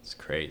 it's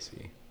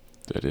crazy.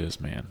 That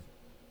is, man.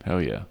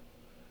 Hell yeah.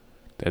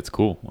 That's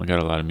cool. I got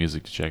a lot of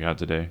music to check out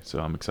today, so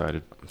I'm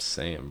excited. I'm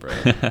saying, bro.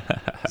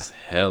 There's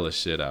hella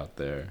shit out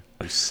there.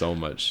 There's so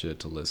much shit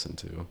to listen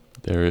to.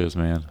 There is,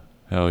 man.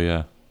 Hell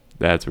yeah.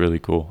 That's really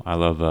cool. I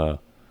love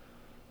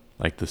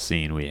like the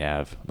scene we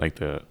have, like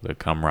the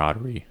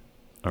camaraderie,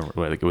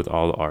 like with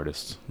all the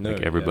artists. No,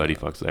 like everybody yeah.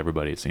 fucks with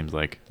everybody. It seems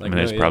like. I Like, mean,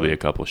 there's no, yeah, probably like-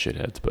 a couple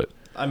shitheads, but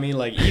I mean,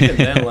 like even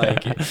then,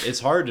 like it's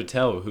hard to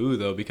tell who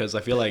though, because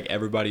I feel like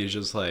everybody is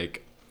just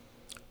like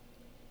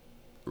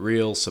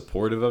real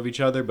supportive of each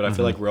other, but I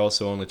feel like we're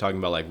also only talking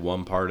about like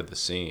one part of the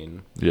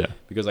scene. yeah,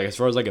 Because like as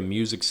far as like a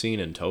music scene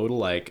in total,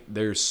 like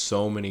there's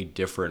so many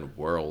different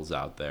worlds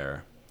out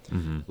there.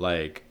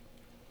 Like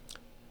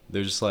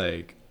there's just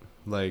like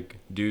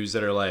dudes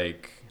that are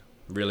like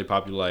really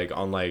popular like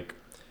on like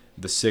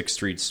the 6th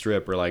Street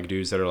Strip, or like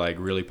dudes that are like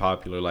really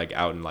popular like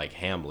out in like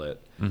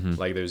Hamlet.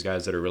 Like there's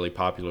guys that are really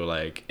popular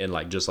like in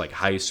like just like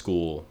high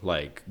school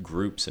like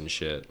groups and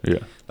shit. yeah,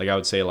 Like I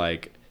would say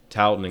like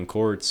Talton and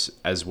Courts,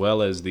 as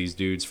well as these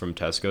dudes from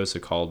Tescosa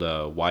called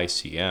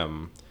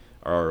YCM,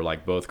 are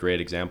like both great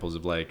examples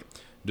of like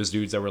just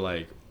dudes that were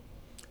like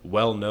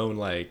well known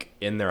like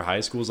in their high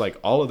schools. Like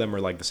all of them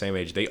are like the same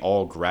age. They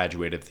all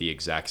graduated at the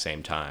exact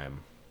same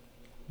time.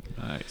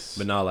 nice.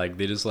 But not like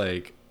they just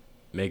like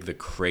make the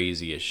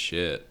craziest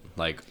shit.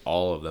 Like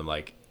all of them.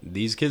 Like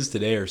these kids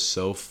today are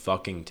so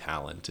fucking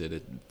talented.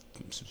 It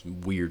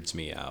weirds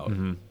me out.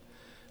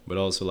 But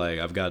also like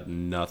I've got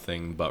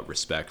nothing but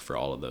respect for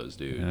all of those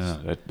dudes.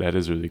 Yeah, that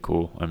is really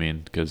cool. I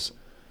mean, because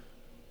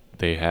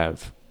they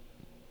have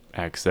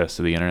access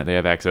to the internet, they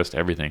have access to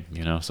everything,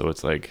 you know. So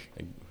it's like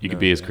you can No,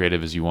 be as yeah.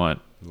 creative as you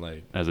want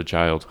Like as a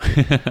child.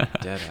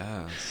 dead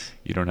ass.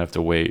 You don't have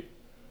to wait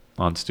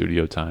on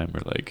studio time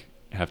or like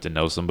have to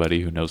know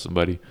somebody who knows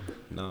somebody.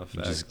 No You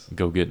facts. just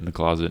go get in the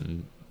closet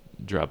and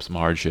drop some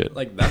hard shit.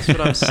 Like that's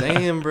what I'm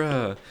saying,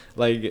 bruh.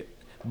 Like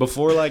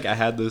before, like I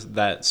had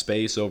that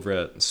space over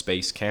at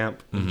Space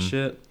Camp and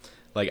shit.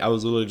 Like I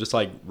was literally just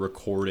like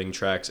recording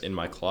tracks in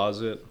my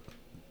closet,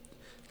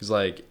 because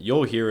like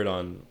you'll hear it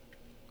on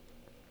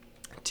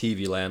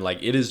TV Land. Like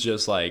it is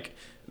just like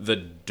the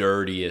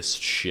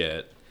dirtiest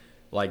shit.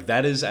 Like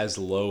that is as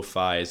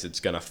lo-fi as it's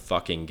gonna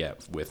fucking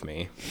get with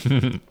me.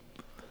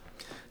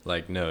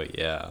 Like no,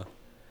 yeah,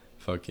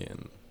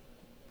 fucking,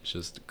 it's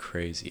just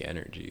crazy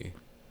energy.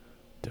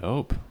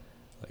 Dope.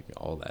 Like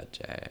all that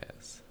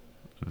jazz.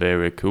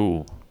 Very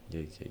cool.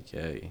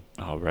 Yay.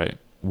 All right.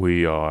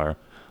 We are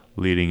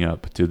leading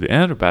up to the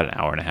end, about an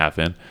hour and a half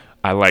in.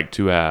 I like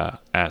to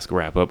ask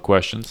wrap-up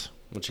questions.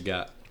 What you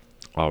got?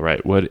 All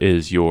right. What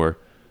is your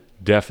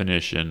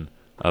definition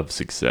of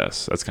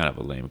success? That's kind of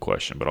a lame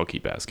question, but I'll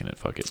keep asking it.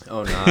 Fuck it.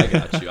 Oh, no,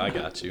 I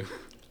got you.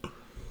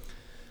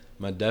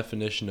 My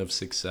definition of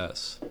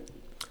success.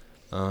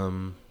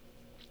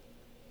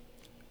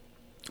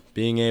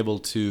 Being able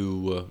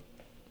to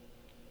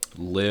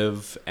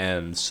live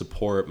and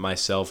support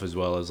myself as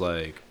well as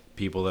like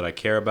people that I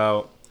care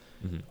about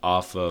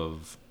off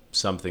of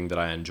something that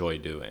I enjoy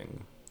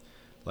doing.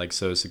 Like,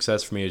 so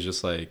success for me is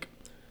just like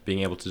being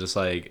able to just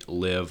like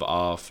live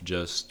off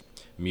just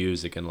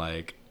music and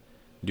like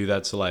do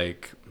that so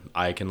like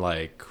I can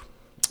like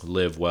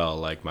live well,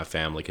 like my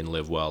family can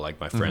live well, like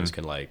my friends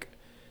can like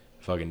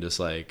fucking just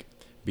like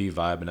be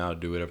vibing out,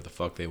 do whatever the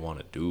fuck they want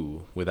to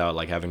do without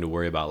like having to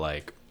worry about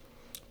like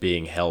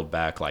being held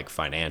back like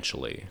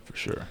financially. For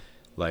sure.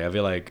 Like I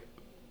feel like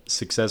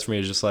success for me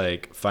is just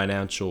like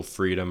financial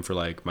freedom for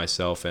like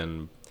myself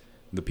and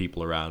the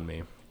people around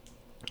me,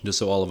 just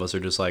so all of us are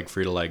just like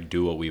free to like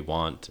do what we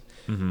want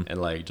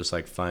and like just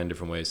like find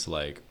different ways to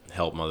like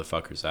help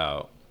motherfuckers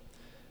out.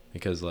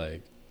 Because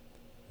like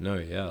no,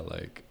 yeah,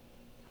 like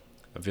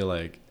I feel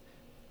like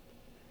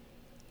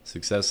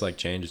success like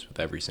changes with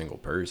every single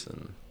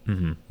person.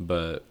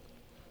 But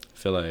I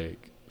feel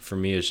like for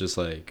me it's just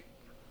like,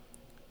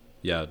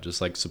 yeah,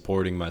 just like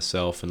supporting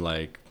myself and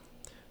like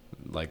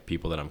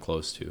people that I'm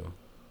close to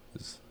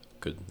is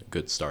a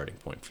good starting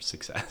point for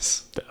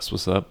success. That's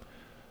what's up.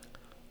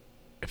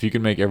 If you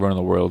could make everyone in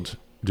the world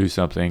do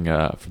something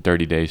for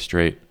 30 days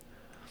straight,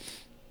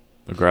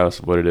 regardless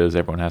of what it is,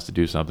 everyone has to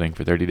do something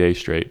for 30 days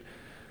straight,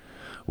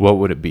 what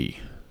would it be?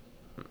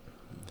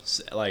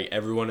 Like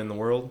everyone in the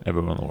world?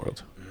 Everyone in the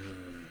world.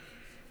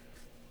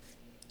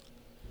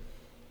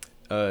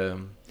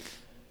 Um,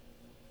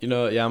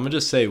 yeah, I'm gonna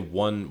just say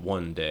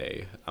one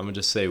day. I'm gonna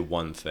just say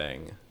one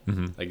thing.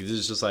 Like this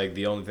is just like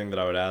the only thing that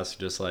I would ask.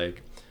 Just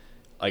like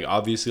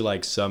obviously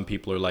like some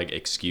people are like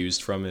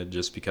excused from it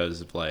just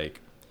because of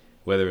like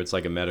whether it's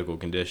like a medical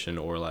condition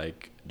or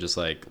like just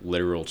like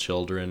literal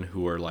children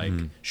who are like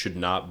should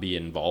not be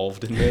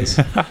involved in this.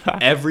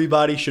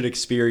 Everybody should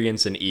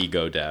experience an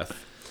ego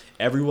death.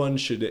 Everyone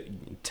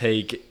should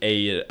take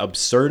a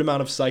absurd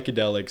amount of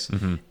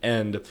psychedelics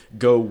and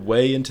go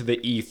way into the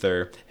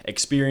ether,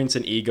 experience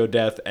an ego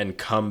death, and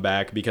come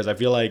back. Because I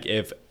feel like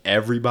if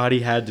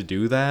everybody had to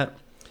do that,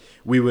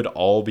 we would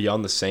all be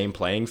on the same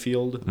playing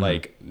field,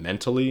 like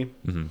mentally.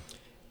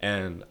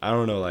 And I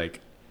don't know,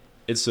 like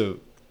it's a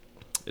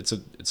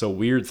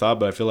weird thought,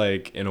 but I feel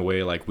like in a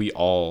way, like we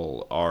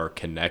all are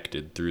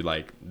connected through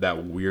like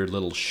that weird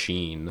little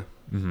sheen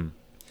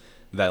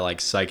that like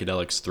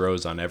psychedelics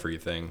throws on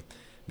everything.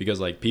 Because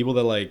like people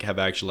that like have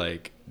actually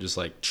like just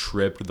like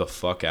tripped the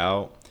fuck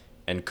out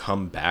and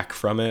come back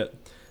from it,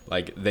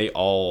 like they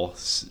all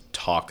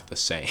talk the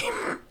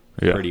same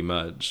pretty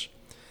much,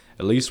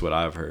 at least what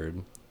I've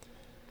heard.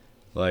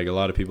 Like a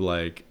lot of people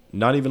like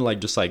not even like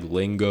just like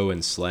lingo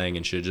and slang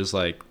and shit, just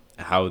like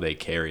how they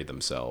carry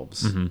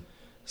themselves.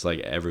 It's like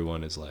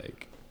everyone is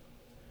like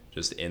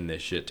just in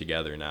this shit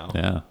together now.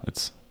 Yeah,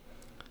 it's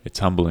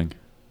humbling.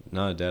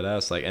 No, dead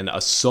ass. Like, and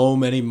so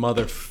many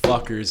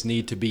motherfuckers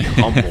need to be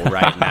humble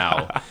right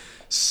now.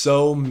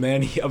 So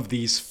many of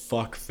these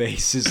fuck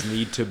faces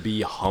need to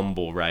be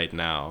humble right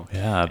now.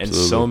 Yeah, absolutely.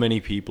 And so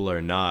many people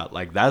are not.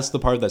 Like, that's the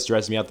part that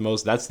stresses me out the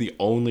most. That's the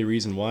only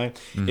reason why.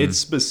 It's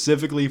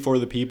specifically for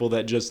the people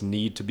that just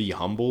need to be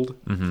humbled.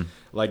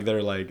 Like,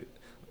 they're like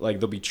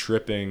they'll be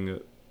tripping,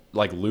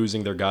 like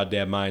losing their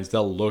goddamn minds.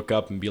 They'll look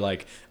up and be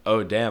like,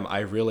 oh, damn, I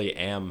really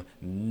am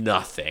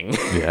nothing.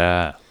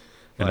 Yeah.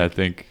 And I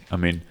think, I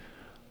mean,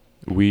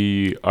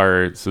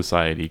 our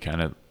society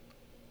kind of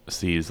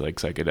sees like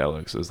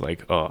psychedelics as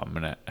like, oh, I'm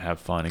going to have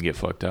fun and get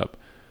fucked up.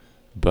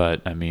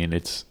 But I mean,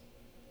 it's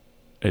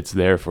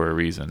there for a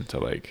reason to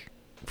like,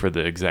 for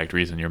the exact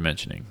reason you're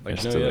mentioning. Like,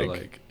 is no, to yeah, like,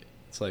 like,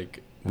 it's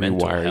like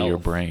rewire your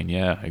brain.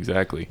 Yeah,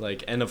 exactly.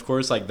 Like, and of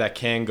course, like that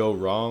can go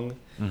wrong.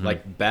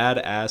 Like bad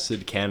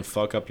acid can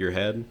fuck up your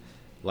head.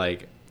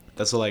 Like,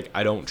 that's like,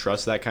 I don't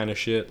trust that kind of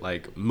shit.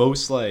 Like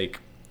most like,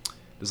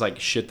 there's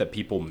like shit that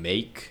people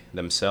make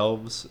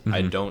themselves.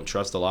 I don't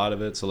trust a lot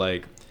of it. So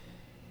like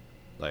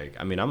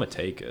I mean, I'm gonna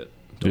take it.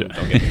 Don't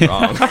get me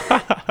wrong.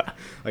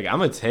 Like I'm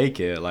gonna take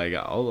it. Like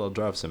I'll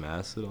drop some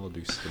acid. I'll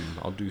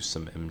do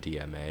some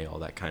MDMA, all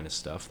that kind of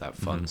stuff, that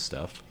fun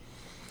stuff.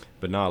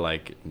 But not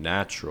like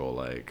natural,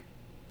 like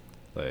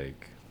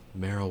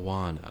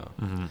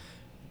marijuana,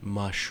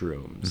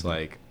 mushrooms.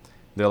 Like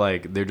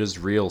they're just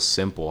real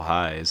simple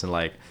highs, and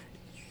like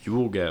you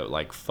will get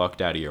like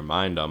fucked out of your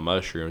mind on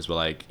mushrooms, but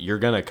like you're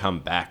gonna come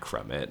back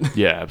from it.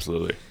 Yeah,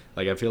 absolutely.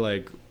 Like I feel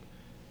like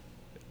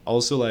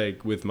also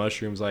like with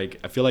mushrooms, like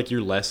I feel like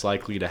you're less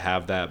likely to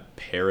have that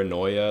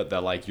paranoia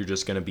that like you're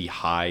just gonna be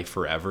high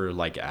forever,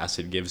 like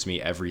acid gives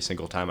me every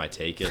single time I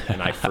take it,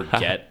 and I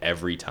forget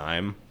every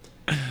time.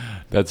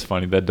 That's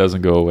funny. That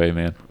doesn't go away,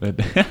 man.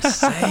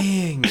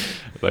 Saying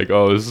like,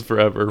 oh, this is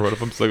forever. What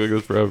if I'm stuck like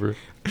this forever?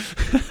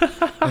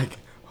 like,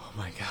 oh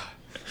my god.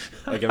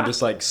 Like I'm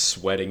just like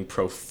sweating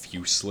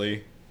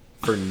profusely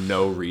for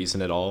no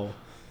reason at all,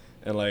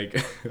 and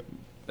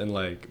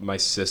like my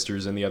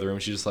sister's in the other room.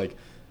 She's just like,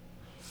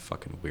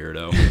 fucking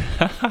weirdo.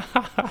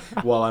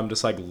 While I'm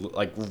just like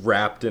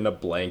wrapped in a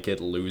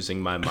blanket,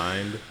 losing my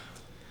mind.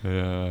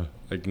 Yeah.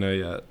 Like no,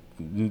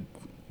 yeah,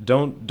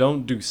 don't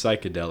do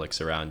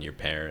psychedelics around your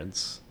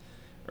parents,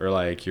 or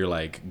like your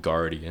like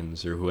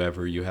guardians or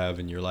whoever you have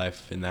in your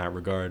life in that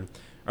regard.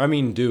 I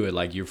mean, do it.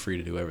 Like, you're free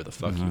to do whatever the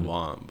fuck you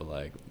want, but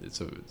like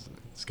it's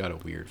got a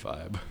weird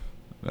vibe.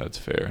 That's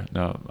fair.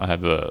 No, I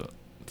have a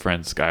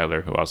friend,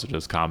 Skylar, who also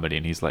does comedy,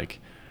 and he's like,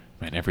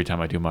 man, every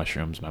time I do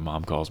mushrooms, my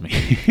mom calls me.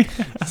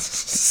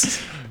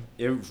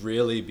 It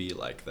really be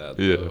like that,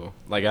 though. Yeah.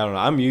 Like, I don't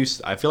know.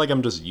 I feel like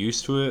I'm just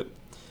used to it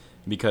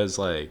because,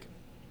 like,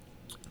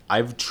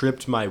 I've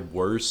tripped my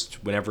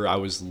worst whenever I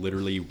was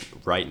literally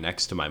right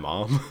next to my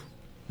mom.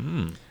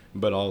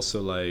 But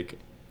also, like,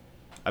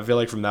 I feel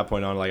like from that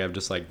point on, like, I've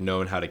just, like,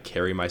 known how to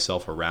carry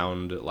myself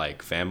around,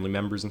 like, family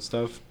members and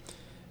stuff.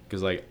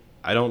 Because, like,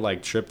 I don't,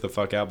 like, trip the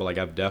fuck out, but, like,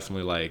 I've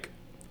definitely, like,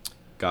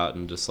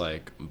 gotten just,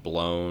 like,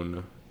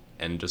 blown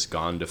and just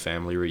gone to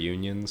family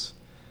reunions.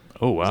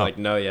 Oh, wow. It's like,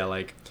 no, yeah,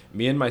 like,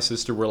 me and my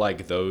sister were,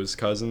 like, those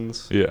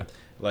cousins. Yeah.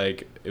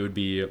 Like, it would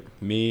be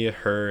me,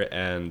 her,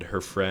 and her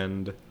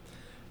friend.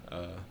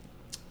 I'm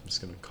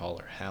just going to call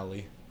her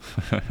Hallie.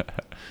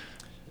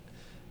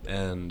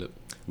 And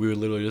we would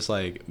literally just,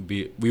 like,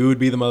 we would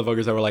be the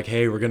motherfuckers that were like,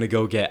 hey, we're going to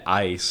go get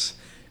ice.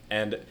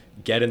 And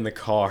get in the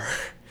car,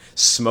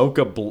 smoke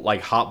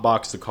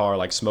hotbox the car,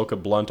 like, smoke a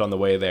blunt on the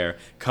way there,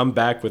 come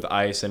back with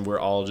ice, and we're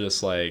all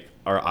just, like,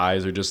 our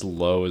eyes are just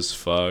low as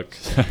fuck.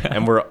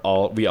 And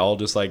we all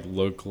just, like,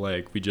 look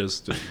like we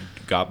just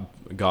got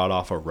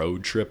off a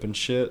road trip and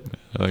shit.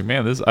 Like,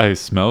 man, this ice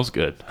smells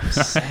good.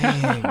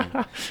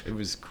 Same. It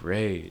was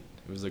great.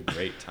 It was a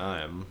great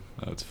time.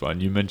 That's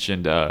fun. You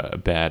mentioned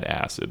bad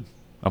acid.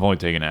 I've only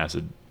taken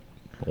acid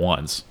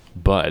once,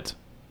 but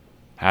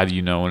how do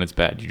you know when it's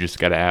bad? You just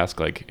got to ask,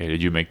 like, hey,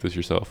 did you make this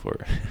yourself? Or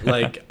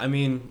Like, I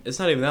mean, it's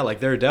not even that. Like,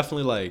 there are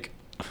definitely, like,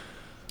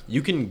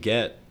 you can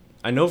get,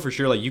 I know for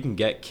sure, like, you can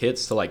get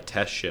kits to, like,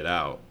 test shit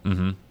out.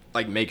 Mm-hmm.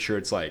 Like, make sure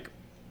it's, like,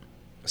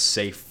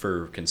 safe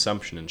for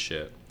consumption and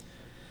shit.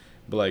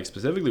 But, like,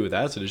 specifically with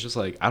acid, it's just,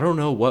 like, I don't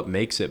know what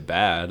makes it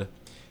bad.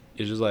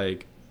 It's just,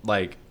 like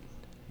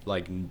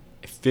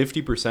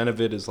 50% of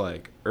it is,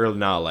 like, or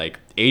not, like,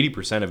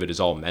 80% of it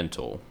is all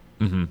mental.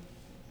 Mm-hmm.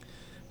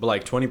 But,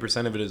 like,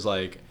 20% of it is,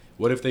 like,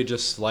 what if they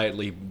just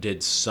slightly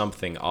did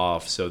something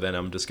off, so then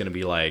I'm just going to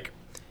be, like,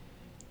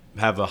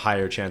 have a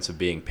higher chance of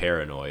being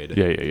paranoid.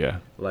 Yeah.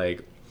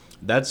 Like,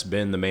 that's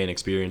been the main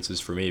experiences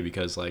for me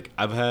because, like,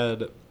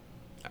 I've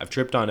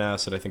tripped on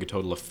acid, I think, a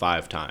total of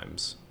 5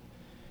 times.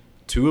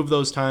 2 of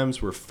those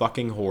times were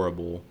fucking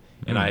horrible,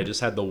 and I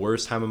just had the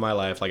worst time of my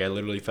life. Like, I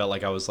literally felt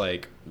like I was,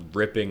 like,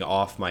 ripping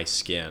off my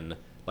skin.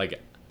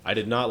 Like, I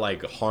did not,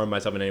 like, harm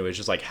myself in any way. It's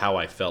just, like, how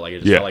I felt. Like, it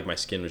just felt like my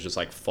skin was just,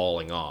 like,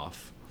 falling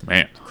off.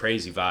 Man.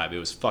 Crazy vibe. It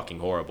was fucking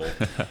horrible.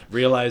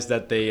 Realized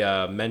that they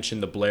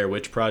mentioned the Blair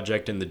Witch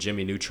Project in the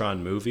Jimmy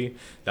Neutron movie.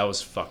 That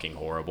was fucking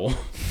horrible.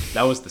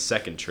 That was the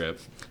second trip.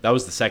 That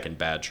was the second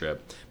bad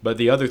trip. But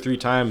the other 3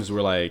 times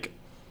were, like,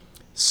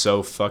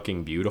 so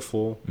fucking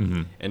beautiful.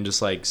 Mm-hmm. And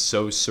just, like,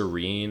 so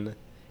serene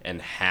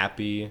and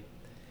happy.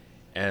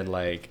 And,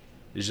 like,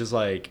 it's just,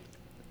 like,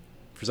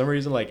 for some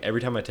reason, like,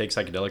 every time I take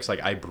psychedelics,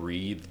 like, I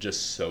breathe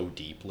just so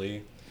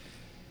deeply.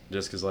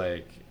 Just because,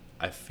 like,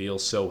 I feel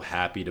so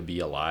happy to be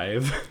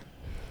alive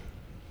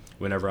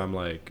whenever I'm,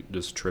 like,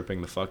 just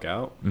tripping the fuck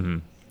out. Mm-hmm.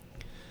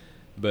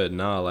 But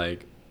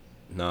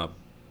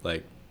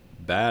like,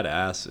 bad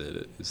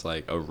acid is,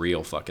 like, a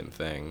real fucking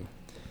thing.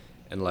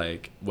 And,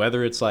 like,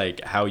 whether it's,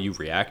 like, how you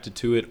reacted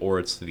to it or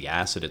it's the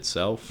acid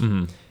itself,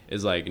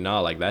 is, like,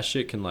 like, that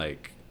shit can,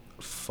 like,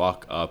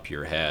 fuck up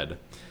your head.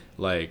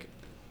 Like,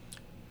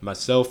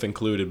 myself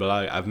included, but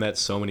I've met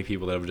so many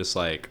people that have just,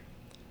 like,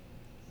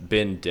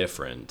 been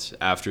different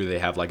after they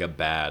have, like, a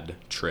bad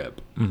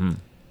trip. Mm-hmm.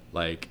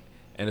 Like,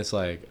 and it's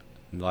like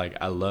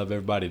I love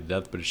everybody to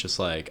death, but it's just,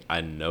 like,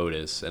 I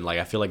notice, and, like,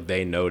 I feel like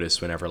they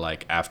notice whenever,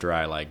 like, after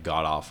I, like,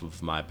 got off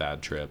of my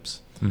bad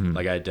trips. Mm-hmm.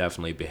 Like, I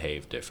definitely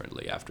behave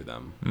differently after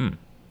them.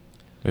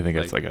 I think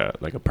it's like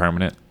a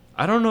permanent.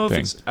 I don't know if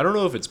thing.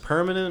 it's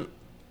permanent.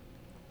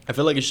 I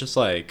feel like it's just,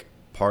 like,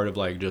 part of,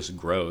 like, just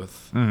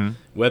growth. Mm-hmm.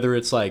 Whether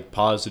it's, like,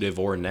 positive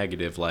or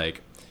negative,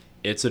 like,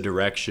 it's a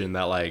direction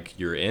that, like,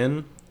 you're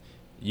in.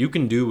 You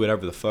can do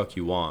whatever the fuck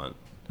you want.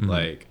 Mm-hmm.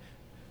 Like,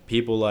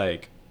 people,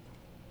 like,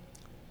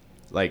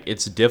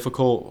 it's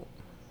difficult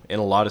in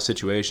a lot of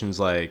situations,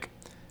 like,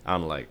 I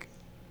don't know, like,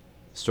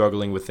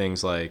 struggling with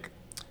things like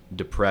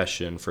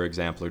depression, for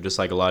example, or just,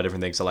 like, a lot of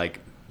different things that, like,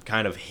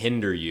 kind of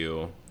hinder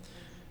you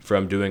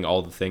from doing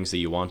all the things that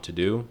you want to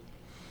do.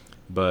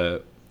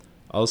 But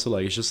also,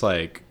 like, it's just,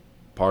 like,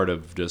 part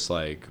of just,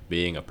 like,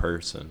 being a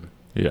person.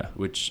 Yeah.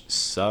 Which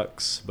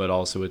sucks, but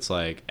also it's,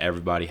 like,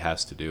 everybody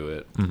has to do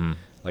it. Mm-hmm.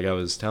 Like, I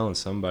was telling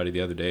somebody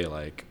the other day,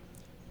 like,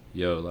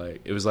 yo,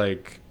 like, it was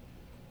like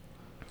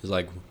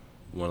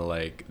one of,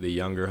 like, the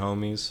younger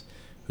homies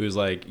who's,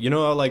 like, you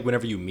know how, like,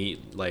 whenever you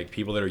meet, like,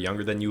 people that are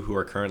younger than you who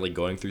are currently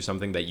going through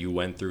something that you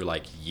went through,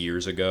 like,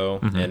 years ago,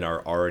 and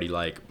are already,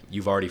 like,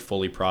 you've already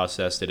fully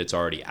processed it, it's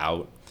already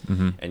out,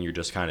 and you're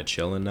just kind of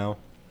chilling now.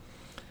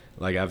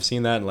 Like, I've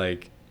seen that, and,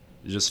 like,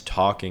 just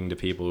talking to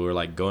people who are,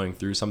 like, going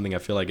through something, I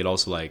feel like it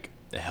also, like,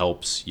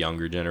 helps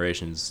younger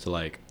generations to,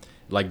 like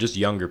just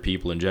younger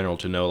people in general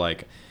to know,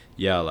 like,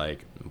 yeah,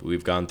 like,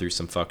 we've gone through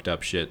some fucked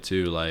up shit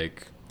too.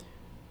 Like,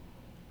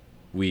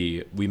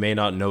 we may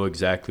not know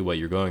exactly what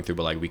you're going through,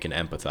 but, like, we can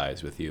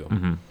empathize with you.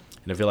 And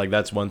I feel like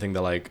that's one thing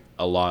that, like,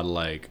 a lot of,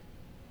 like,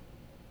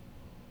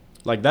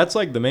 that's,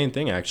 like, the main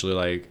thing, actually,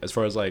 like, as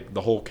far as, like,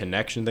 the whole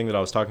connection thing that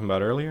I was talking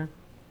about earlier.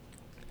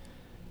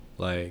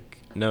 Like,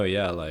 no,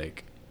 yeah,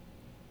 like,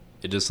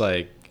 it just,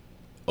 like,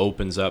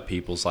 opens up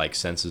people's, like,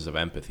 senses of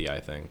empathy, I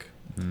think.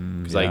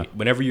 Because, like,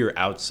 whenever you're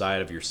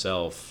outside of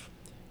yourself,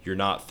 you're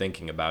not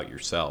thinking about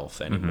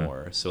yourself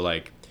anymore. So,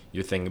 like,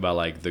 you're thinking about,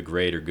 like, the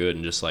greater good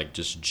and just, like,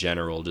 just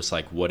general, just,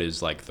 like, what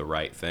is, like, the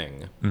right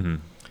thing.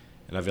 And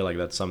I feel like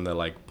that's something that,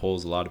 like,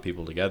 pulls a lot of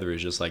people together,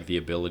 is just, like, the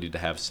ability to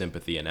have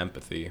sympathy and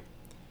empathy.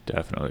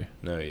 Definitely.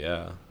 No,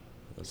 yeah.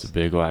 It's a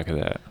big lack of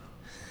that.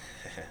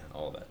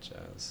 All that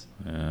jazz.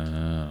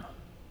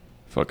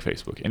 Fuck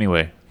Facebook.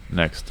 Anyway,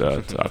 next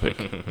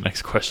topic.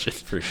 Next question.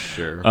 For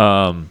sure.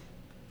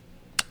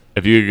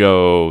 If you could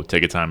go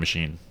take a time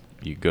machine,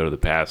 you could go to the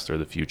past or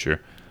the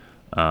future,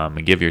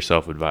 and give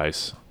yourself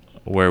advice,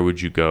 where would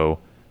you go?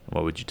 And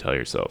what would you tell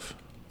yourself?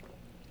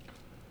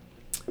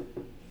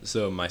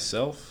 So,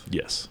 myself?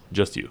 Yes,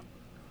 just you.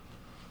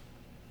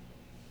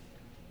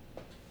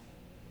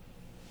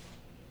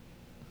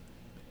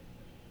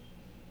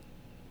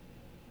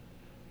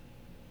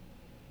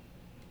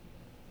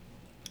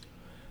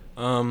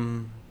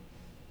 I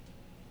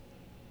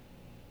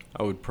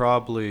would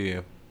probably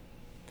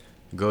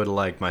go to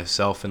like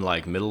myself in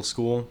like middle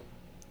school,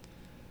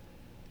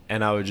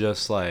 and I would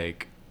just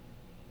like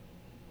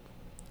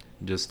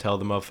just tell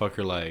the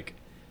motherfucker like,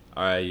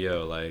 all right,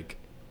 yo, like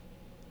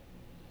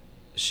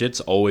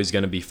shit's always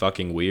gonna be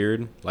fucking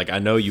weird. Like I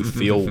know you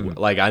feel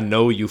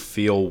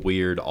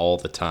weird all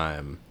the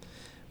time,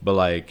 but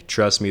like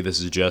trust me, this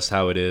is just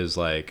how it is.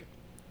 Like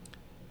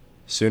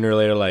sooner or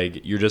later,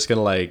 like you're just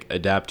gonna like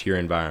adapt to your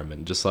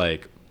environment. Just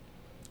like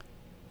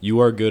you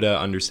are good at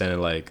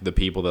understanding like the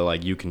people that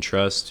like you can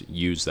trust,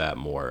 use that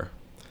more.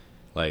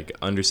 Like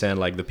understand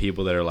like the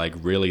people that are like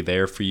really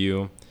there for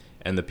you,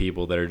 and the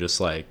people that are just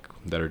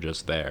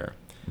there.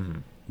 Mm-hmm.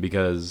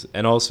 Because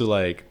and also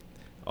like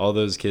all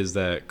those kids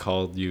that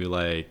called you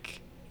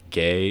like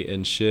gay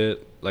and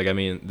shit, like I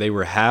mean they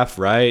were half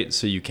right,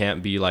 so you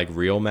can't be like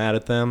real mad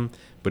at them,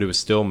 but it was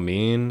still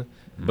mean.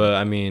 Mm-hmm. But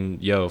I mean,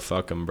 yo,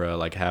 fuck them, bro.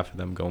 Like half of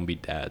them gonna be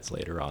dads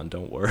later on,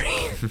 don't worry.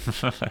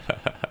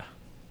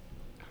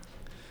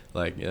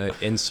 Like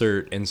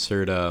insert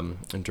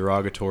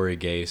derogatory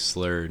gay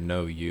slur,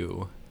 no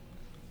you,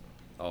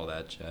 all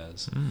that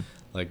jazz.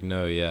 Like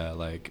no yeah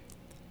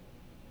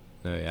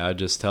I'd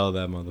just tell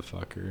that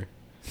motherfucker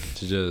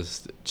to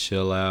just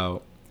chill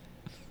out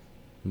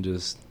and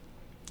just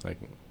like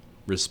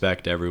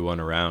respect everyone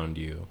around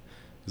you.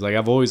 Cause like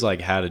I've always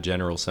like had a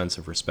general sense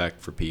of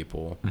respect for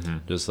people,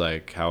 just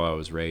like how I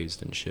was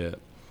raised and shit.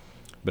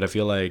 But I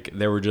feel like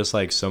there were just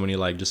like so many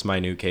like just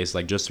minute cases,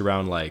 like just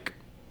around like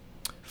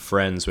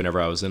friends whenever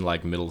I was in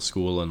like middle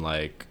school and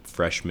like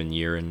freshman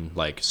year and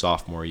like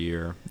sophomore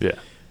year,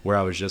 where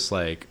I was just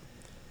like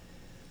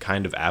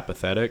kind of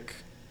apathetic.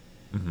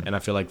 And I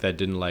feel like that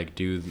didn't like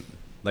do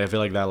like I feel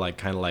like that like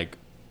kind of like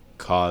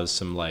caused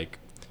some like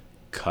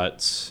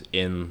cuts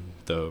in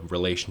the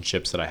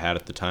relationships that I had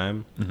at the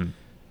time.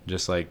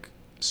 Just like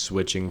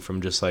switching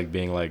from just like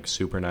being like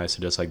super nice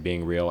to just like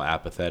being real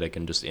apathetic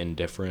and just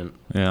indifferent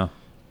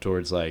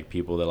towards like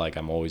people that like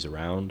I'm always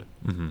around.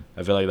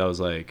 I feel like that was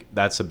like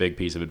that's a big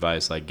piece of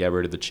advice, like get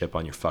rid of the chip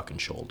on your fucking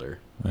shoulder.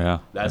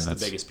 That's the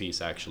biggest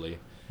piece actually.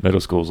 Middle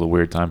school's a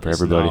weird time for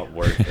everybody. Not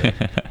worth it.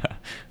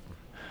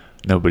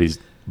 Nobody's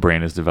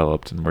brain is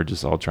developed and we're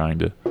just all trying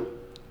to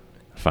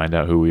find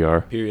out who we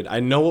are. Period.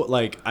 I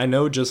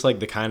know just like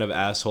the kind of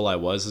asshole I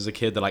was as a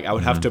kid that like I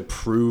would have to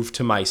prove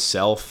to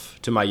myself,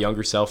 to my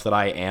younger self, that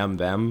I am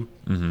them.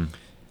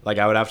 Like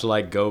I would have to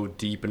like go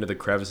deep into the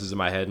crevices of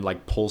my head and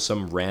like pull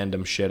some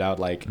random shit out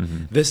like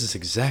this is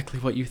exactly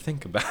what you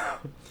think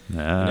about.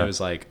 And it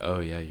was like, oh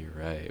yeah, you're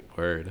right.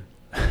 Word.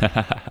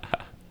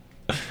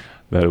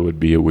 That would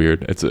be a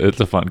weird. It's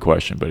a fun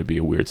question, but it'd be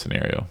a weird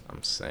scenario.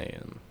 I'm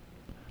saying.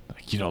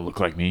 Like, you don't look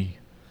like me.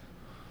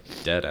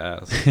 Dead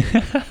ass.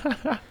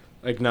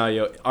 Like, nah,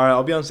 yo. All right,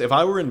 I'll be honest. If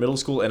I were in middle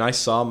school and I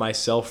saw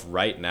myself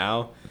right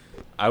now,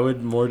 I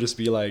would more just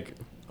be like,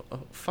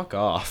 oh, fuck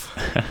off.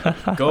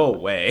 Go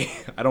away.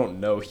 I don't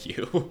know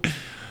you.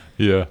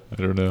 Yeah, I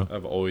don't know.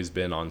 I've always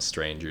been on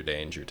stranger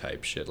danger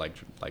type shit. Like,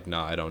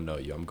 nah, I don't know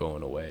you. I'm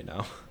going away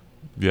now.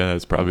 Yeah,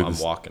 that's probably I'm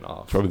walking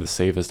off. Probably the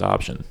safest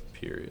option.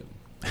 Period.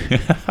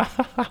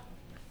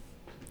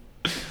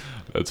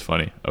 That's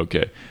funny.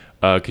 Okay.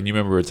 Can you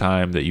remember a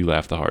time that you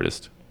laughed the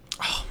hardest?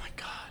 Oh my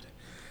god.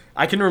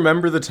 I can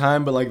remember the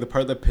time, but like the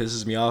part that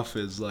pisses me off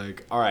is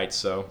like, all right,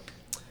 so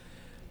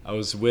I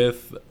was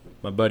with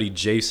my buddy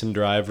Jason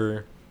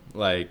Driver,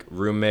 like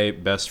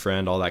roommate, best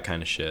friend, all that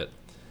kind of shit.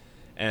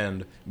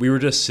 And we were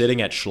just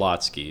sitting at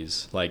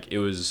Schlotsky's. Like it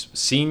was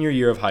senior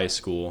year of high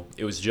school.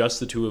 It was just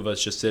the two of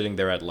us just sitting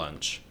there at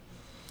lunch.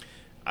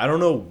 I don't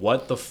know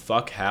what the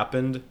fuck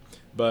happened,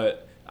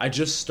 but I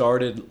just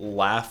started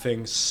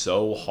laughing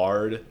so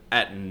hard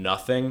at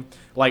nothing.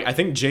 Like, I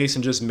think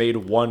Jason just made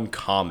one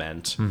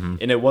comment,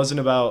 and it wasn't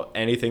about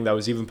anything that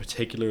was even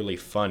particularly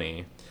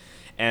funny.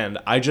 And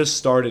I just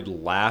started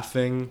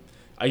laughing.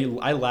 I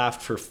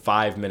laughed for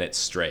 5 minutes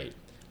straight.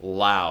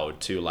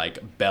 Loud, too,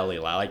 like, belly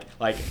loud.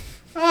 Like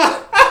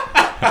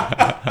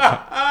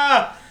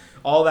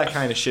all that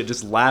kind of shit,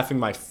 just laughing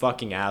my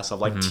fucking ass off.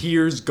 Like,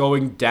 tears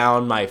going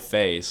down my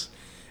face.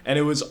 And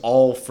it was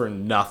all for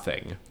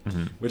nothing,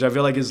 which I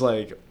feel like is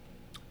like,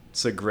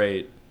 that's a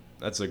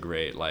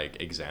great like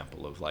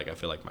example of like, I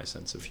feel like my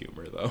sense of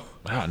humor though.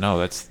 Wow, no,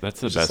 that's the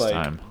just best like,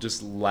 time.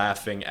 Just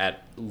laughing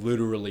at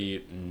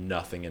literally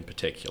nothing in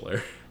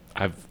particular.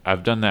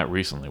 I've done that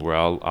recently where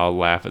I'll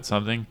laugh at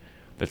something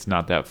that's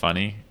not that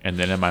funny, and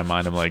then in my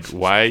mind I'm like,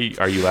 why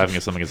are you laughing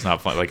at something that's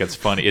not funny? Like it's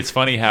funny. It's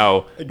funny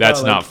how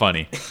that's not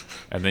funny.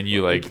 And then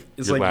you like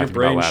it's like your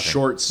brain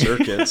short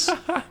circuits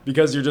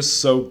because you're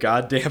just so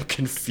goddamn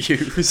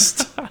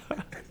confused.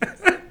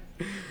 I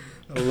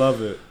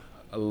love it.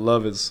 I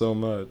love it so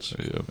much.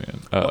 Yeah, man.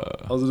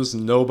 Also, just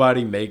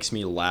nobody makes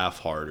me laugh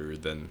harder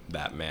than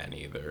that man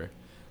either.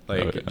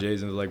 Like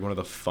Jason's like one of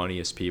the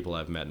funniest people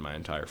I've met in my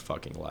entire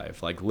fucking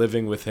life. Like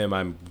living with him,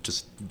 I'm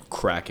just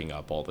cracking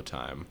up all the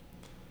time.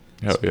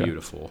 It's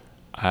beautiful.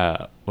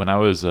 When I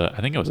was, I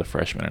think I was a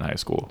freshman in high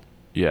school.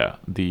 Yeah,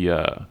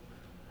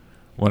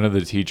 one of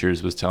the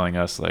teachers was telling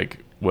us like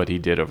what he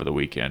did over the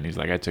weekend. He's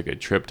like, I took a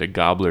trip to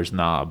Gobbler's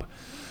Knob,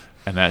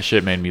 and that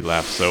shit made me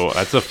laugh. So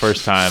that's the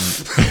first time.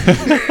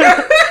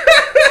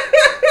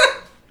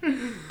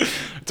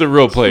 It's a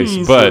real place,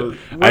 Jesus. but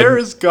Where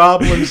is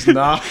Gobbler's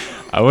Knob?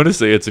 I want to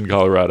say it's in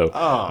Colorado,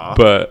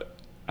 but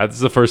that's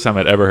the first time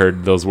I'd ever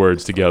heard those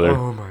words together.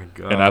 Oh my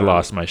god! And I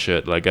lost my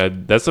shit. Like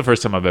that's the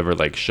first time I've ever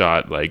like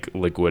shot like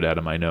liquid out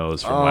of my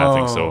nose from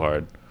laughing so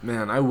hard.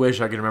 Man, I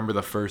wish I could remember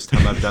the first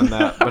time I've done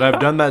that, but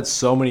I've done that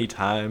so many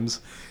times,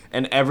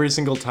 and every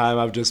single time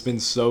I've just been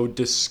so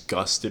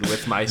disgusted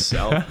with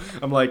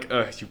myself. I'm like,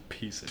 ugh, you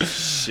piece of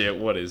shit.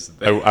 What is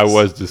this? I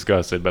was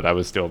disgusted, but I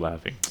was still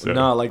laughing. So.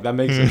 No, like that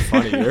makes it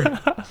funnier.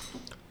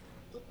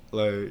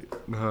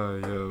 Like, nah,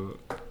 yo,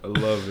 I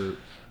love it.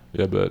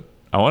 Yeah, but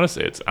I want to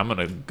say I'm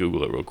gonna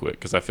Google it real quick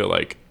because I feel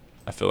like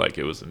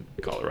it was in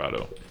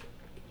Colorado.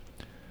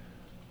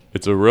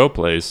 It's a real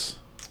place.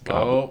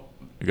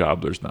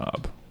 Gobbler's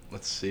Knob.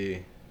 Let's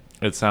see.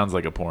 It sounds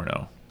like a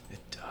porno. It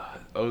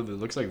does. Oh, it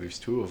looks like there's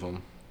two of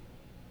them.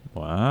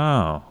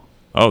 Wow.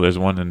 Oh, there's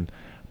one in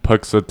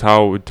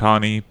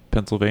Punxsutawney,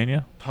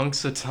 Pennsylvania.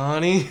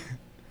 Punxsutawney?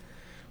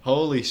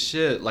 Holy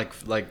shit! Like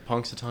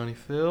Punxsutawney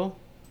Phil.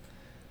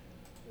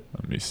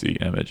 Let me see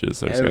images.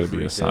 There's got to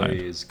be a sign. Every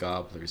day is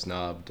Gobbler's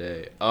Knob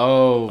Day.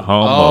 Oh.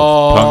 Home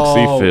of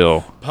Punxsy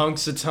Phil.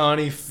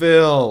 Punxsutawney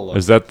Phil.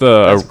 Is that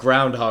the... That's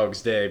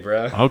Groundhog's Day,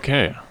 bruh.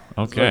 Okay.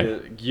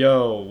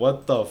 Yo,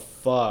 what the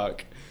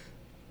fuck?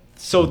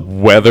 So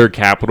weather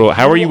capital.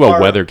 How are you a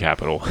weather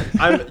capital?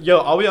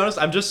 I'll be honest.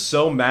 I'm just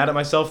so mad at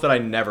myself that I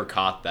never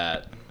caught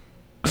that.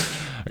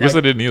 I guess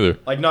I didn't either.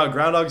 Like, no,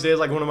 Groundhog's Day is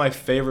like one of my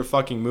favorite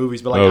fucking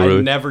movies, but like really?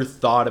 I never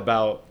thought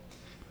about.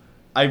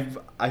 I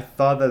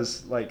thought that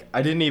was like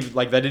I didn't even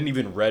like that didn't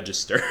even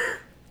register.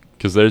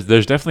 Because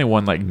there's definitely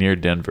one like near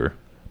Denver,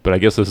 but I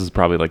guess this is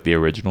probably like the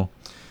original.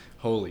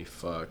 Holy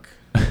fuck.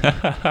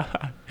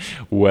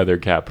 Weather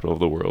capital of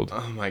the world.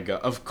 Oh my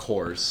god! Of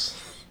course.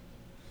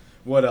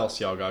 What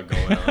else y'all got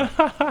going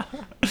on?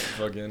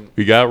 Fucking.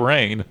 We got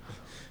rain.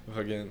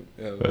 Fucking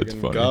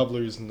funny.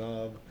 Gobbler's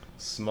Knob.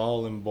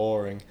 Small and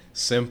boring,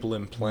 simple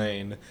and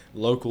plain.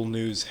 Local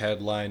news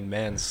headline: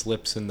 Man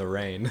slips in the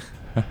rain.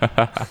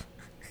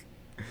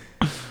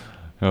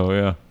 Oh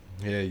yeah.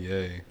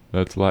 Yeah.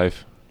 That's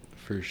life.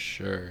 For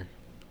sure.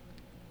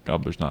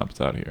 Gobbler's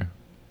Knob's out here.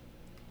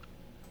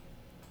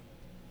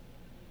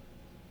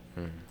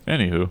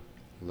 Anywho.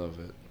 Love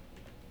it.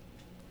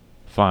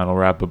 Final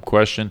wrap-up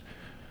question.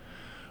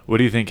 What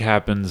do you think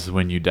happens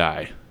when you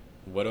die?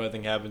 What do I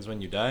think happens when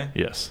you die?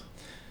 Yes.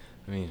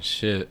 I mean,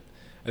 shit.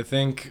 I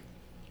think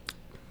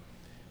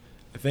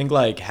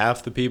like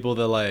half the people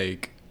that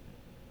like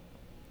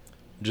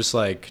just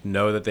like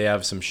know that they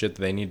have some shit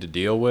that they need to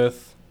deal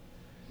with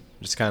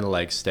just kind of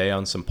like stay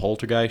on some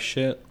poltergeist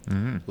shit.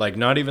 Mm-hmm. Like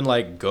not even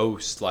like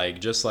ghost, like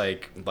just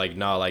like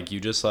nah, like you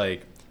just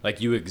like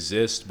you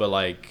exist but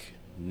like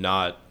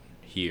not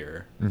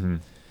here. Mm-hmm.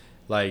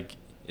 Like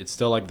it's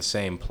still like the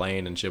same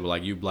plane and shit, but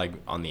like you like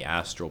on the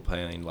astral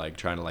plane like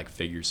trying to like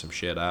figure some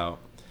shit out.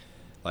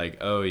 Like,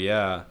 oh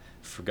yeah,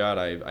 forgot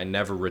I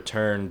never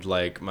returned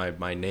like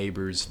my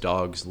neighbor's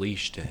dog's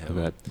leash to him.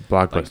 That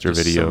Blockbuster like,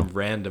 video. Some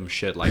random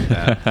shit like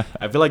that.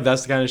 I feel like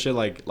that's the kind of shit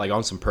like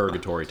on some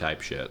purgatory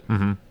type shit.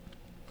 Mm-hmm.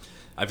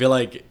 I feel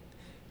like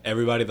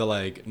everybody that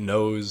like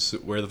knows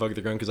where the fuck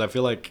they're going, because I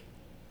feel like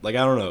I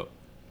don't know.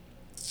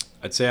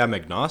 I'd say I'm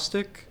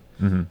agnostic.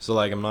 Mm-hmm. So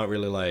like I'm not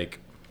really like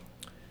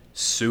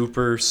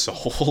super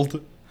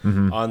sold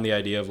Mm-hmm. on the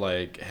idea of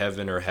like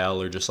heaven or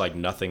hell or just like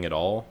nothing at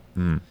all.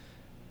 Mm.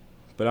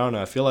 But I don't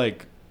know. I feel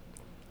like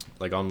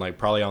on like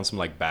probably on some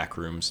like back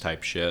rooms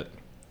type shit.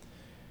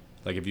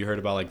 Like, have you heard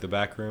about like the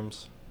back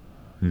rooms?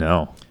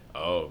 No.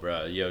 Oh,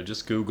 bro, yo,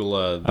 just Google.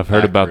 I've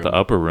heard about the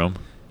upper room.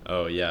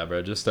 Oh yeah,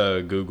 bro, just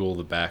Google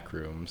the back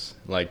rooms.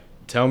 Like,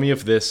 tell me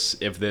if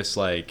this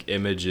like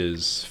image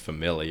is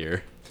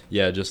familiar.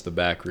 Yeah, just the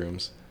back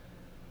rooms.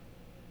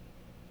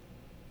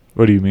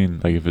 What do you mean?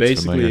 Like if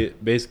it's familiar?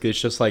 Basically, it's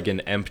just like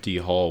an empty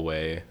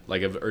hallway,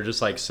 like or just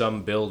like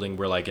some building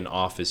where like an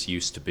office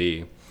used to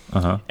be,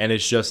 and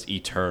it's just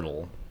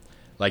eternal.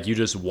 Like you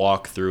just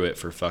walk through it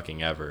for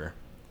fucking ever.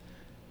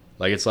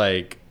 Like it's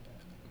like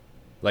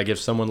if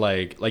someone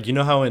like you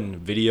know how in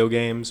video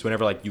games,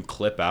 whenever like you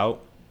clip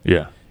out,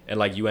 Yeah. and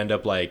like you end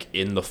up like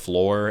in the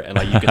floor, and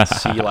like you can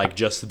see like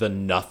just the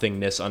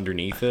nothingness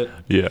underneath it.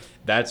 Yeah.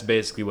 That's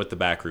basically what the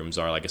back rooms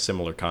are, like a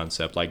similar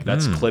concept. Like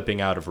that's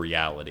clipping out of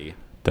reality.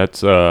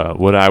 That's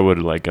what I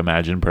would like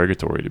imagine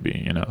purgatory to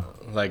be, you know.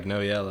 Like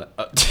no, yeah,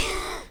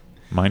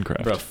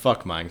 Minecraft. bro,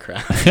 fuck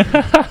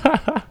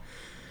Minecraft.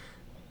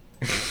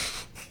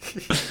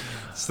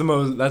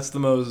 That's the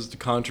most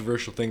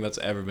controversial thing that's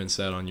ever been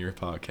said on your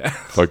podcast.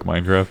 Fuck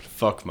Minecraft.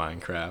 Fuck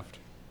Minecraft.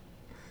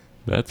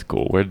 That's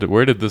cool.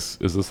 Where did this?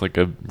 Is this like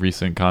a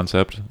recent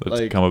concept that's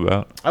Like, come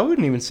about? I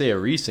wouldn't even say a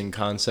recent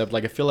concept.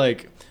 Like I feel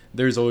like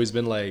there's always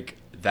been like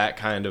that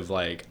kind of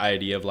like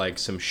idea of like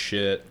some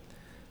shit,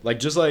 like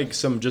just like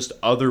some just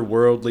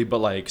otherworldly, but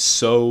like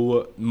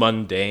so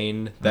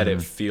mundane that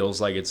it feels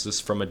like it's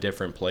just from a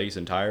different place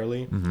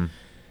entirely.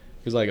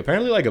 Because, like,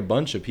 apparently, like, a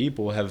bunch of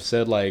people have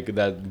said, like,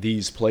 that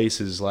these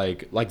places,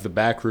 like the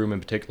back room in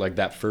particular, like,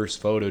 that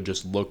first photo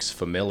just looks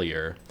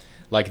familiar.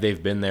 Like,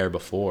 they've been there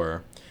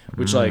before.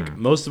 Which, like,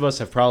 most of us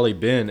have probably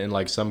been in,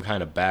 like, some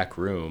kind of back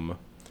room.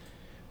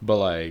 But,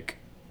 like,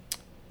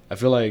 I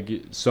feel like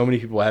so many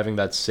people having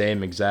that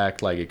same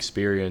exact, like,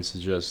 experience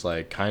is just,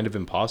 like, kind of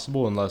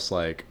impossible unless,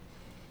 like,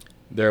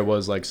 there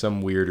was, like,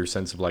 some weirder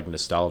sense of, like,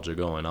 nostalgia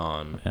going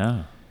on.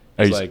 Yeah.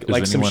 It's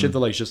like some shit that,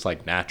 like, is just,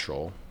 like,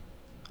 natural.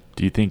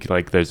 Do you think,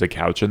 like, there's a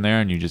couch in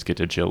there and you just get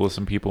to chill with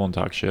some people and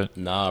talk shit?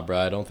 Nah, bro,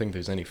 I don't think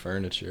there's any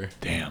furniture.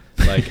 Damn.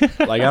 Like,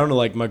 I don't know,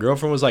 like, my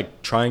girlfriend was,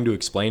 like, trying to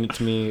explain it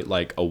to me,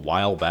 like, a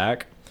while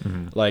back.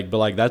 Like, but,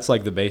 like, that's,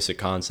 like, the basic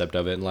concept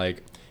of it. And,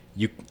 like,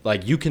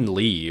 you can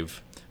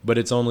leave, but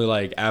it's only,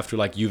 like, after,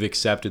 like, you've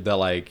accepted that,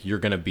 like, you're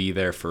gonna be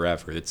there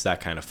forever. It's that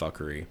kind of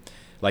fuckery.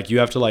 Like, you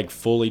have to, like,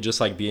 fully just,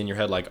 like, be in your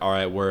head, like, all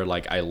right,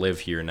 like, I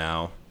live here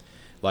now.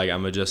 Like,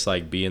 I'm gonna just,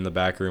 like, be in the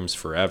back rooms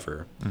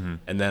forever.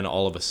 And then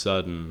all of a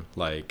sudden,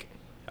 like,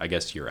 I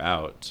guess you're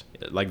out.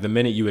 Like, the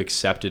minute you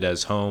accept it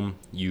as home,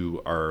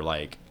 you are,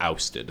 like,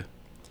 ousted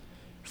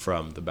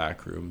from the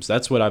back rooms.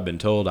 That's what I've been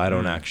told. I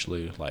don't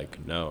actually,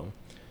 like, know.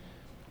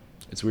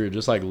 It's weird.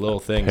 Just, like, little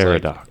things.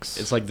 Paradox.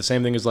 Like, it's, like, the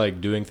same thing as,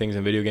 like, doing things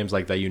in video games,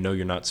 like, that you know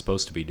you're not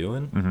supposed to be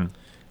doing.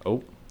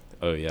 Oh,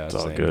 yeah. It's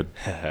all good.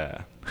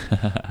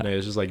 No,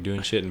 it's just, like,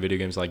 doing shit in video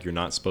games, like, you're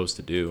not supposed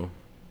to do.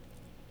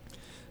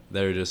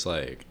 They're just,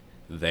 like,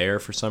 there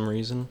for some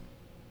reason.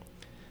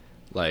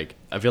 Like,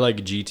 I feel like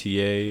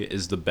GTA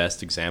is the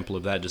best example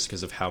of that just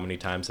because of how many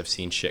times I've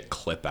seen shit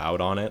clip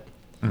out on it.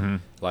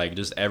 Like,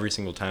 just every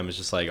single time it's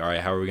just like, all right,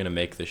 how are we going to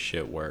make this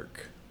shit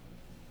work?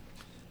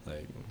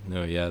 Like,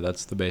 no, yeah,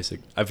 that's the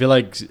basic. I feel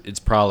like it's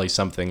probably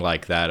something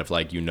like that if,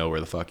 like, you know where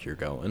the fuck you're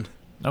going.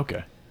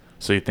 Okay.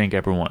 So you think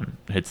everyone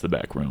hits the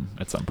back room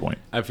at some point?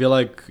 I feel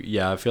like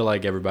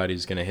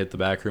everybody's going to hit the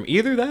back room.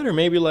 Either that or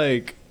maybe,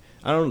 like,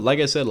 like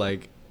I said,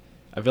 like,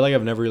 I feel like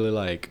I've never really,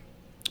 like,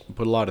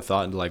 put a lot of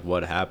thought into, like,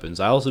 what happens.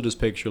 I also just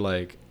picture,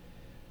 like,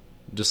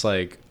 just,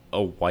 like,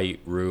 a white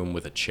room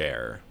with a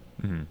chair.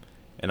 And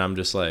I'm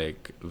just,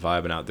 like,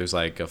 vibing out. There's,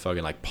 like, a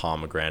fucking, like,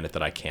 pomegranate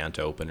that I can't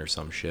open or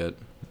some shit.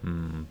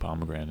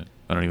 Pomegranate.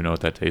 I don't even know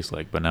what that tastes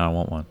like, but now I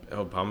want one.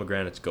 Oh,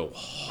 pomegranates go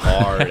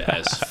hard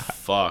as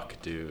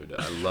fuck, dude.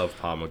 I love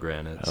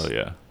pomegranates. Oh,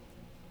 yeah.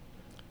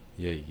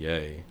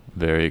 Yay.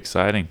 Very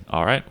exciting.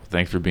 All right. Well,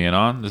 thanks for being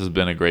on. This has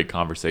been a great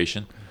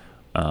conversation.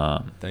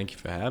 Thank you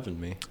for having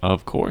me.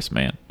 Of course,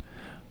 man.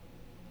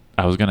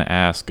 I was going to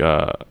ask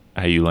how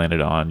you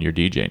landed on your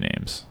DJ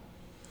names.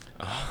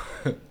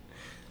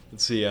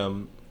 Let's see.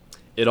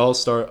 It all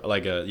start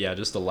like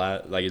just the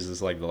last. Like, is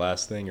this like the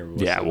last thing or?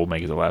 We'll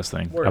make it the last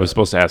thing. Word I was up.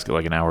 supposed to ask it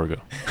like an hour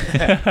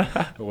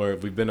ago.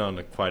 We've been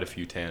on quite a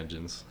few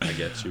tangents. I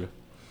get you.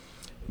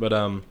 But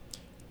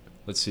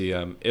let's see.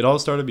 It all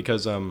started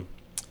because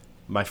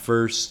my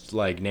first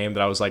like name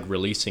that I was like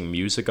releasing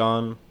music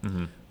on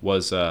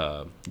was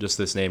just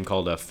this name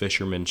called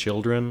Fisherman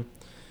Children,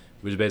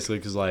 which is basically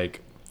because like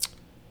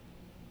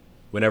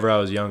whenever I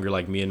was younger,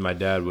 like me and my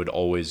dad would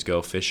always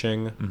go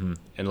fishing,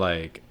 and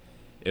like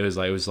it was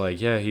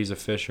like yeah, he's a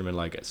fisherman,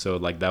 like so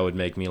like that would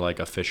make me like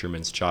a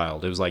fisherman's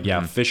child. It was like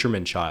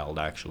fisherman child,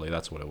 actually,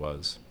 that's what it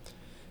was.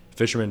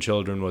 Fisherman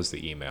Children was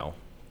the email.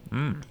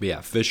 But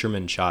yeah,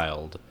 Fisherman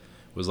Child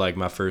was like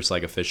my first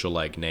like official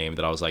like name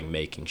that I was like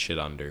making shit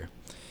under.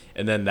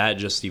 And then that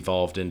just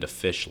evolved into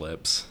Fish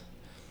Lips.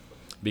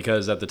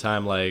 Because at the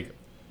time, like,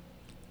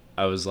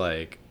 I was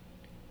like,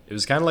 it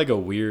was kind of like a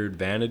weird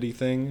vanity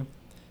thing.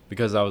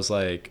 Because I was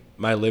like,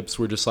 my lips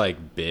were just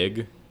like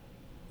big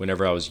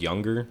whenever I was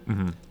younger.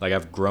 Like,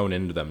 I've grown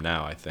into them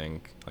now, I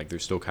think. Like, they're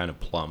still kind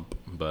of plump.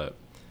 But,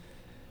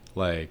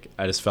 like,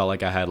 I just felt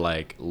like I had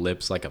like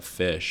lips like a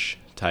fish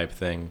type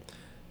thing.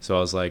 So I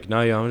was like, no,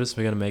 I'm just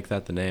going to make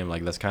that the name.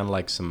 Like, that's kind of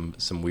like some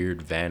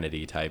weird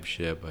vanity type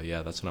shit. But,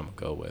 yeah, that's what I'm going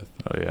to go with.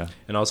 Oh, yeah.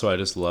 And also, I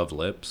just love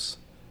lips.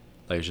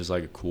 Like, it's just,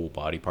 like, a cool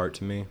body part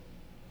to me.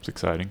 It's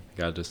exciting.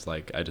 I just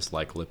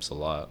like lips a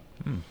lot.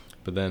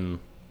 But then,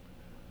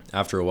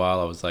 after a while,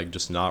 I was, like,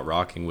 just not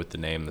rocking with the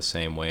name the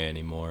same way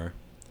anymore.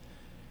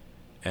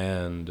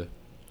 And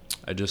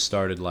I just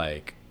started,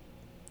 like,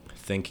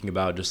 thinking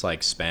about just,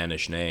 like,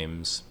 Spanish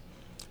names.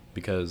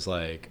 Because,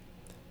 like,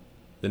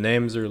 the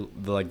name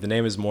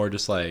is more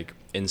just like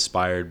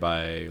inspired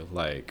by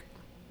like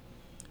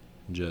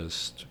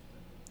just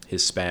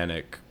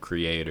Hispanic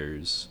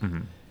creators,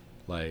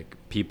 like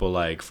people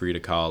like Frida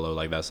Kahlo.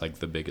 Like that's like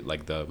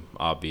the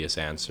obvious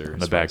answer. On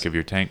the back of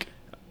your tank.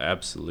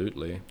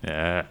 Absolutely.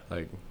 Yeah.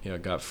 Like I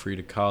got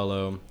Frida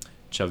Kahlo,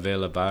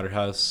 Chavela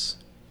Vargas,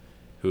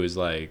 who is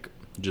like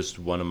just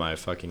one of my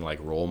fucking like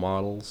role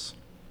models,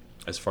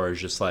 as far as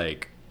just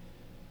like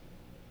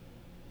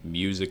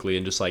musically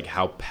and just like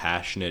how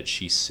passionate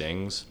she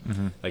sings.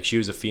 Like she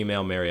was a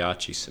female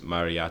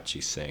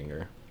mariachi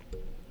singer,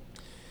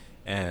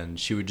 and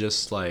she would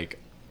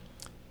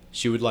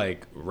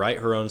write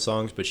her own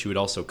songs, but she would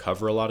also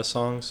cover a lot of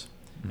songs.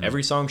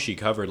 Every song she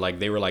covered, like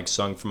they were like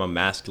sung from a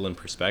masculine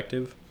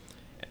perspective,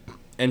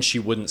 and she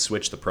wouldn't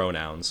switch the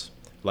pronouns.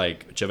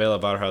 like Chavela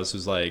Vargas,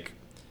 who's like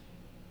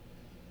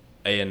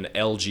an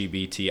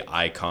LGBT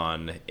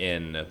icon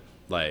in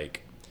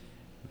like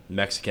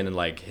Mexican and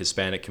like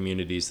Hispanic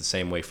communities, the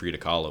same way Frida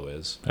Kahlo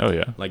is. Oh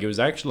yeah. Like it was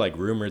actually like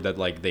rumored that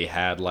like they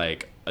had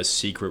like a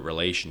secret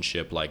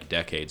relationship like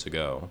decades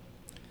ago.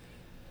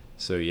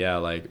 So yeah,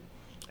 like,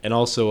 and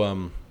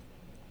also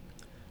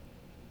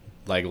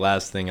like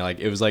last thing, like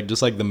it was like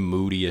just like the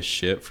moodiest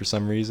shit for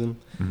some reason.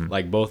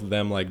 Like both of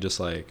them like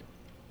just like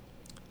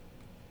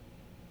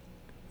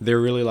they're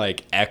really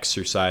like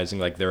exercising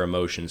like their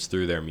emotions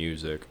through their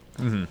music.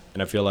 And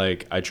I feel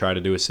like I try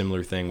to do a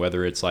similar thing,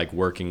 whether it's like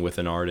working with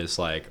an artist,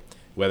 like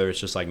whether it's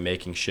just like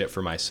making shit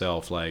for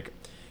myself, like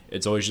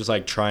it's always just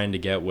like trying to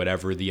get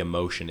whatever the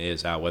emotion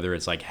is out, whether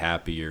it's like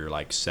happy or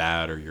like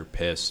sad or you're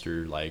pissed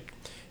or like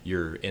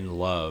you're in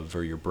love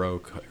or you're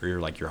broke or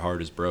you're like your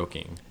heart is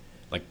broken,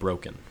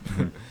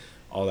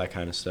 all that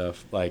kind of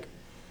stuff. Like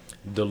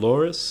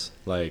Dolores,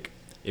 like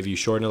if you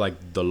shorten it,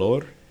 like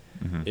dolor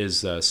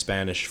is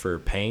Spanish for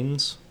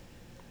pains.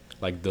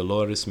 Like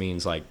Dolores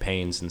means like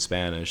pains in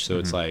Spanish, so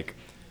it's like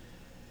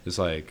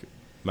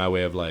my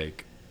way of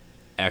like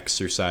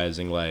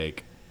exercising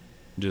like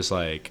just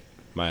like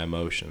my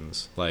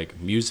emotions. Like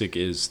music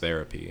is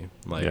therapy.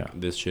 Like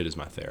this shit is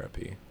my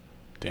therapy.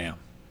 Damn,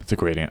 that's a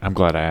great answer. I'm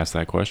glad I asked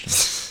that question.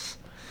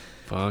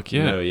 Fuck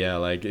yeah. No, yeah,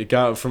 like it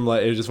got from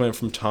like it just went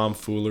from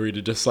tomfoolery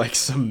to just like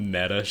some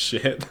meta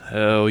shit.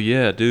 Hell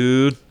yeah,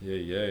 dude.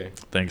 Yeah.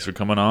 Thanks for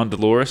coming on,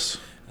 Dolores.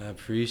 I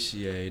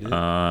appreciate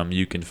it.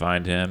 You can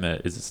find him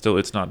at,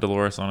 it's not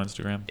Dolores on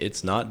Instagram?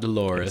 It's not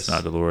Dolores. It's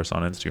not Dolores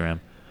on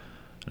Instagram.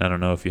 I don't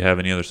know if you have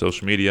any other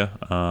social media.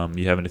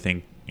 You have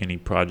anything, any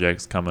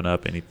projects coming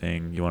up,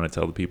 anything you want to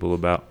tell the people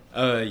about?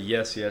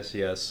 Yes.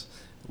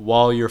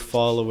 While you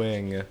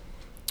on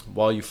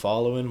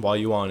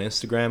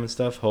Instagram and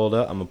stuff, hold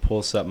up. I'm gonna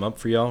pull something up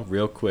for y'all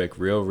real quick.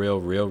 Real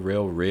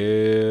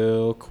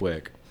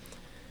quick.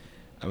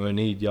 I'm gonna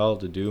need y'all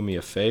to do me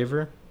a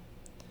favor.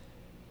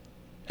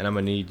 And I'm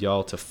going to need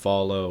y'all to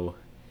follow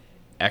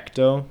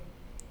Ecto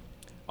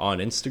on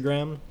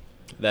Instagram.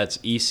 That's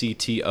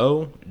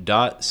ECTO.CORP.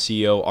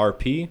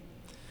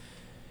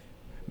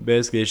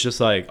 Basically, it's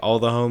just like all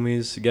the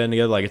homies getting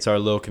together. Like, it's our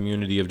little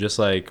community of just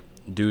like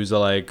dudes that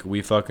like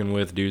we fucking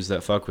with, dudes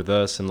that fuck with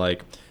us, and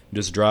like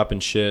just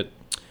dropping shit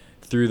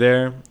through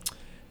there.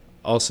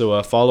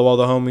 Also, follow all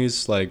the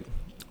homies like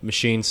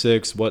Machine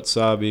 6,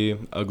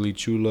 Wasabi, Ugly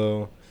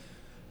Chulo,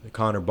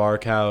 Connor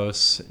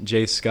Barkhouse,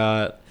 Jay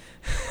Scott.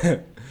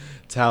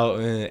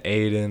 Talton,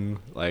 Aiden,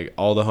 like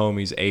all the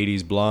homies,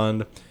 80s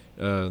blonde.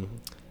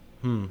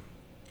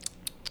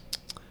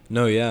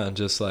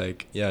 Just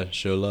like,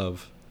 show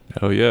love.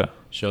 Oh yeah.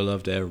 Show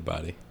love to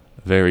everybody.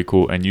 Very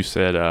cool. And you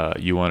said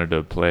you wanted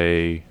to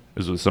play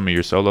some of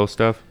your solo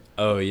stuff?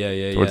 Oh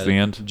yeah. Towards the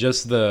end?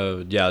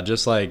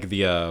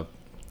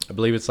 I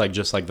believe it's like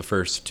just like the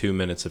first 2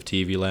 minutes of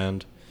TV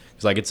Land.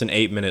 It's like it's an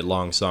 8-minute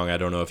long song. I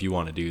don't know if you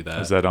want to do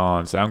that. Is that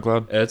on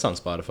SoundCloud? It's on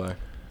Spotify.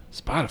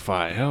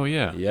 Spotify, hell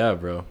yeah. Yeah,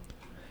 bro.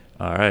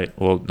 All right.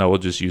 Well, no, we'll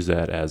just use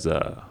that as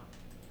a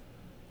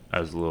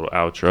little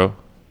outro.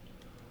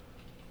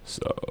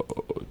 So,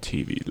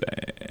 TV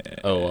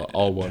Land. Oh,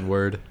 all one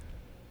word.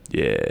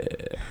 Yeah.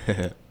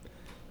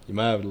 You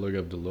might have to look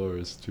up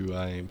Dolores too.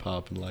 I ain't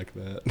popping like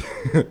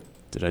that.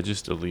 Did I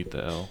just delete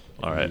the L?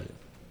 All right.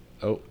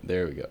 Oh,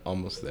 there we go.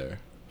 Almost there.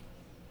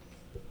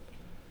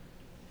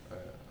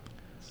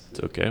 It's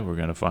okay. We're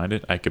gonna find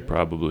it. I could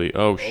probably.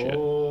 Oh shit.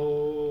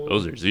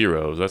 Those are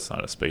zeros. That's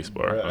not a space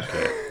bar.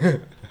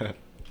 Okay.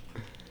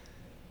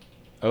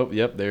 Oh,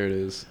 yep, there it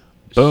is.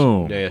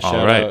 Boom.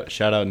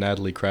 Shout out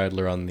Natalie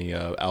Kreidler on the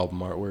album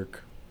artwork.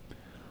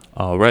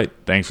 All right.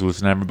 Thanks for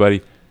listening,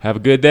 everybody. Have a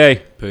good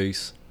day.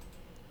 Peace.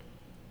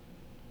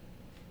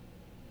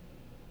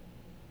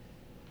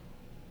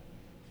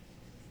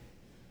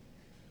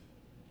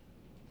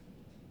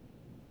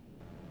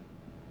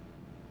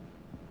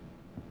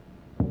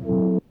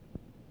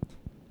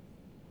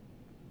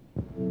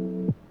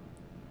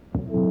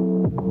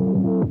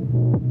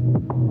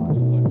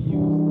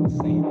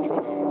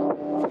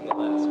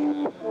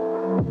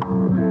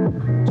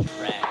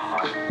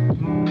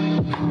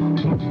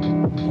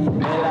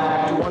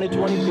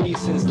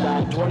 Since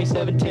like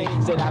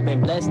 2017, said I've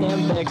been blessed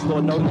and vexed,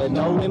 Lord knows there's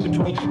no in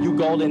between. You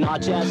golden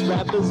arch ass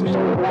rappers,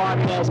 man, walk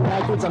ass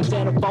backwards. I'm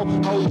standing for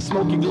holy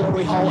smoky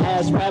glory hole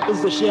ass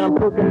rappers. The shit I'm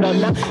cooking up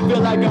now,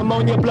 feel like I'm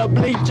on your blood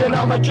bleaching.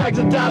 All my tracks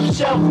are top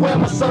shelf where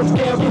my sons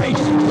can't reach.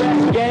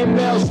 Rap game,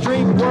 mail,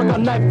 street, work all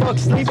night, fuck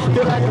sleep.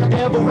 Feel like the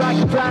devil,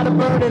 rocket fly to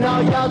burning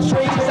all y'all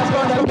trees. I'm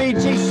gonna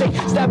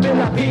BGC, stepping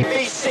like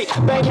PVC,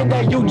 banging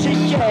that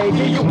UGK,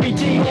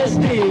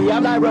 DUPTSD.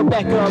 I'm like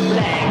Rebecca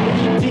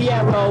Black,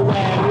 Tierra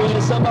Wag.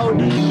 Some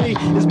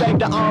ODB is back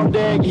to on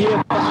deck here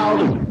for all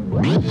the.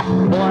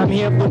 Boy, I'm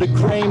here for the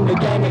cream. The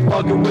gang ain't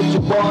fucking with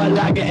your boy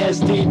like an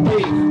STD.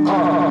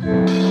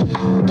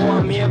 Boy,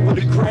 I'm here for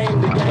the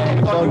cream. The gang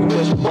ain't fucking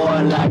with your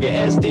boy like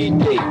an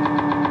STD.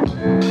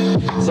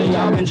 Say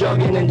I've been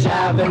jugging and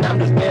jiving, I'm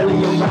just barely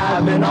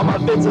arriving. All my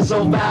fits are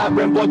so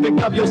vibrant, boy,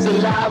 pick up your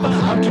saliva.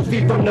 I'm 2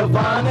 feet from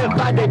Nirvana. If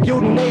I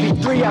debuted in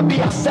 '83, I'd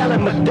be out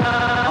selling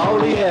Madonna.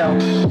 Holy hell,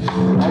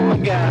 oh my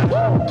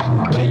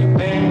God, where you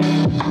been?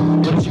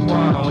 What you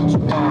want, what you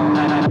want?